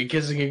want me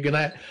kissing you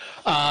goodnight?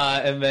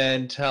 And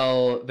then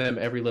tell them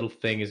every little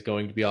thing is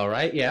going to be all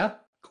right. Yeah,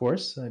 of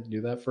course, I'd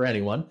do that for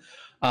anyone.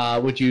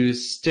 Would you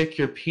stick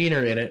your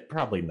peener in it?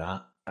 Probably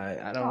not.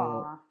 I don't.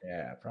 Aw.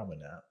 Yeah, probably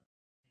not.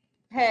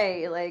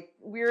 Hey, like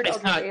weird It's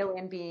eldritch not-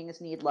 alien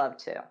beings need love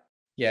too.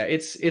 Yeah,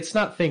 it's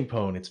not Thing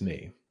Pone, it's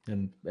me,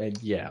 and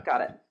yeah.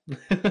 Got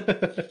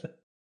it.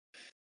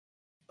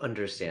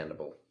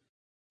 Understandable.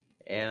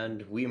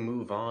 And we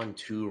move on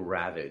to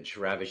Ravage.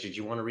 Ravage, did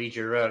you want to read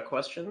your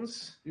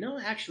questions? No,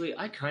 actually,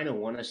 I kind of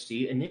want to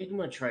see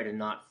Enigma try to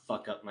not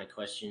fuck up my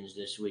questions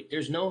this week.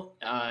 There's no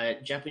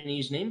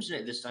Japanese names in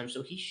it this time,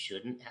 so he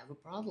shouldn't have a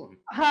problem.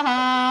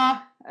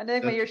 Haha,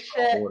 Enigma, your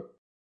shit.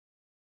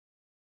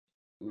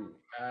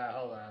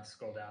 Hold on,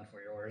 scroll down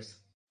for yours.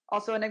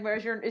 Also, Enigma,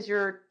 is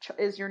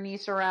your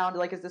niece around?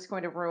 Like, is this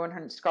going to ruin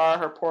her, scar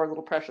her poor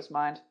little precious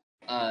mind?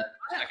 I'm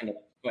not going to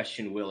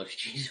question Will if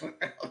she's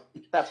around.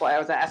 That's why I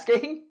was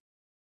asking.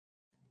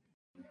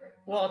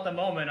 Well, at the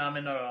moment, I'm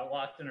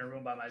locked in a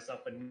room by myself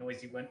with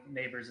noisy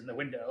neighbors in the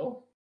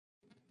window.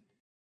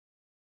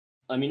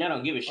 I mean, I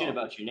don't give a shit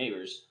about your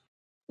neighbors.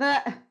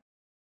 Nah.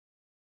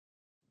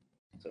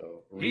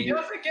 So He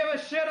doesn't give a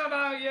shit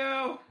about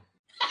you!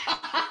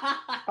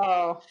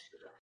 Oh.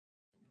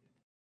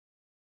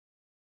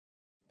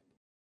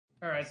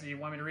 Alright, so you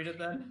want me to read it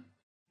then?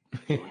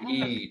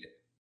 Read.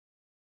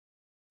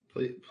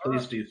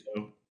 Please do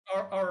so.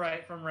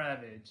 Alright, from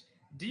Ravage.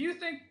 Do you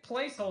think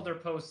placeholder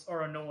posts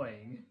are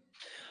annoying?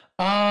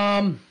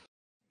 I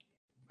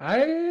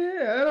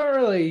don't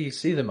really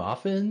see them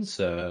often,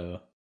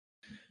 so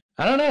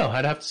I don't know.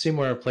 I'd have to see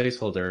more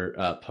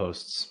placeholder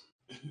posts.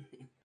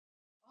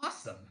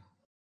 Awesome.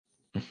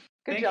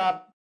 Good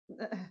job.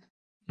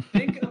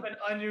 Think of an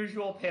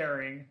unusual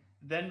pairing,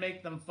 then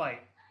make them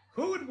fight.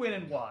 Who would win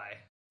and why?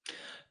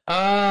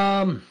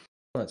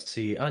 Let's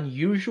see.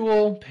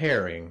 Unusual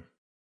pairing.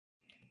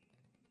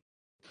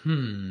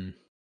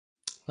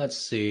 Let's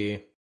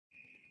see.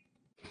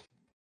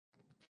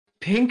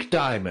 Pink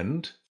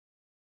Diamond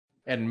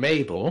and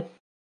Mabel.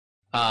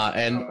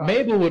 And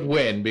Mabel would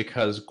win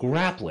because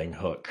grappling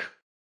hook.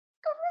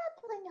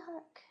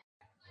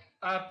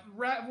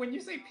 When you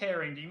say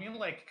pairing, do you mean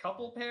like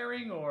couple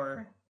pairing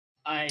or?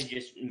 I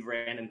just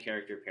random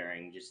character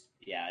pairing. Just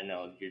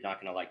no, you're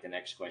not gonna like the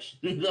next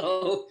question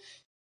though.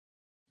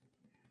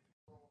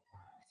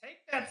 Take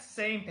that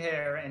same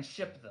pair and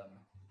ship them.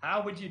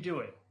 How would you do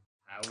it?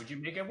 How would you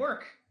make it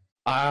work?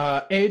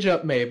 Age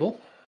up Mabel.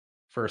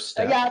 First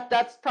step. Yeah,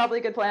 that's probably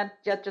a good plan.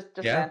 Just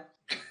Yeah.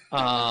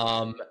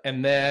 saying.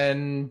 And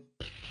then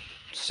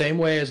same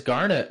way as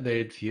Garnet,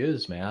 they'd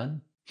fuse,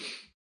 man.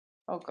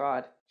 Oh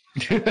God.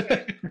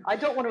 I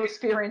don't want to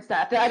experience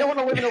that. I don't want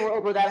to live in a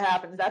world where that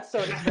happens. That's so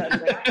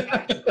distressing.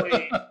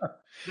 Actually,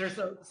 there's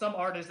some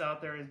artist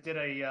out there who did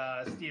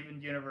a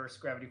Steven Universe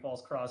Gravity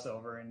Falls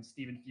crossover, and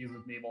Steven fused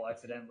with Mabel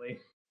accidentally.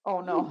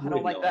 Oh no, I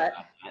don't like that.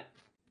 I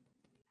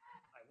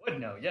would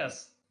know,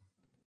 yes.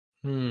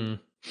 I don't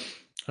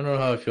know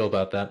how I feel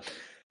about that.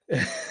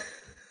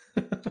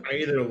 I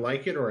either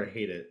like it or I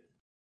hate it.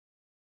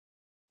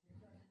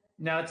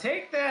 Now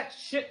take that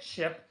shit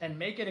ship and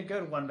make it a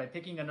good one by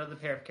picking another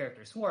pair of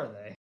characters. Who are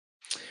they?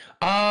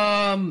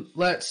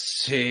 Let's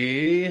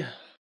see.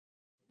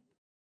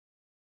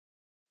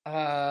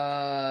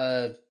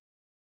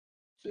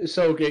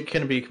 So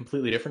can it be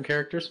completely different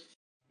characters?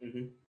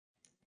 Mm-hmm.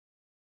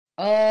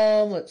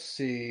 Let's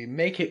see.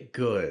 Make it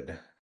good.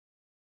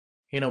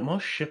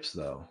 Most ships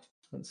though.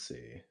 Let's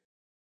see.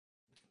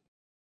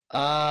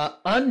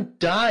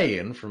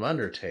 Undying from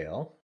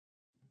Undertale.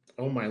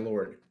 Oh my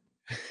lord.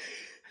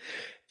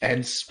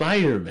 And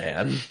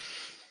Spider-Man.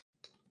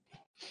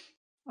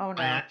 Oh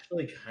no. I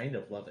actually kind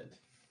of love it.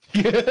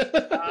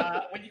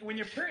 When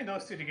you're pairing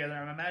those two together,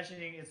 I'm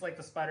imagining it's like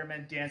the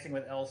Spider-Man dancing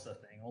with Elsa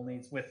thing, only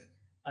it's with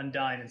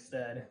Undyne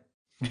instead.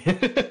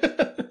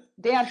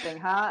 Dancing,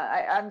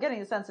 huh? I'm getting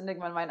the sense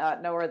Enigma might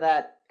not know where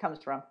that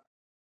comes from.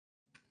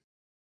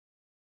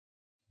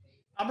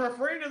 I'm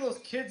referring to those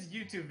kids'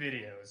 YouTube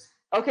videos.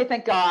 Okay,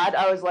 thank God.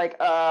 I was like,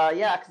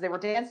 yeah, because they were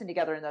dancing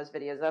together in those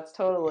videos. That's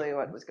totally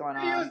what was going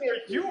What on. videos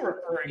are you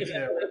referring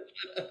to?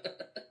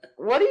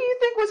 What do you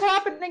think was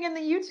happening in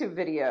the YouTube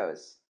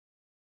videos?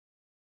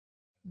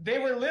 They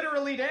were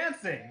literally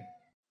dancing.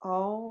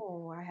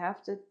 Oh, I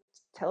have to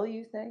tell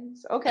you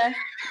things? Okay.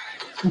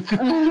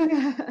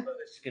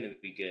 It's gonna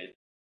be good.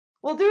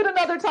 We'll do it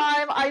another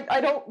time.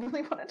 I don't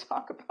really want to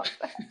talk about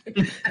that.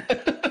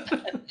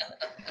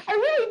 I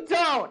really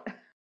don't.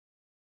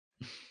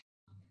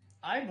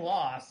 I'm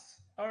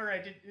lost. All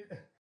right,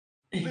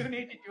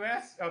 Loony, did you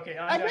ask? Okay,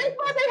 I really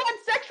thought they had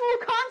sexual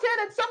content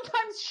and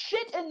sometimes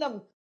shit in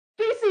them.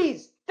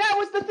 Feces. That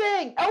was the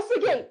thing.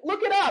 Elsagate.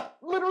 Look it up.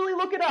 Literally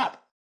look it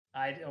up.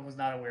 I was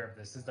not aware of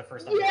this. This is the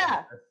first time.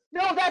 Yeah.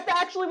 No, that's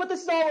actually what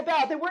this is all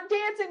about. They weren't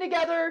dancing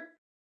together.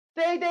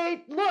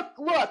 They look.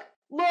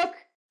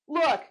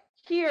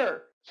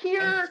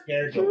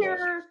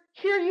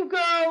 Here you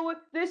go.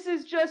 This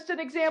is just an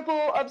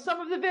example of some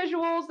of the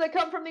visuals that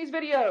come from these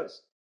videos.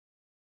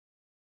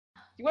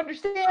 You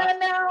understand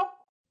now?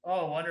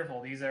 Oh,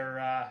 wonderful! These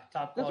are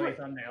top quality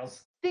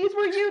thumbnails. These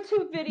were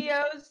YouTube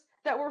videos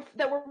that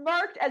were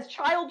marked as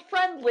child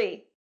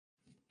friendly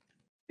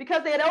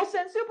because they had Elsa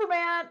and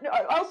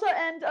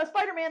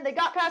Spider-Man. They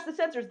got past the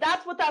censors.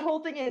 That's what that whole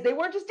thing is. They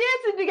weren't just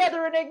dancing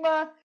together,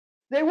 Enigma.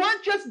 They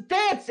weren't just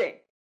dancing.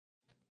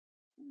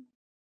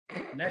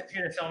 Next,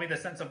 you're gonna tell me the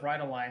sense of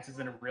right alliance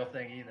isn't a real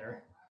thing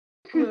either.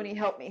 Loony,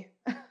 help me.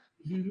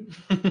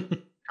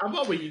 How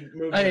about we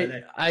move?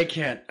 I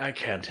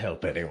can't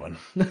help anyone.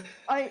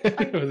 I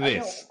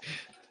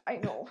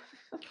know.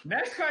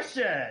 Next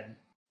question.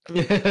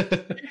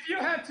 If you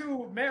had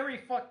to marry,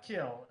 fuck,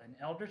 kill an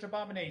eldritch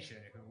abomination,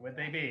 who would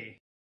they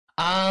be?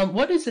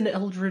 What is an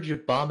eldritch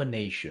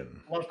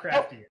abomination?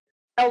 Lovecraftian.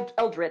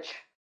 Eldritch.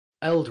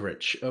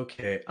 Eldritch.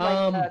 Okay.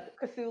 Like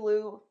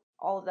Cthulhu,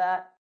 all of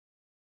that.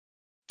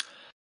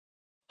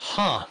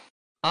 Huh.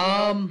 You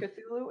know what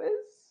Cthulhu is?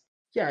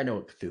 Yeah, I know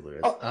what Cthulhu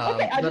is. Oh,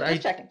 okay.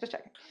 Just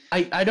checking.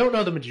 I don't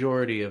know the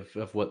majority of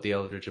what the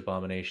eldritch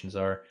abominations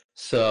are,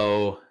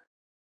 so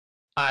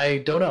I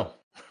don't know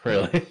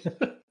really.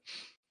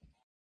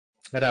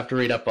 I'd have to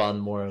read up on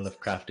more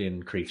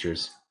Lovecraftian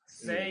creatures.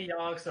 Say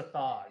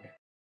Yogg-Sothoth.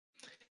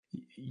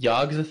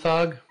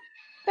 Yogg-Sothoth?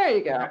 There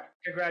you go.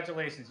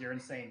 Congratulations, you're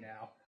insane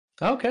now.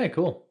 Okay,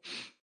 cool.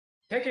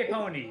 Pick a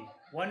pony.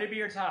 One to be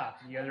your top,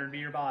 the other to be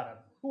your bottom.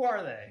 Who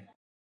are they?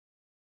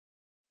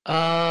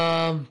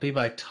 Be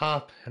my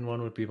top, and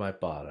one would be my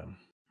bottom.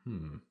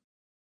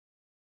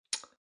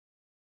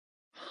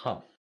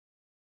 Huh.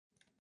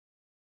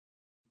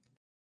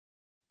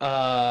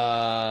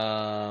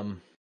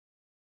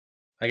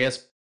 I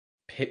guess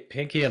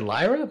Pinky and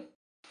Lyra?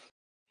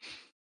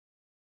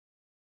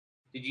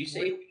 Did you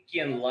say Pinky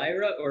and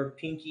Lyra or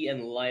Pinky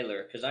and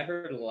Lilar? Because I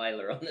heard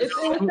Lilar on this.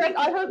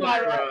 I heard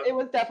Lyra. It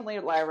was definitely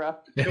Lyra.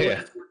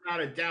 Without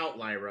a doubt,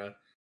 Lyra.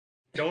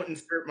 Don't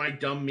insert my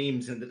dumb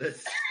memes into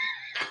this.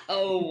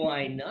 Oh,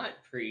 why not,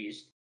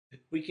 priest?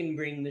 We can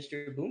bring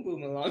Mr. Boom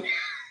Boom along.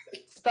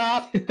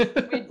 Stop.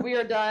 We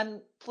are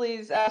done.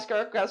 Please ask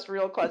our guest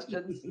real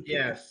questions.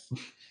 Yes.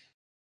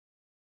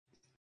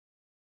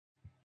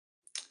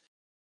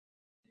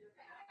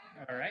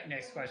 All right,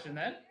 next question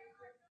then.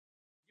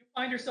 You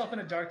find yourself in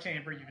a dark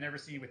chamber you've never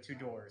seen with two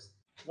doors.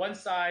 One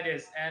side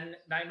is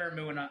Nightmare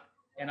Moon,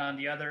 and on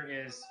the other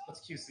is,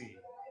 what's QC?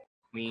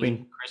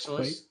 Queen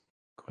Chrysalis.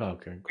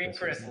 Queen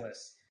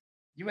Chrysalis.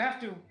 You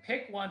have to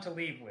pick one to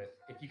leave with.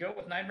 If you go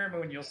with Nightmare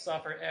Moon, you'll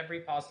suffer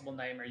every possible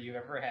nightmare you've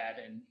ever had,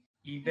 and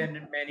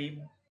even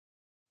many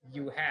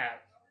you have.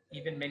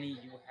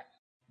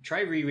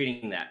 Try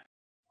rereading that.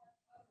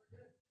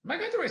 Am I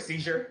going through a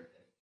seizure?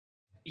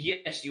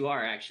 Yes, you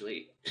are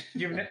actually.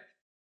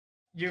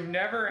 You've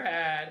never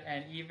had,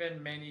 and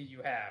even many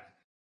you have.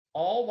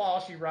 All while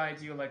she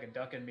rides you like a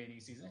duck in mating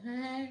season.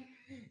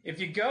 If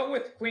you go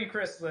with Queen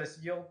Chrysalis,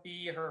 you'll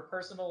be her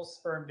personal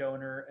sperm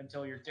donor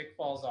until your dick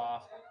falls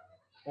off,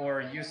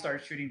 or you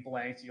start shooting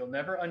blanks. You'll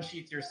never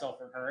unsheath yourself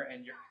from her,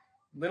 and your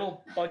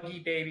little buggy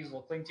babies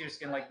will cling to your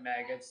skin like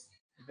maggots.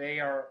 They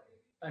are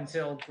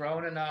until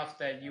grown enough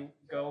that you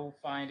go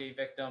find a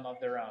victim of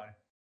their own.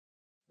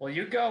 Will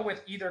you go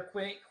with either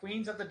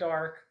Queens of the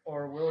Dark,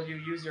 or will you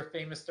use your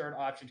famous third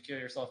option to kill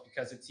yourself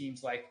because it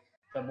seems like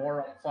the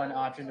more fun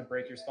option to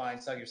break your spine,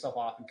 suck yourself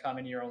off, and come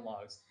into your own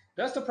logs,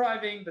 thus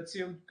depriving the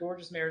two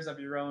gorgeous mares of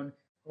your own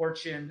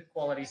fortune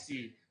quality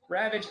seed?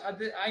 Ravage,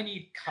 I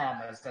need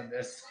commas on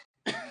this.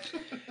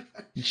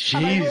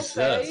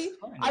 Jesus.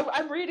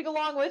 I'm reading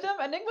along with him.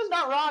 Enigma's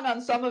not wrong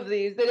on some of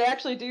these. They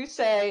actually do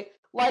say,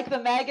 like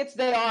the maggots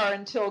they are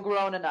until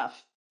grown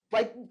enough.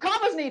 Like,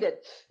 commas needed.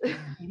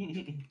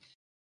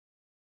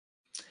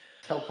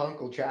 Tell Punk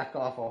will jack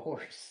off a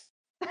horse.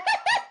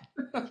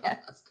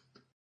 Yes.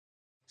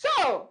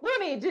 So,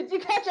 Loony, did you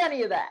catch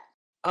any of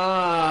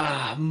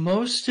that?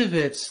 Most of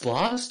it's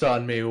lost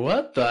on me.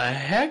 What the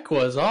heck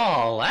was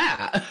all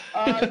that?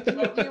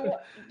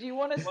 Do you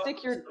want to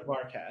stick your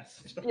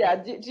Barcast? Yeah.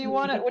 Do you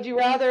want to? Would you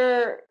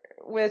rather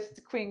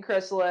with Queen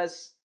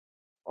Chrysalis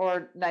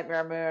or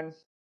Nightmare Moon?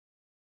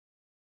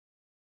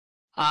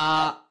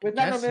 With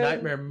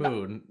Nightmare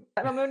Moon.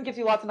 Nightmare Moon gives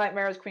you lots of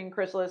nightmares. Queen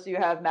Chrysalis, you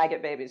have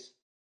maggot babies.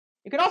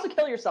 You can also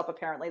kill yourself.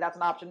 Apparently, that's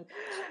an option.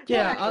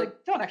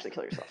 Don't actually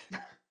kill yourself.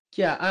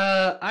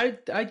 Yeah,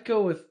 I'd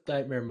go with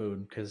Nightmare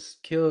Moon because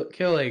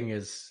killing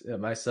is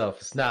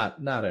myself is not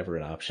ever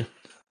an option.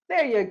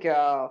 There you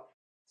go.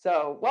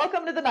 So,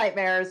 welcome to the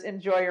nightmares.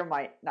 Enjoy your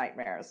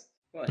nightmares.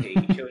 Well, hey,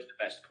 he chose the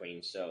best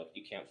queen, so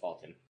you can't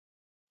fault him.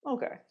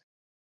 Okay.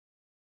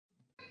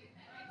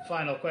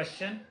 Final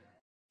question.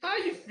 How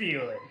you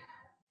feeling?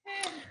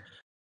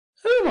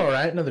 I'm all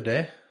right. Another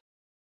day.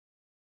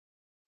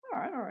 All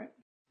right.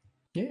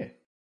 Yeah.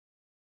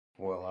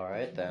 Well, all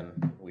right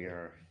then. We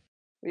are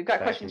We've got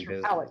Back questions in from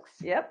business. Alex.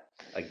 Yep.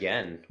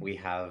 Again, we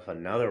have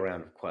another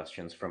round of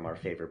questions from our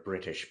favorite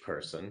British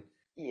person,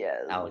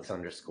 Yes. Alex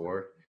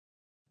 _.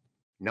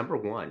 Number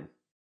 1.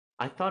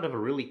 I thought of a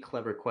really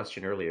clever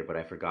question earlier, but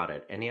I forgot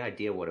it. Any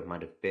idea what it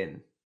might have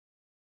been?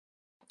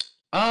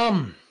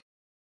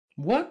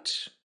 What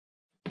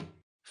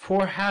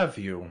for have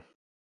you?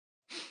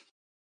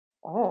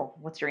 Oh,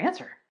 what's your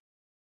answer?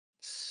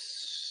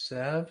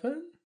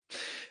 7?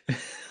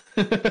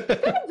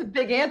 That's a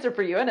big answer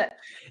for you, isn't it?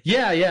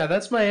 Yeah,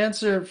 that's my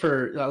answer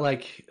for,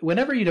 like,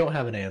 whenever you don't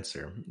have an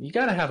answer, you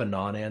gotta have a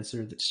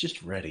non-answer that's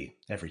just ready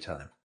every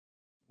time.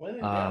 When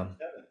in doubt,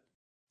 7.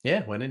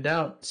 Yeah, when in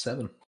doubt,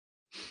 7.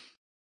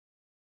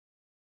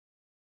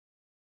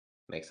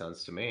 Makes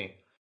sense to me.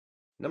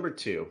 Number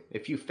 2.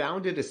 If you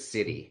founded a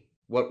city,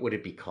 what would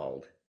it be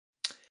called?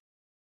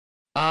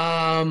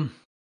 Duckburg.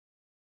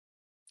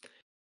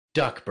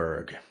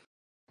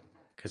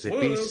 Because it'd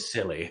be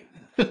silly.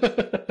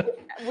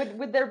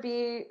 Would there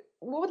be?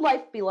 What would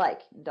life be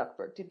like in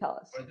Duckburg? Do tell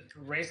us.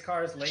 Race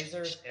cars,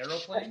 lasers,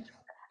 aeroplanes.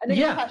 And then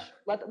Yeah. hush,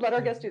 let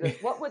our guests do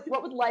this. What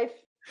would life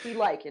be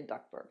like in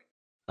Duckburg?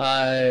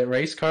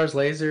 Race cars,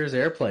 lasers,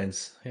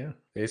 airplanes. Yeah,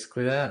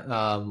 basically that.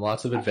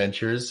 Lots of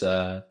adventures.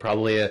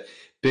 Probably a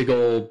big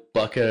old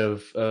bucket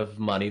of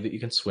money that you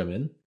can swim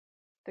in.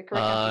 The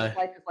correct answer is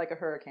life is like a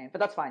hurricane, but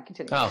that's fine.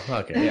 Continue. Oh,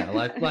 okay. Yeah,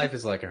 life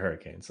is like a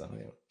hurricane. So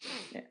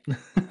yeah.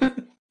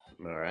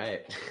 All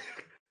right.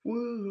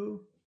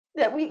 Woo.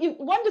 Yeah,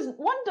 one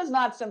does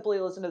not simply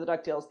listen to the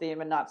DuckTales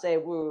theme and not say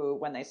woo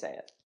when they say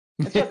it.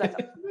 It's what that's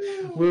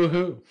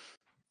woohoo.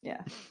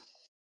 Yeah.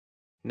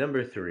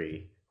 Number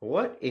 3.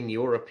 What, in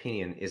your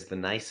opinion, is the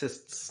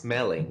nicest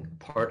smelling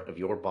part of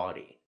your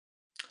body?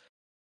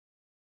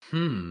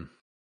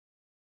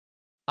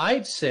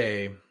 I'd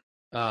say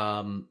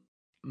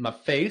my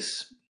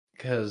face,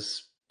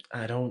 because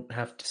I don't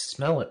have to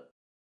smell it.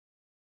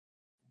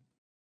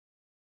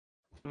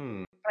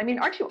 I mean,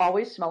 aren't you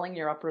always smelling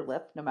your upper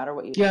lip, no matter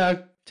what you do?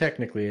 Yeah,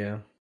 technically, yeah.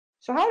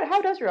 So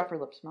how does your upper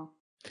lip smell?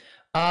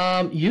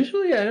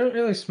 Usually I don't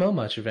really smell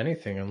much of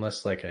anything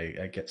unless like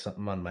I get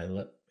something on my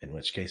lip, in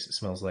which case it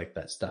smells like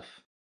that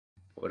stuff.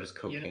 What does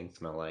cocaine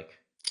smell like?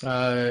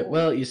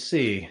 Well, you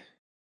see,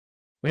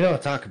 we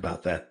don't talk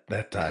about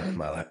that time of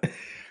my life.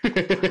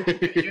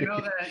 You know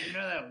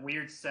that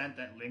weird scent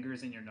that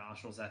lingers in your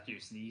nostrils after you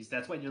sneeze?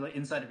 That's what your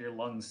inside of your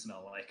lungs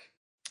smell like.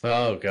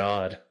 Oh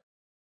God.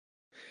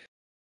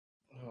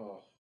 Oh.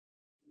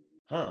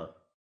 Huh.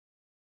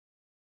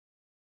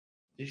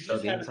 Did you So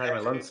just the have inside of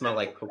my lungs smell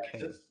like cocaine.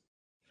 crisis?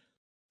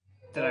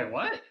 Did I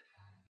what?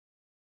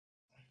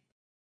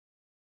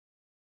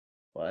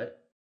 What?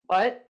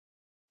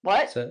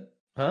 What? So,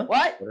 huh?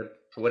 What?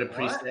 What did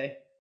Priest What? say?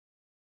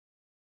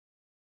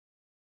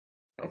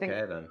 I think-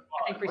 Okay, then.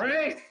 I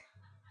think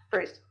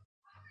Priest.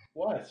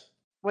 What?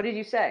 What did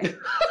you say?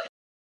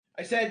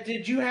 I said,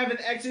 did you have an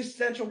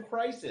existential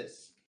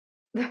crisis?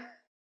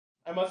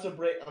 I must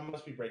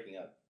be breaking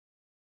up.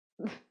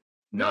 No,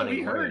 Not we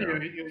anymore, heard no.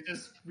 you.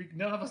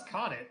 None of us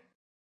caught it.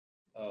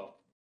 Oh.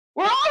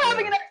 We're all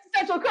having an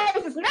existential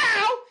crisis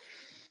now!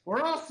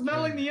 We're all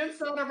smelling the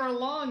inside of our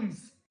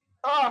lungs.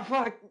 Oh,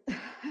 fuck. I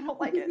don't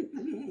like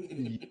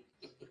it.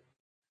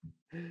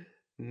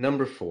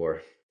 Number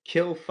 4.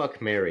 Kill,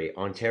 fuck, marry,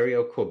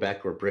 Ontario,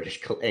 Quebec, or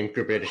British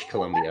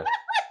Columbia.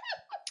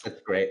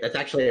 That's great. That's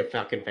actually a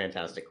fucking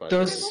fantastic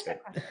question.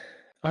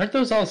 Aren't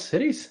those all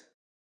cities?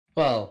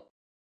 Well,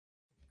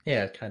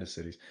 yeah, kind of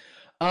cities.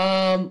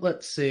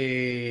 Let's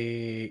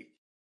see.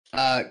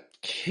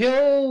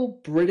 Kill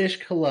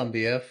British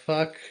Columbia,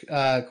 fuck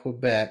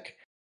Quebec,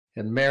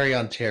 and marry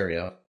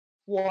Ontario.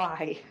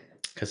 Why?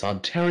 Because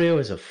Ontario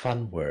is a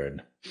fun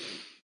word.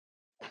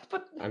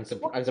 But I'm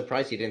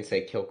surprised you didn't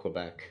say kill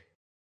Quebec.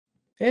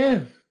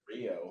 Yeah.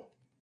 Rio.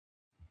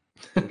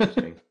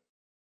 Interesting.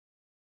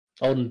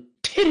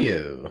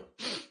 Ontario.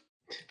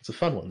 It's a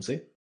fun one,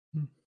 see?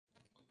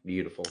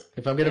 Beautiful.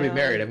 If I'm going to be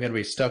married, I'm going to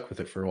be stuck with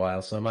it for a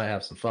while, so I might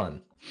have some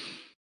fun.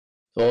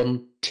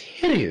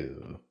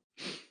 Ontario.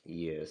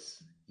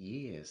 Yes.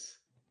 Yes.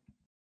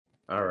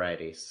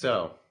 Alrighty,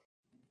 so.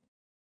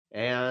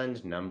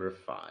 And number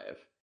 5.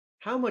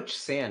 How much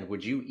sand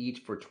would you eat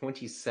for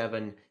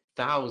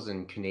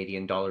 27,000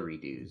 Canadian dollar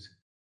dues?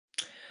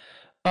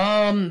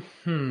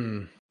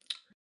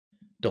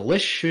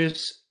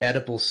 Delicious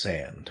edible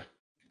sand.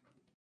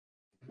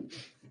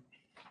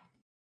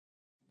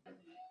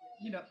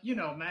 You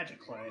know, magic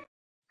clay.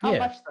 how Yeah.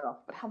 much though?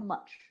 But how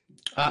much?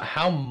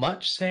 How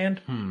much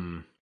sand?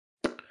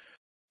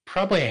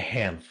 Probably a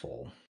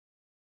handful.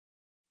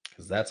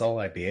 Because that's all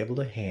I'd be able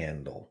to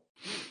handle.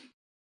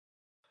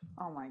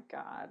 Oh my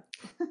god.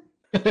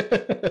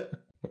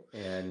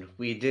 And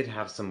we did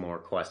have some more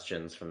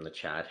questions from the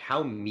chat.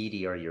 How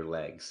meaty are your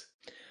legs?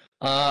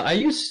 I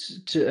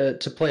used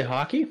to play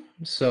hockey,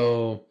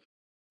 so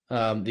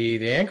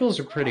the ankles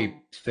are pretty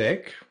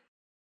thick.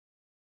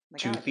 My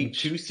Two God.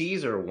 two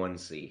C's or 1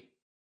 C?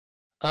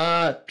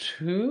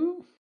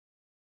 2?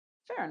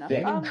 Fair enough.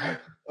 Thick?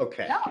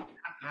 Okay. No.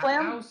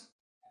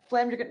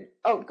 Flam, you're gonna.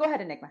 Oh, go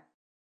ahead, Enigma.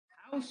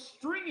 How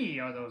stringy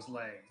are those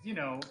legs? You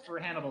know, for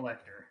Hannibal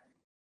Lecter.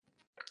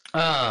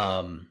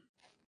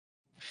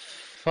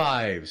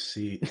 5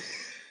 seat.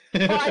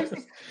 5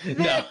 seats.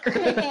 No.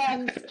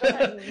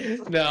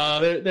 Hamstrings.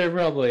 No, they're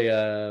probably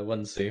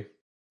 1C.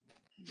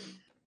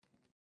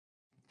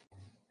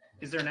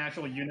 Is there an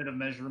actual unit of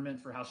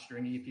measurement for how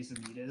stringy a piece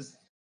of meat is?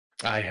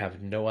 I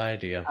have no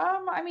idea.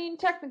 I mean,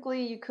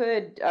 technically, you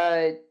could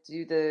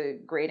do the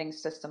grading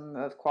system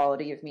of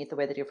quality of meat the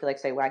way they do for, like,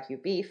 say,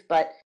 Wagyu beef,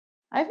 but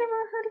I've never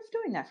heard of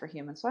doing that for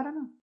humans, so I don't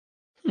know.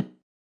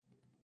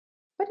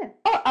 But yeah.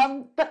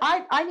 But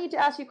I need to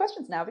ask you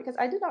questions now because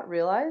I did not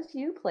realize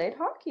you played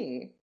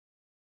hockey.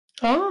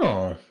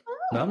 Oh,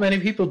 not many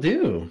people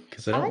do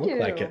because I don't look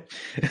like it.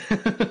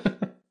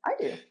 I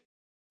do.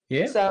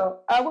 Yeah. So,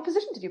 what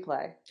position did you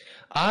play?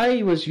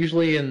 I was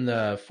usually in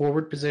the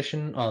forward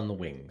position on the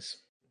wings.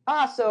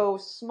 So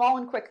small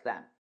and quick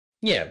then.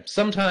 Yeah,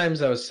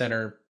 sometimes I was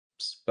center,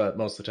 but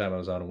most of the time I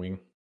was on a wing.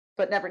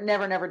 But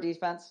never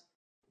defense.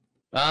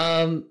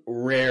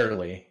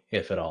 Rarely,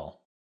 if at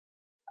all.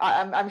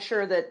 I'm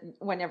sure that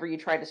whenever you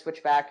tried to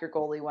switch back, your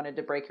goalie wanted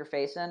to break your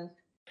face in.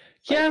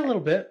 Yeah, a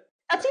little bit.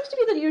 That seems to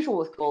be the usual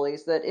with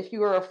goalies, that if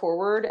you are a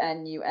forward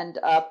and you end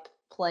up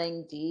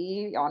playing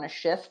D on a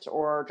shift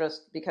or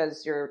just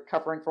because you're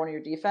covering for one of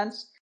your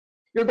defense,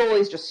 your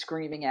goalie's just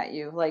screaming at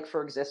you, like,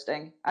 for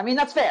existing. I mean,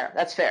 that's fair.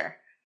 That's fair.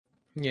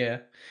 Yeah.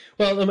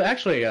 Well,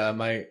 actually,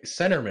 my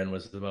centerman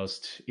was the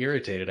most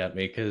irritated at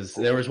me because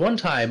there was one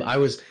time I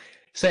was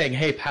saying,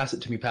 hey, pass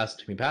it to me, pass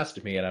it to me, pass it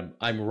to me, and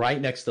I'm right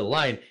next to the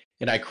line,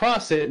 and I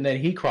cross it, and then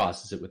he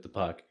crosses it with the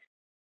puck.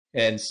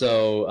 And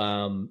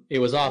so it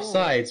was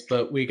offsides,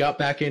 but we got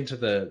back into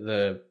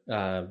the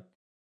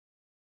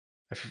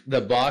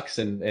box,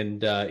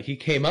 and he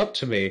came up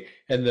to me,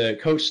 and the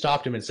coach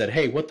stopped him and said,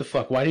 hey, what the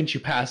fuck, why didn't you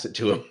pass it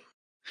to him?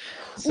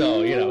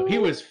 So, he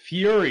was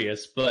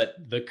furious, but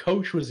the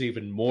coach was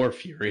even more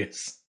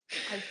furious.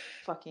 I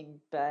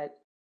fucking bet.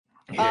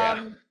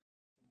 Yeah.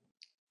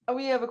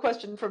 We have a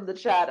question from the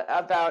chat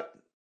about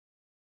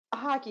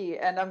hockey,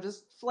 and I'm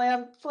just,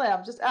 Flam,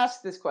 just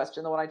ask this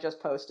question, the one I just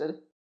posted.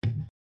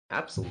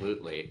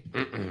 Absolutely.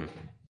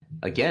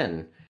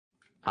 Again,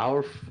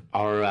 our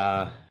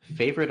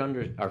favorite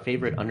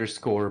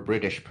underscore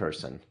British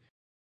person.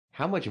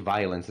 How much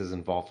violence is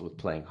involved with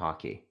playing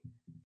hockey?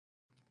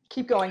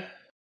 Keep going.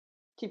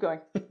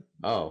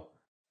 Oh,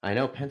 I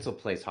know Pencil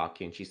plays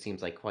hockey, and she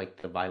seems like quite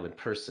the violent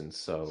person.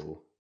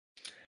 So,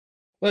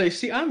 well, you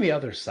see, I'm the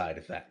other side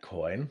of that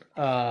coin.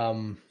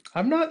 I'm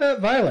not that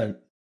violent.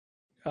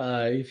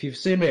 If you've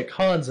seen me at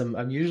cons,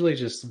 I'm usually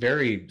just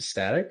very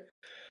static.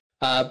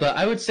 But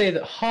I would say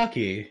that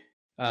hockey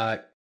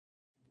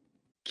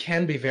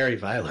can be very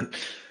violent.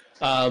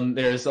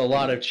 There's a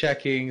lot of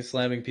checking,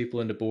 slamming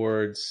people into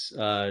boards,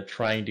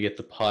 trying to get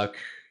the puck.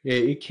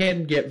 It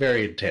can get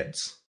very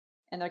intense.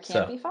 And there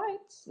can be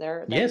fights.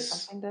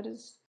 Yes. Something that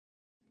is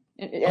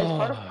as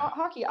part of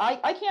hockey.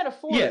 I can't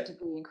afford to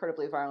be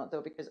incredibly violent,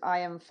 though, because I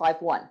am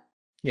 5'1".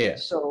 Yeah.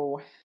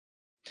 So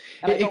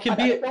I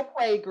don't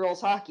play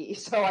girls hockey,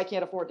 so I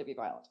can't afford to be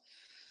violent.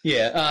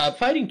 Yeah,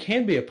 fighting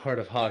can be a part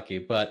of hockey,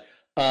 but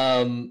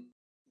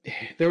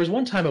there was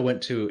one time I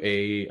went to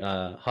a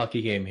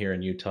hockey game here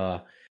in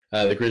Utah.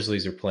 The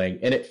Grizzlies are playing,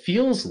 and it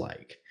feels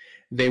like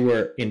they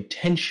were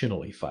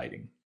intentionally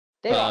fighting.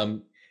 They are.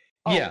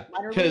 Yeah,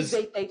 because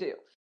they do.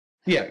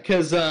 Yeah,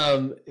 because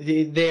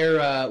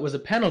there was a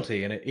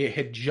penalty, and it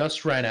had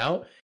just ran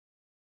out,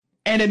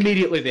 and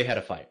immediately they had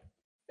a fight.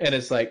 And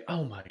it's like,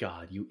 oh my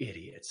god, you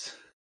idiots.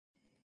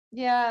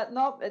 Yeah,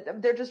 no,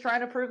 they're just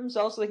trying to prove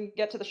themselves so they can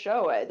get to the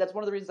show. That's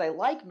one of the reasons I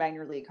like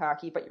minor league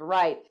hockey, but you're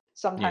right.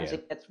 Sometimes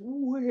it gets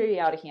way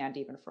out of hand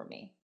even for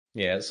me.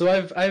 Yeah, so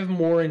I've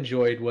more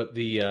enjoyed what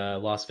the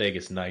Las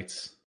Vegas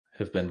Knights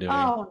have been doing.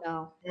 Oh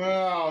no!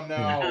 Oh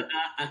no!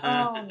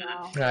 Oh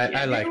no!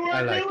 I like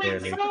their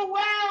league so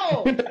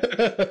well.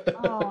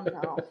 Oh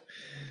no!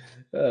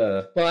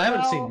 Well, I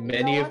haven't seen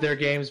many of their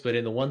games, but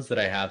in the ones that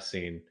I have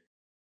seen,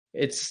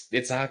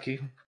 it's hockey.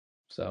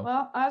 So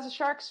well, as a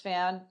Sharks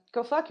fan,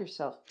 go fuck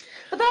yourself.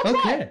 But that's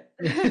okay.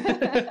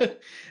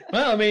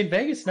 Well, I mean,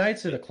 Vegas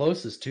Knights are the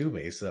closest to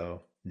me,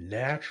 so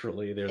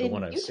naturally they're the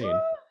one I've seen.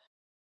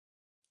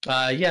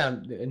 Yeah,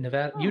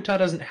 Nevada. Utah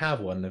doesn't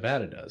have one.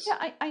 Nevada does.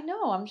 Yeah, I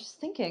know. I'm just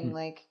thinking,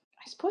 like,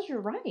 I suppose you're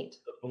right.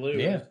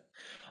 Yeah.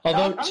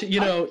 Although,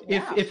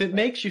 if it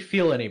makes you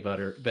feel any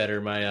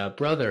better, my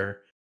brother.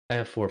 I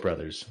have 4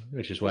 brothers,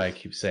 which is why I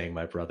keep saying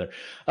my brother.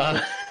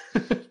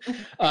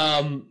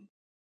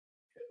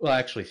 Well,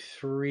 actually,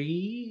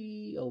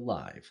 3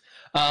 alive.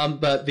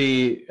 But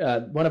the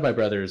one of my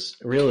brothers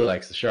really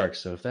likes the Sharks,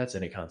 so if that's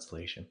any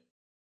consolation.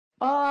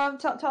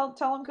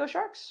 Tell him go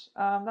Sharks.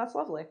 That's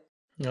lovely.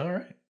 All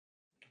right.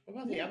 What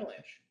about the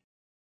Avalanche?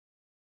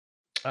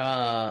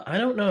 I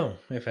don't know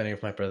if any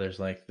of my brothers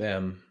like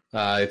them.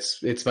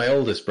 It's my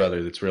oldest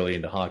brother that's really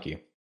into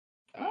hockey.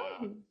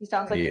 Oh, he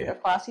sounds like a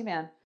classy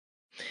man.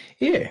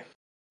 Yeah.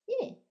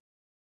 Yeah.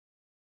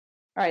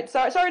 All right,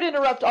 sorry to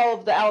interrupt all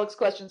of the Alex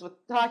questions with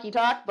hockey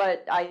talk,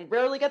 but I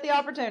rarely get the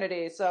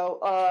opportunity. So,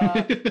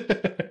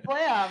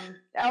 Clam,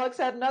 Alex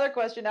had another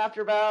question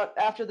after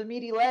the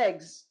meaty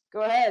legs.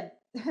 Go ahead.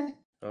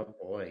 Oh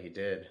boy, he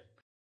did.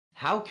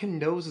 How can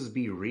noses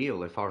be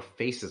real if our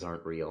faces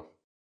aren't real?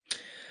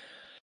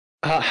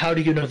 How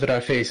do you know that our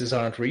faces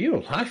aren't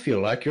real? I feel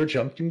like you're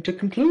jumping to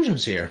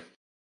conclusions here.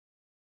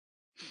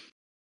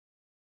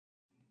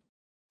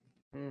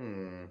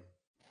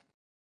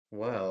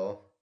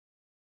 Well,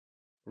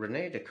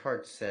 Rene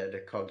Descartes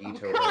said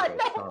cogito God,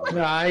 ergo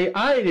sum.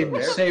 I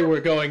didn't say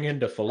we're going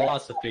into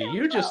philosophy.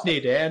 You just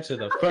need to answer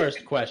the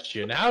first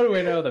question. How do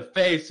we know the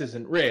face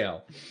isn't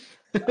real?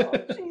 Oh,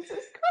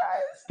 Jesus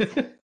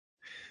Christ.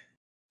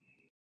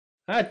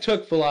 I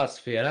took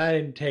philosophy and I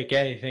didn't take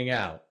anything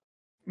out.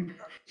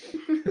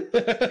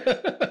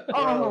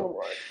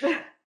 Oh, Lord.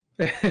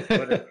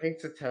 But our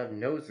faces have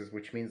noses,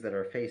 which means that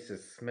our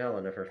faces smell,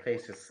 and if our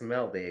faces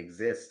smell, they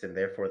exist, and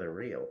therefore they're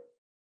real.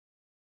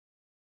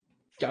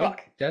 Oh,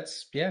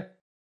 that's, yeah.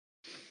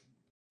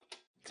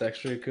 It's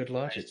actually a good I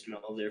logic.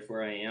 smell,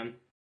 therefore I am.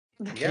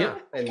 Yeah,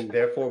 and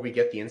therefore we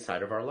get the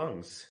inside of our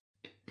lungs.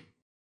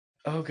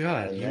 Oh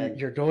God, And then-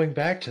 you're going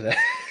back to that.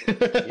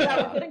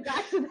 Yeah, we're getting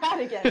back to that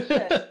again.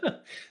 Shit.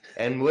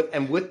 And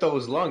with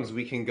those lungs,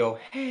 we can go,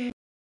 hey.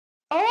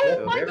 Oh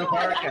So my there's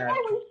God!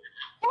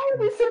 Why are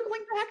we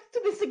circling back to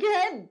this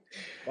again?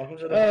 Welcome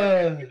to the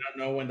podcast. We don't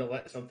know when to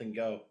let something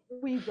go.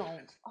 We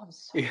don't. I'm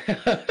sorry.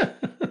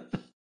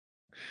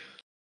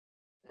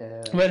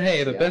 But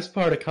hey, the best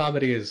part of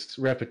comedy is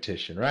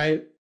repetition,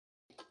 right?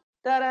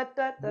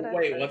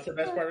 Wait, what's the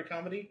best part of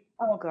comedy?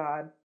 Oh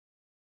God.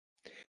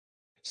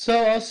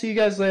 So I'll see you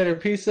guys later.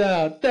 Peace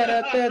out.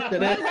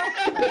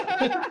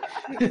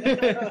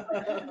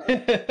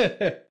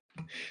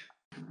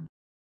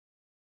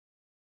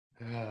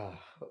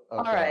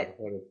 All right.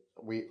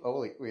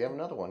 We have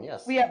another one.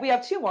 Yes. We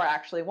have two more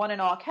actually. One in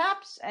all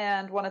caps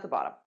and one at the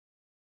bottom.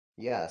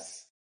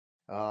 Yes.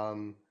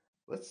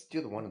 Let's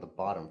do the one at the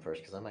bottom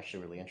first because I'm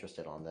actually really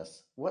interested on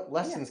this. What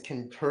lessons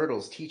can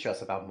turtles teach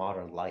us about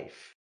modern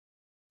life?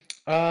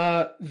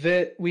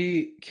 That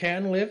we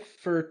can live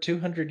for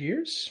 200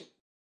 years.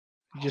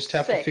 You just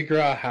have to figure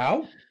out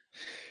how.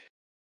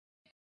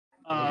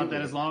 That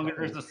as long as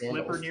there's a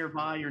slipper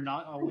nearby, you're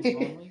not always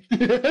lonely.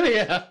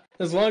 Yeah,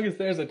 as long as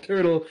there's a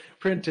turtle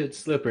printed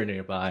slipper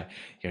nearby,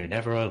 you're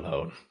never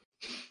alone.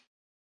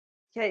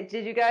 Okay,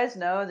 did you guys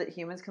know that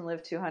humans can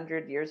live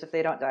 200 years if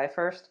they don't die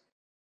first?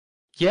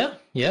 Yeah.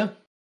 Yep.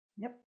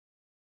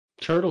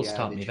 Turtles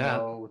taught me Did you that.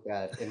 know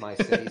that in my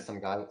city, some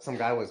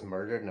guy was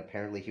murdered, and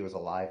apparently he was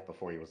alive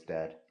before he was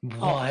dead.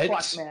 What? Oh,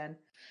 fuck, man.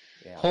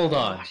 Yeah. Hold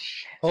on.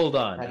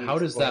 How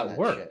does explain that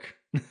work?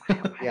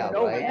 Yeah,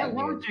 No, right. That I mean,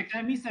 logic,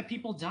 that means that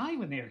people die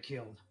when they are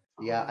killed.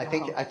 yeah, I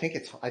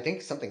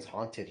think something's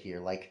haunted here.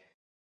 Like,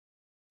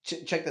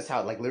 check this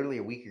out. Like, literally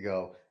a week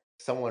ago,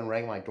 someone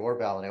rang my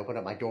doorbell, and I opened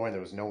up my door, and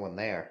there was no one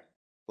there.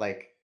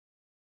 Like,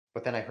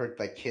 but then I heard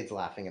like kids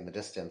laughing in the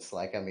distance.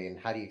 Like, I mean,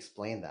 how do you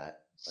explain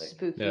that? Like,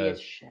 Spooky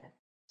as shit.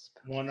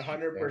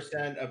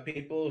 100% of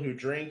people who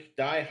drink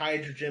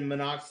dihydrogen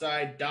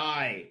monoxide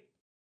die.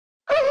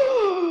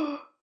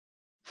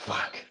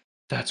 Fuck.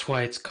 That's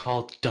why it's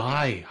called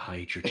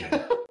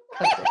dihydrogen.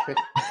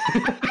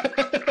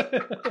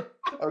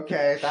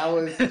 Okay, that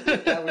was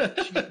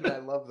cheap, and I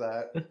love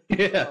that.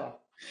 Yeah.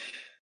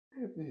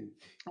 It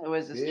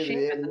was as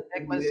cheap as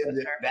Enigma's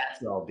sister.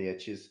 That's all,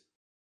 bitches.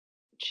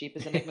 Cheap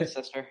as Enigma's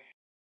sister.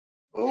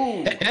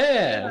 Ooh.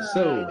 Yeah.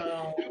 So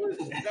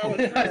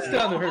I still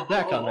haven't heard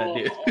back on that,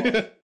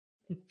 dude.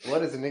 What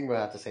does Enigma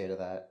have to say to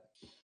that?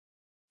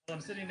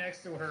 I'm sitting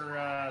next to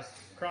her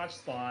crotch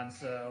spawn,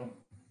 so.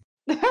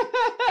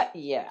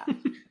 Yeah.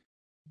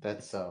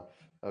 That's so.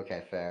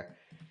 Okay, fair.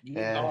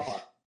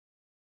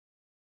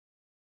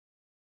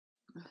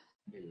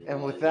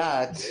 And with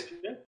that,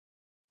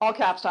 all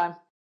caps time.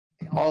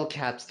 All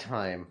caps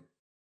time.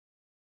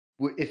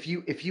 If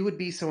you would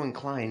be so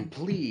inclined,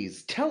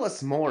 please tell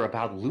us more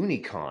about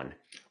LoonyCon.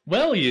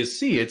 Well, you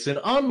see, it's an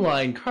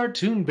online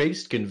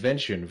cartoon-based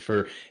convention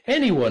for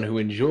anyone who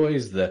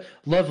enjoys the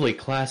lovely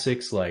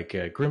classics like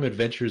Grim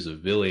Adventures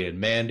of Billy and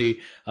Mandy,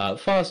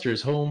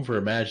 Foster's Home for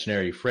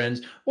Imaginary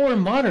Friends, or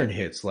modern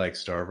hits like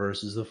Star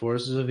vs. the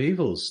Forces of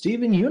Evil,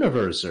 Steven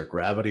Universe, or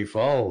Gravity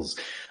Falls.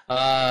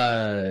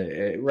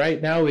 Right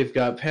now we've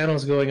got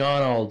panels going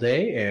on all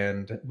day,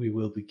 and we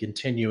will be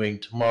continuing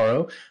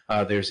tomorrow.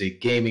 There's a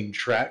gaming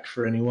track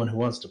for anyone who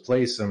wants to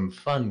play some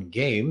fun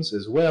games,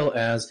 as well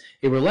as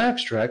a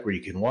relaxed track where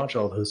you can watch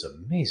all those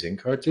amazing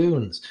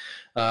cartoons.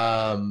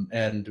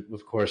 And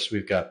of course,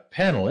 we've got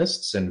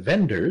panelists and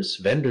vendors.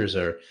 Vendors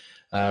are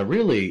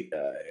really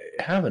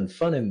having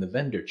fun in the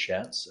vendor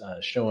chats,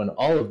 showing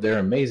all of their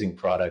amazing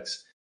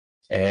products.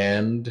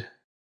 And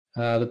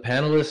the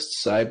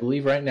panelists, I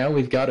believe right now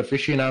we've got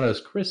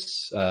Aficionados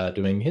Chris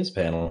doing his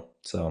panel.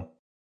 So,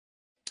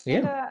 yeah.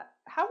 And,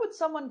 how would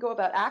someone go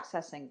about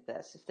accessing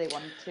this if they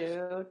wanted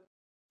to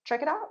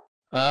check it out?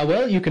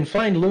 Well, you can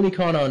find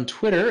LoonyCon on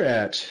Twitter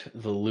at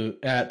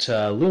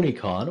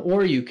LoonyCon,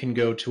 or you can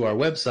go to our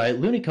website,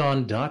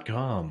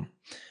 LoonyCon.com.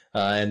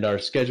 And our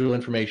schedule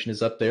information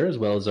is up there, as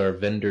well as our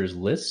vendors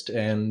list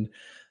and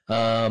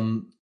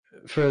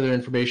further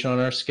information on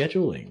our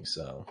scheduling.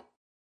 So,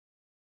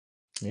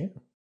 yeah.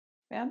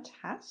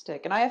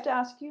 Fantastic. And I have to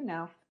ask you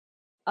now,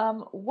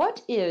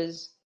 what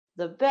is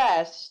the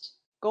best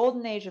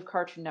Golden Age of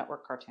Cartoon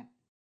Network cartoon?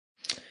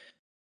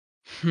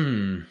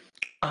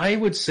 I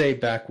would say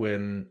back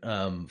when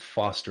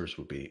Foster's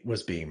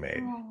was being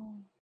made.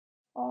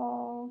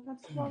 Oh,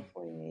 that's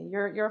lovely.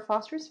 You're a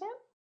Foster's fan?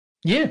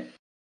 Yeah.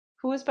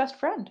 Who is best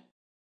friend?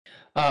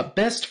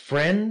 Best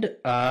friend?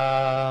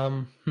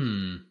 I'd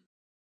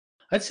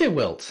say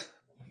Wilt.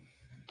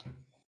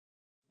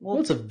 Well,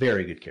 Wilt's a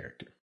very good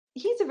character.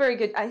 He's a very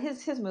good.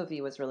 His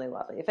movie was really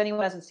lovely. If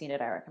anyone hasn't seen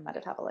it, I recommend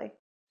it heavily.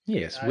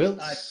 Yes,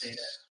 I've seen it.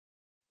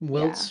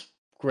 Wilt's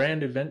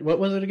Grand Adventure. What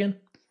was it again?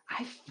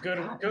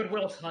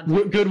 Goodwill's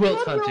Hunting.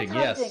 Goodwill's Hunting.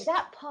 Yes.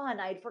 That pun.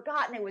 I'd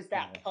forgotten it was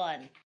that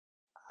pun.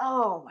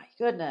 Oh my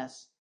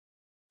goodness.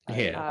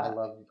 Yeah.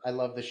 I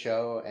love the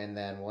show, and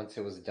then once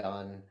it was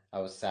done, I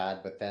was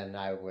sad, but then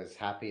I was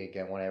happy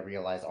again when I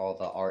realized all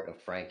the art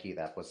of Frankie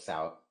that was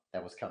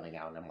coming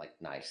out, and I'm like,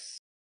 nice.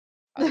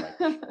 I like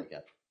the show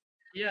again.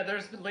 Yeah,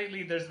 there's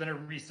been a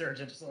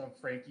resurgence of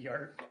Frankie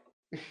art.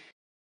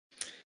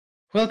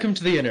 Welcome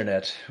to the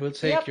internet. We'll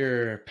take Yep.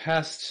 your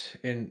past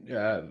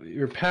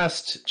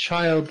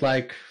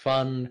childlike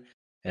fun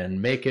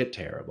and make it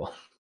terrible.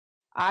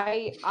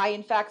 I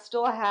in fact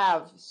still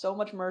have so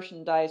much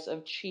merchandise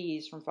of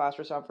cheese from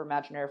Foster's Home for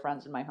Imaginary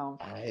Friends in my home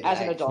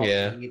as an adult.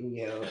 Yeah.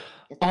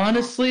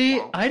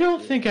 Honestly, I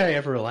don't think I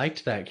ever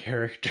liked that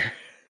character.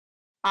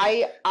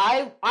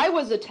 I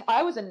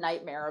was a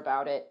nightmare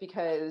about it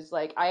because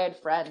like I had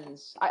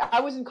friends. I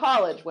was in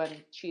college when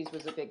cheese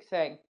was a big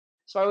thing,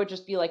 so I would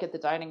just be like at the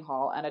dining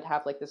hall and I'd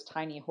have like this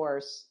tiny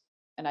horse,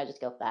 and I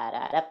just go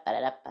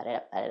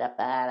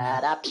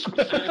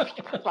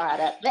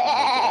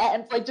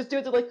and like just do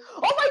it to like,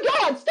 oh my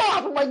god,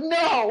 stop! I'm like,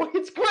 no,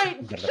 it's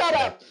great, shut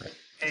up.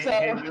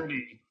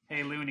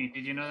 Hey Looney,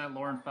 did you know that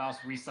Lauren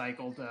Faust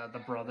recycled the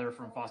brother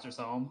from Foster's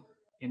Home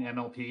in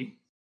MLP?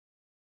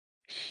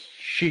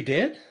 She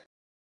did?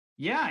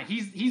 Yeah,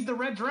 he's the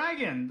red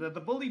dragon, the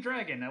bully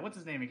dragon. What's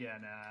his name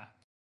again?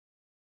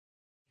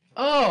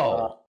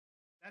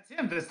 That's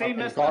him. The same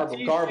messed up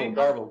teeth.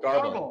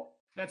 Garble.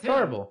 That's him.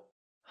 Garble.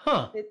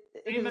 Huh.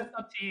 Same messed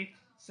up teeth,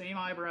 same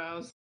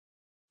eyebrows.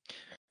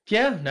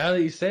 Yeah, now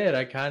that you say it,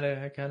 I kind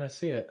of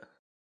see it.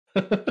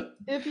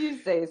 If you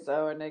say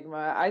so,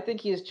 Enigma. I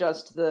think he's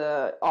just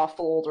the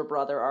awful older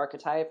brother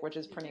archetype, which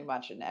is pretty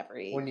much in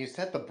every... When you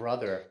said the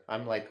brother,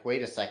 I'm like,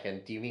 wait a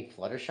second, do you mean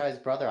Fluttershy's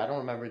brother? I don't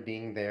remember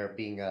being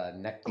a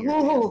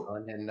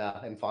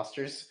neckbeard in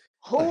Foster's.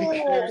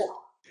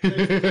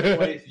 There's different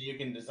ways that you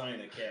can design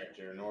a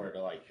character in order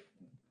to like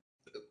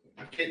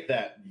get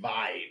that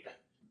vibe,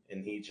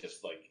 and he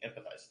just like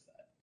empathizes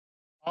that.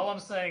 All I'm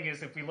saying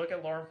is, if we look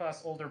at Lauren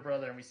Faust's older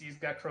brother and we see he's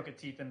got crooked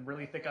teeth and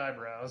really thick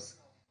eyebrows.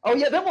 Oh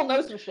yeah, then we'll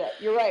know some shit.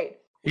 You're right.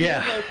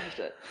 Yeah. Know some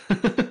shit.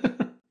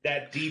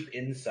 That deep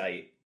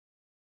insight.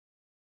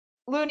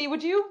 Looney,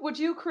 would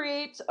you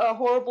create a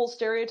horrible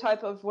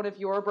stereotype of one of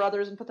your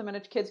brothers and put them in a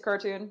kid's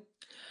cartoon?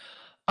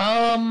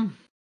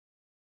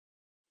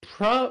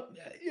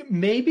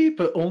 Maybe,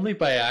 but only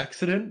by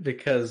accident,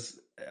 because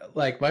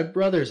like my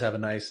brothers have a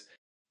nice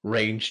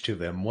range to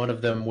them. One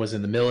of them was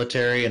in the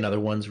military, another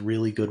one's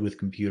really good with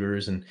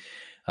computers and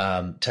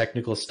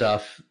technical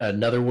stuff.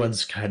 Another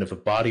one's kind of a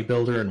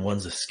bodybuilder, and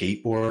one's a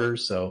skateboarder.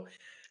 So,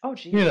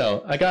 geez. You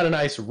know, I got a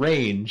nice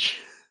range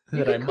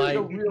that I might.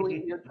 A really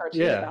weird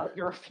cartoon about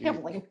your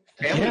family.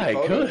 Family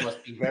photos could.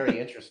 must be very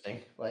interesting.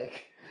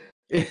 Like,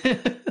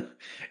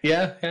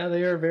 yeah,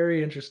 they are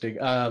very interesting.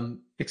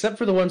 Except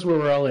for the ones where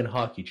we're all in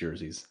hockey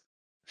jerseys.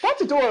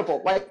 That's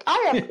adorable. Like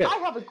I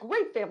have a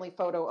great family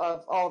photo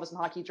of all of us in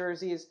hockey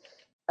jerseys.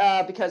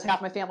 Because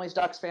half my family's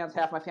Ducks fans,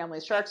 half my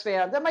family's Sharks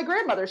fans, and my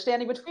grandmother's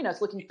standing between us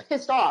looking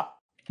pissed off.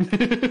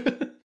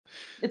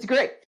 It's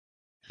great.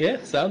 Yeah,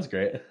 sounds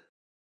great.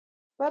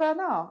 But I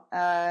know.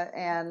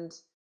 And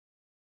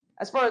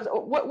as far as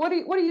what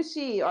do you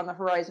see on the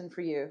horizon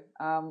for you?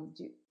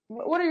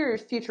 What are your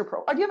future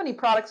do you have any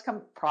projects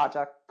you're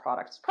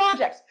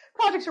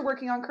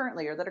working on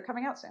currently or that are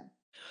coming out soon?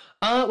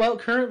 Well,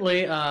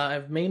 currently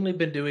I've mainly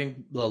been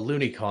doing the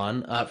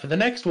LoonyCon. For the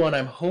next one,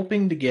 I'm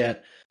hoping to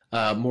get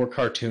more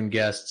cartoon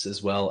guests,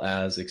 as well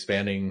as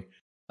expanding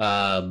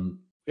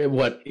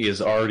what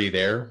is already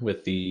there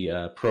with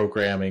the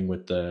programming,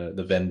 with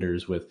the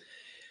vendors, with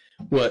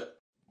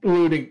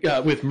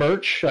with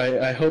merch.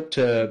 I hope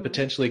to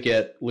potentially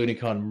get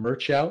LoonyCon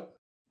merch out.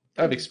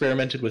 I've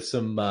experimented with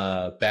some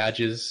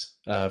badges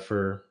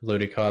for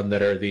LoonyCon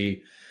that are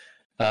the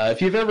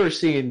if you've ever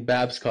seen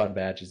BabsCon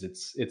badges,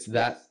 it's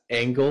that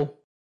angle.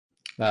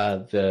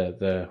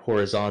 The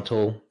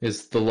horizontal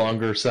is the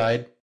longer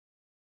side.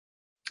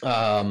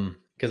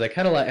 Because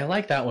I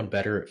like that one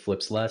better. It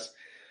flips less.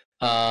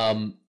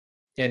 And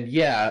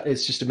yeah,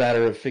 it's just a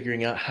matter of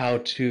figuring out how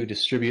to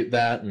distribute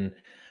that, and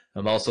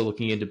I'm also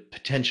looking into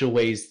potential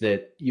ways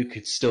that you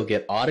could still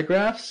get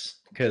autographs,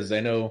 because I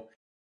know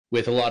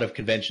with a lot of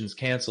conventions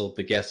canceled,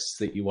 the guests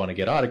that you want to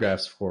get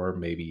autographs for,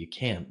 maybe you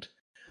can't.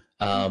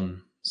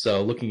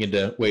 So looking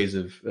into ways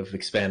of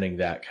expanding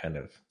that kind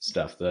of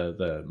stuff,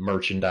 the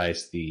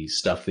merchandise, the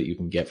stuff that you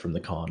can get from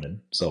the con, and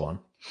so on.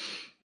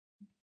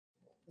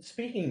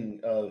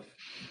 Speaking of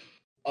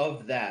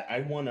that,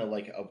 I want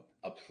to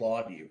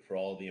applaud you for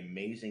all the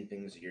amazing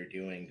things that you're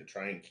doing to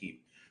try and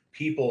keep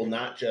people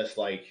not just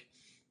like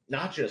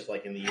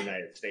in the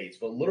United States,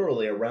 but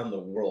literally around the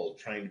world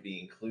trying to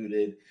be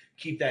included,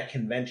 keep that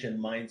convention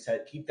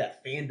mindset, keep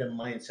that fandom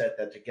mindset,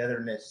 that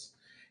togetherness,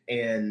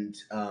 and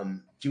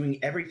doing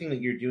everything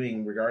that you're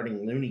doing regarding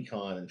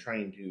LoonyCon and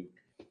trying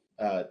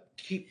to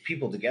keep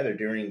people together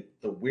during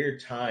the weird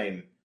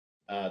time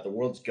the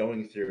world's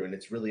going through. And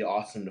it's really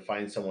awesome to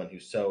find someone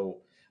who's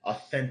so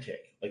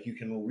authentic. Like you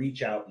can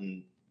reach out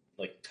and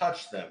like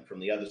touch them from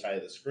the other side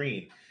of the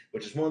screen,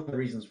 which is one of the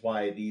reasons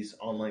why these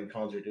online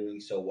cons are doing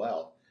so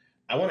well.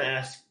 I want to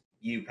ask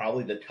you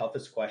probably the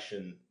toughest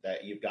question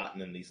that you've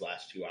gotten in these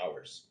last 2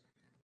 hours.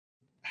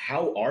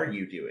 How are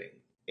you doing?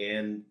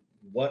 And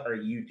what are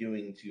you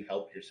doing to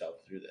help yourself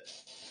through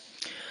this?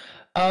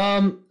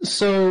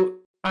 So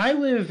I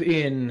live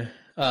in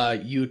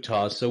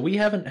Utah, so we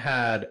haven't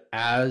had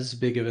as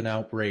big of an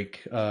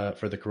outbreak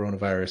for the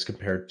coronavirus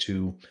compared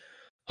to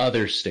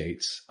other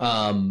states.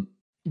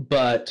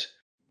 But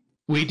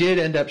we did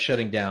end up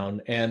shutting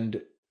down,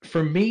 and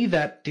for me,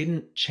 that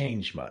didn't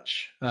change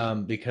much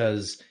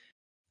because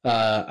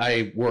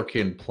I work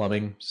in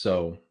plumbing,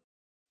 so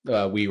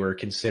we were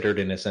considered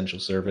an essential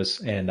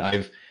service, and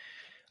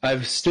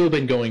I've still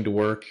been going to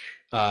work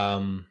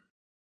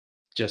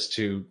just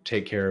to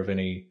take care of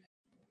any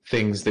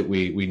things that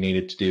we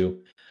needed to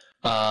do.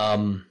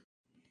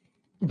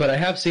 But I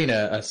have seen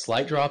a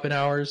slight drop in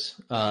hours,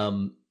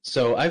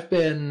 so I've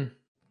been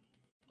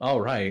all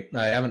right.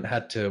 I haven't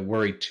had to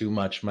worry too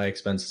much. My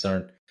expenses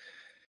aren't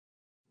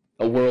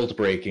a world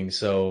breaking,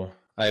 so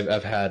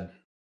I've had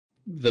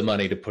the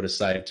money to put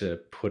aside to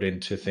put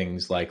into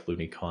things like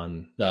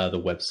LoonyCon,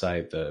 the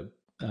website, the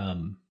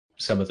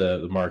some of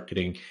the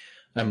marketing.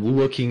 I'm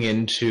looking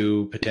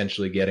into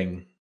potentially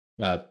getting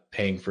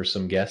paying for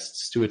some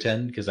guests to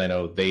attend, because I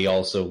know they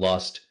also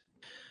lost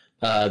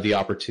the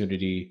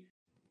opportunity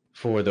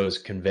for those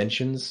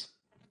conventions.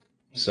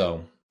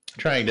 So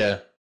trying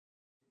to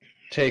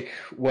take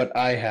what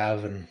I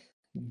have and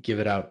give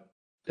it out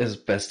as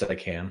best I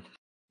can.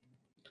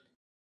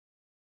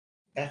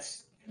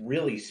 That's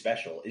really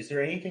special. Is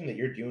there anything that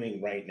you're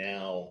doing right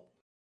now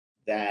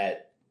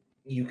that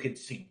you could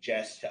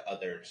suggest to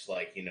others,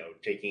 like, you know,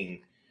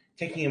 taking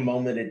a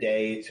moment a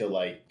day to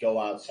like go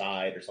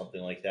outside or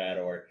something like that,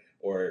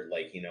 or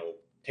like, you know,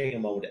 taking a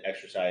moment to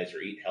exercise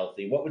or eat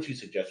healthy? What would you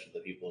suggest for the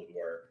people who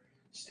are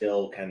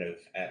still kind of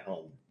at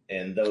home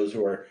and those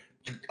who are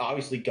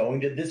obviously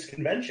going to this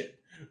convention?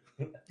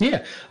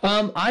 Yeah,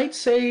 I'd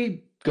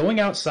say going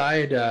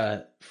outside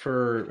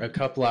for a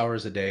couple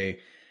hours a day,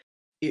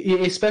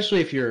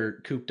 especially if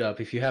you're cooped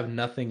up, if you have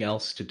nothing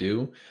else to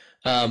do,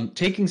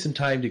 taking some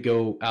time to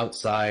go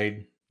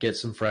outside, get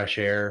some fresh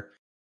air,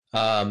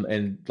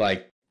 and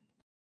like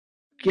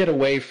get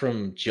away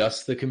from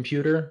just the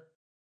computer,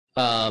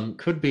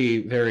 could be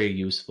very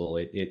useful.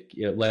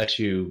 It lets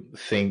you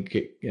think,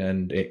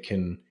 and it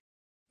can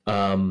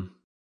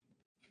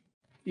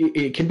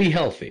it can be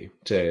healthy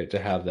to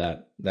have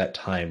that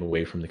time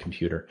away from the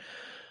computer.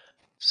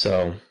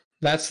 So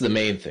that's the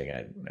main thing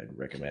I'd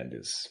recommend,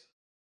 is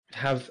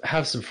have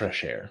some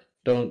fresh air.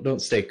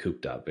 Don't stay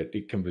cooped up.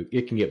 It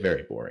can get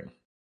very boring.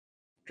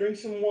 Drink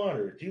some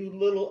water, do a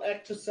little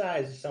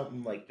exercise or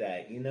something like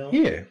that, you know?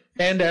 Yeah,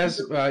 and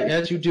as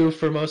you do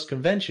for most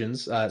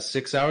conventions,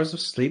 6 hours of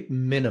sleep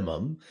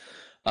minimum,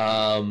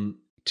 2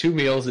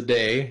 meals a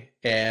day,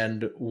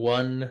 and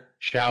 1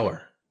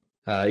 shower.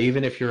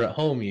 Even if you're at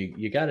home,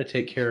 you got to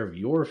take care of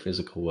your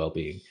physical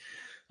well-being,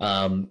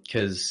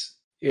 because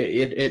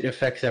it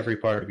affects every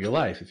part of your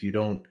life. If you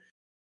don't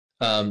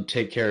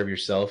take care of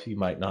yourself, you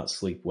might not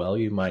sleep well.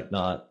 You might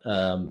not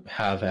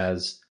have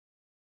as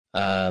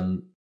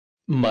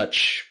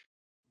much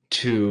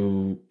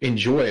to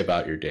enjoy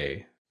about your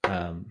day,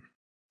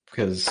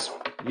 because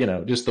you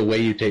know, just the way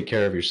you take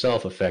care of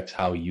yourself affects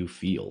how you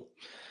feel.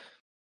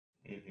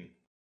 Mm-hmm.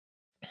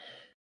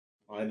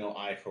 I know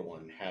I, for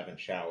one, haven't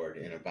showered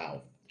in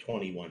about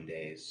 21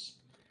 days,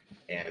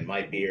 and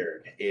my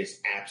beard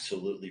is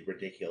absolutely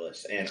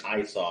ridiculous. And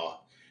I saw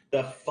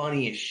the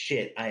funniest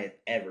shit I have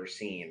ever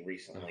seen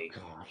recently. Oh,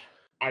 God.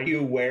 Are you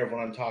aware of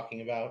what I'm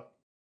talking about?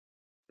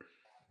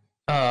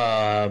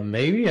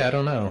 Maybe, I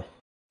don't know.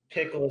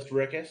 Pickles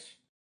Rickus?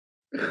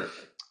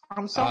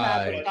 I'm so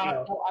mad.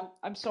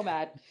 I'm so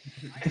mad.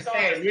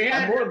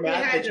 I'm more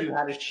mad that you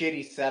had a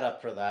shitty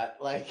setup for that.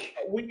 Like,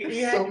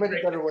 there's so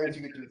many better ways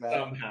you could do that.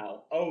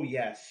 Somehow. Oh,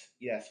 yes,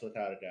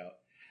 without a doubt.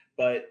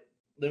 But,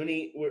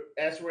 Loony,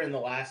 as we're in the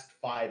last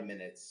 5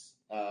 minutes,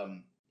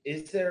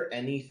 is there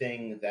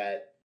anything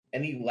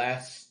any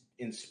last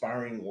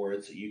inspiring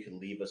words that you can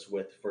leave us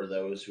with for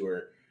those who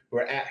are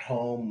at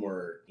home,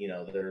 or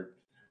they're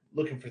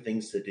looking for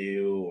things to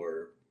do,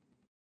 or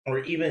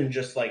even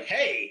just like,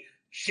 hey,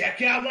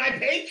 check out my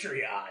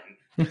Patreon.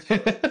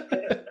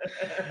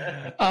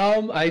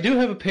 I do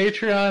have a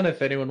Patreon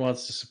if anyone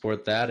wants to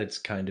support that. It's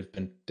kind of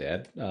been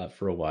dead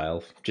for a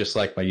while, just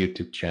like my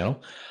YouTube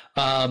channel.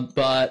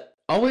 But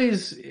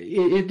always,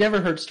 it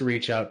never hurts to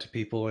reach out to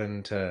people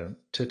and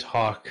to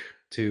talk,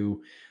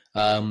 to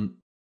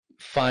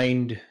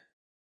find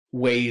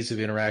ways of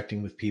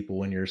interacting with people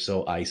when you're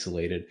so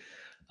isolated.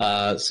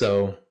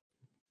 So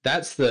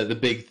that's the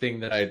big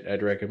thing that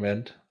I'd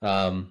recommend.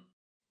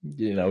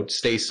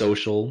 Stay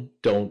social.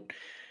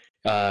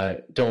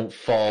 Don't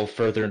fall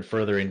further and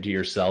further into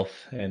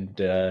yourself,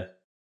 and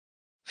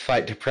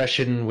fight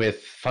depression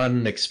with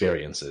fun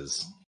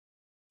experiences.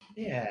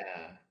 Yeah,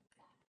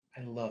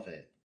 I love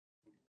it.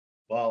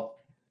 Well,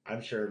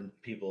 I'm sure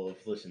people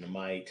have listened to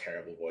my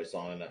terrible voice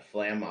long enough.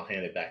 Flam, I'll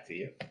hand it back to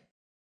you.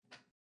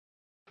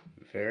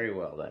 Very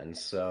well, then.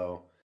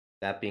 So,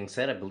 that being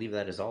said, I believe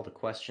that is all the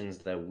questions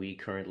that we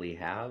currently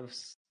have.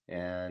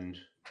 And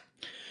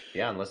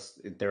yeah, unless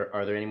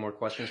are there any more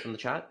questions from the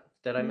chat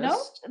that I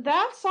missed? Nope,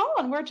 that's all,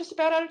 and we're just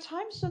about out of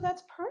time, so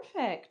that's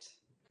perfect.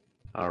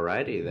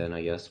 Alrighty, then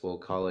I guess we'll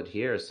call it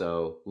here.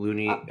 So,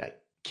 Loony,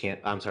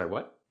 I'm sorry,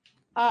 what?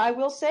 I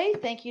will say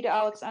thank you to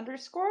Alex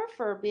 _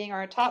 for being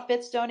our top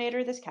bits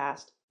donator this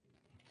cast.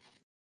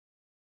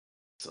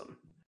 Awesome.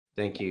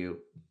 Thank you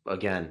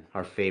again,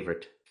 our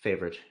favorite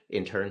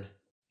intern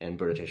and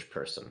British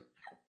person.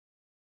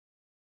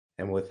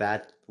 And with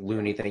that,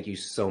 Loony, thank you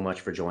so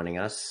much for joining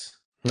us.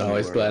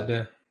 Always glad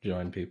to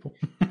join people.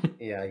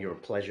 Yeah, you're a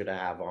pleasure to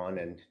have on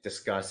and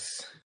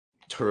discuss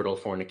turtle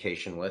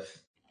fornication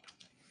with.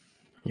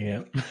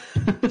 Yeah.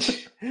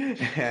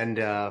 And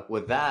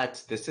with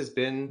that, this has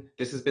been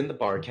the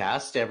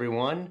Barcast,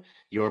 everyone.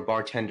 Your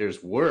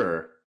bartenders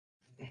were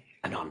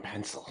Anon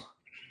Pencil,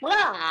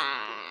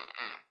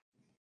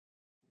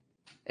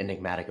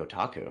 Enigmatic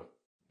Otaku,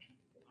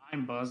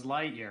 I'm Buzz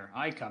Lightyear.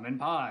 I come in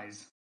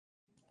pies.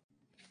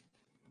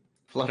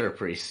 Flutter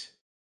Priest,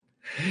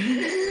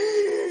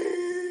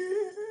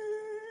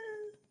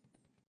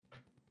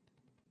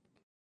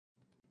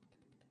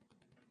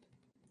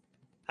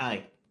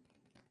 Hi.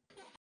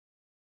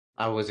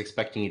 I was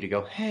expecting you to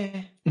go,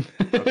 hey.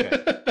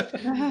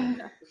 Okay.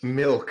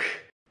 Milk.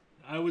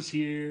 I was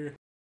here.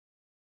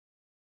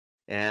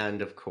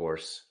 And, of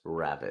course,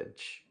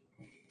 Ravage.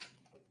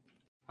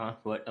 Huh?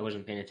 What? I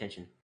wasn't paying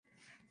attention.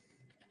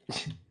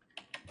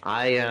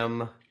 I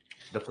am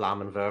the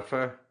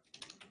Flammenwerfer.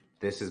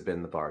 This has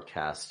been the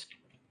Barcast.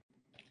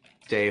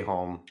 Stay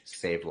home,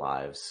 save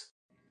lives.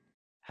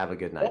 Have a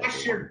good night,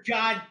 Wash everyone. your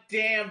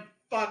goddamn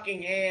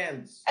fucking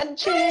hands. And